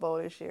the Super Bowl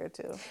this year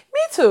too. Me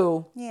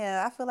too.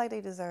 Yeah, I feel like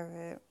they deserve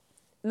it.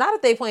 Not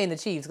if they playing the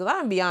Chiefs, because I'm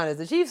going to be honest,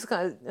 the Chiefs,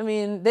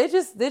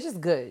 they're just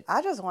good.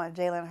 I just want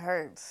Jalen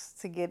Hurts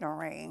to get in the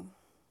ring.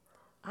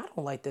 I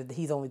don't like that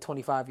he's only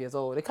 25 years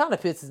old. It kind of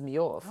pisses me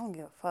off. I don't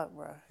give a fuck,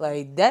 bro.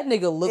 Like, that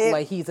nigga look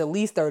like he's at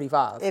least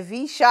 35. If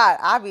he shot,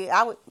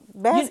 I would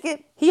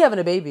basket. He having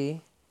a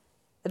baby.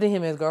 I think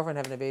him and his girlfriend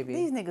having a baby.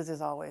 These niggas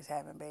is always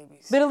having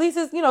babies. But at least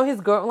it's,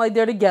 his girl, like,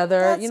 they're together.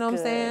 That's you know what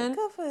good. I'm saying?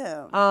 Good for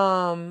him.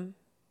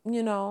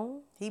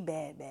 He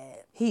bad.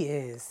 He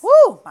is.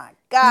 Woo, my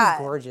God. He's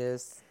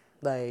gorgeous.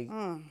 Like,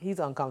 he's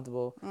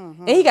uncomfortable.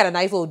 Mm-hmm. And he got a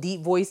nice little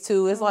deep voice,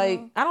 too. It's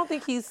like, I don't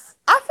think he's...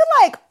 I feel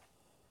like...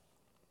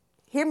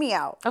 Hear me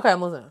out. Okay,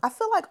 I'm listening. I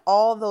feel like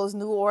all those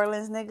New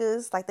Orleans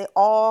niggas, like they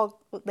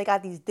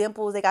got these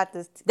dimples, they got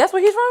this... That's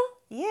where he's from?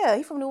 Yeah,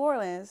 he's from New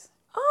Orleans.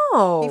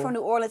 Oh. He's from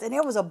New Orleans. And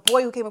there was a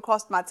boy who came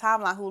across my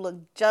timeline who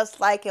looked just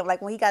like him.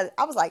 Like when he got,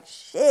 I was like,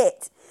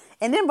 shit.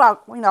 And then, I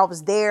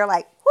was there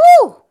like,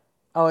 whoo.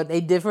 Oh, they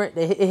different?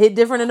 It hit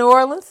different in New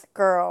Orleans?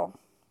 Girl.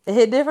 It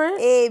hit different?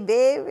 Hey,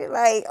 baby.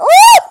 Like,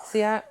 ooh.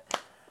 See, oh,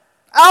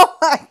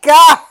 my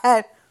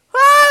God.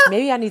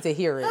 Maybe I need to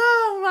hear it.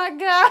 Oh, my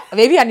God.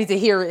 Maybe I need to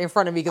hear it in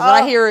front of me. Because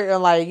when I hear it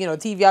on, like,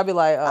 TV, I'll be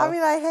like, oh. I'll be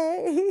like,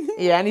 hey.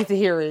 Yeah, I need to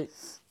hear it.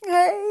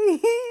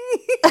 Hey.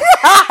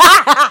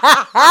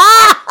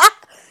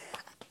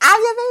 I'm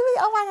your baby.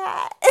 Oh, my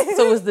God.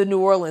 So it's the New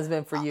Orleans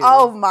meant for you?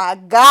 Oh, my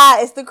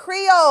God. It's the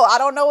Creole. I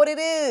don't know what it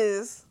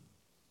is.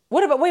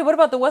 What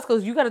about the West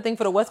Coast? You got to think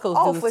for the West Coast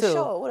dudes, for too.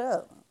 Sure. What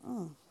up?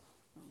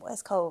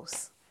 West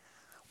Coast.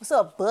 What's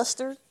up,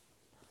 Buster?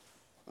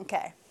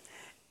 Okay.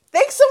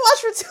 Thanks so much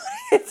for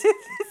tuning into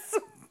this.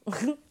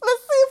 Let's see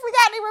if we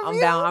got any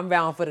reviews. I'm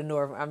bound for the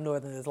North. I'm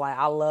Northerners. Like,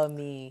 I love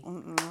me.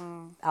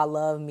 I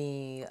love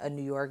me a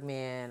New York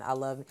man. I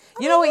love me.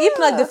 You know, even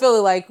like the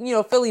Philly, like,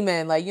 Philly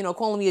men, like,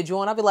 calling me a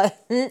joint. I'll be like,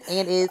 and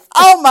is.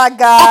 Oh, my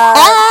God.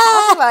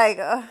 I'll be like,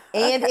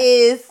 and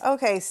is.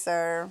 Okay,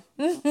 sir.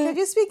 Could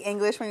you speak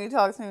English when you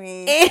talk to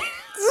me? And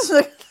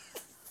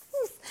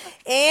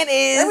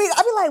is.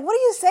 I'll be like, what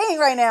are you saying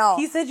right now?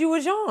 He said you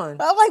were John.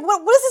 I'm like,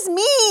 what does this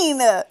mean?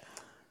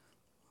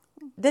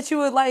 That you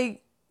would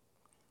like.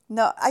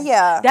 No,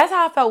 yeah. That's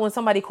how I felt when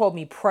somebody called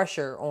me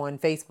pressure on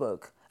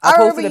Facebook. I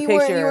posted remember a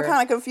picture. You were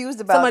kind of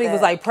confused about somebody that.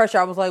 was like, pressure.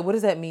 I was like, what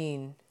does that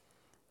mean?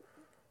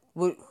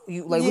 What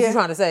you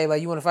trying to say? Like,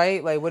 you want to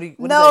fight? Like, what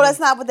that's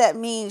not what that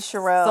means,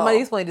 Sherelle. Somebody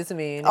explained it to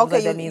me. And it was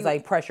like, that means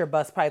like pressure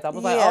bust pipes. I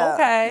was like, oh,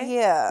 okay.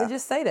 Yeah. Then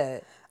just say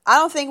that. I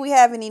don't think we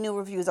have any new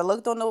reviews. I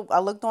looked on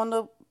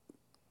the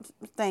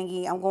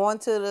thingy. I'm on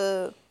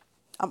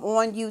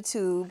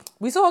YouTube.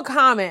 We saw a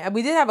comment.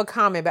 We did have a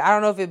comment, but I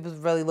don't know if it was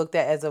really looked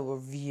at as a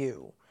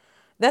review.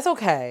 That's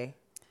okay.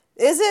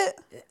 Is it?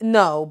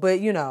 No, but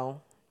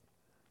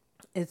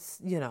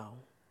it's,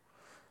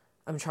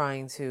 I'm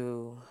trying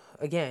to,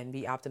 again,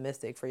 be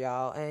optimistic for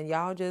y'all. And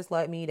y'all just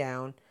let me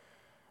down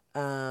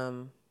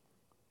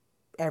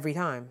every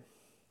time.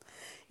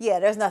 Yeah,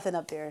 there's nothing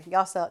up there.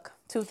 Y'all suck.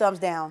 2 thumbs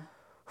down.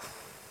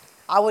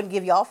 I wouldn't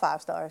give y'all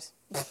 5 stars.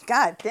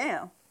 God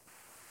damn.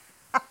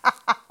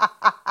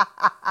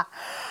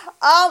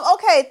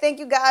 Okay, thank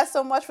you guys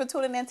so much for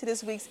tuning in to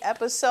this week's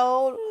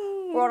episode.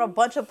 We're on a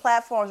bunch of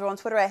platforms. We're on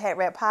Twitter at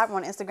HeadRapPod. We're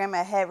on Instagram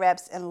at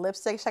HeadRaps and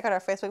Lipsticks. Check out our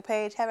Facebook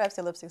page, HeadRaps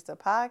and Lipsticks the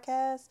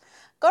podcast.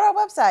 Go to our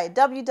website,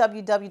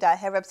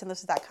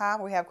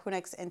 www.headrapsandlipsticks.com. We have crew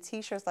necks and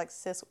t-shirts like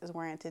Sis is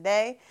wearing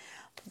today.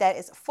 That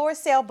is for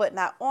sale, but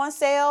not on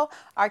sale.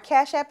 Our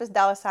Cash App is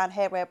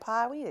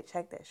 $HeadRapPod. We need to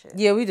check that shit.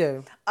 Yeah, we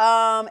do.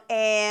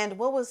 And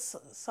what was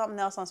something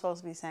else I'm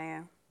supposed to be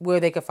saying? Where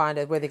they can find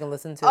us, where they can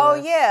listen to us. Oh,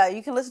 yeah.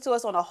 You can listen to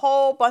us on a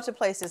whole bunch of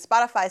places.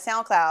 Spotify,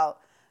 SoundCloud,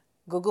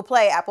 Google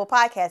Play, Apple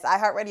Podcasts,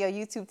 iHeartRadio,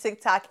 YouTube,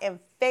 TikTok, and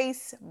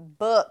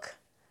Facebook.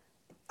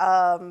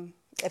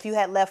 If you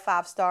had left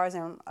 5 stars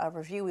and a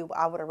review,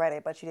 I would have read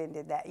it, but you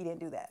didn't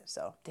do that.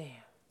 So damn.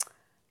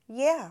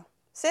 Yeah,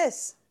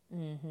 sis.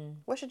 Mm-hmm.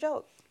 What's your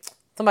joke?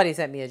 Somebody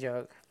sent me a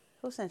joke.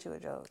 Who sent you a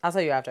joke? I'll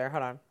tell you after.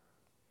 Hold on.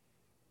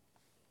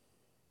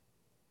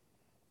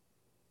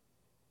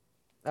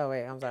 Oh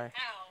wait, I'm sorry. Ow.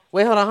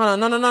 Wait, hold on.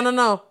 No. How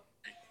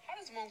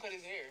does Moon cut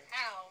his hair?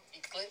 How?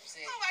 He clips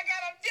it. Oh my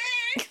God, I'm dead.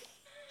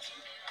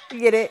 You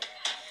get it?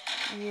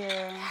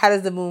 Yeah. How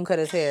does the moon cut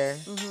his hair?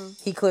 Mm-hmm.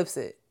 He clips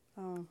it.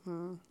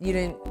 Mm-hmm. You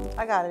didn't?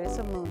 I got it. It's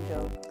a moon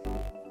joke.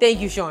 Thank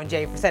you, Sean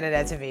J, for sending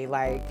that to me.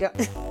 Like,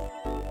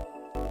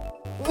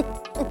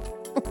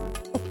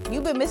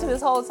 you've been missing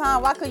this whole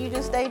time. Why couldn't you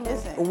just stay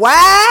missing?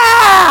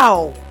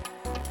 Wow.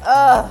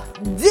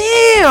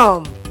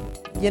 Damn.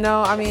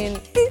 I mean,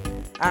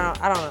 I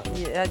don't know.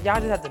 Y'all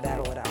just have to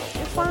battle it out.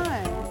 It's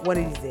fine. One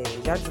of these days,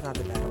 y'all just have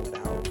to battle it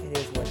out. It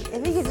is what it is.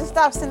 If he could just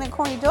stop sending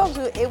corny jokes,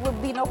 it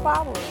would be no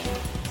problem.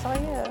 So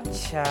yeah.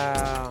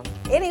 Ciao.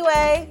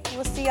 Anyway,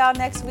 we'll see y'all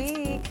next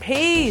week.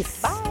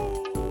 Peace. Bye.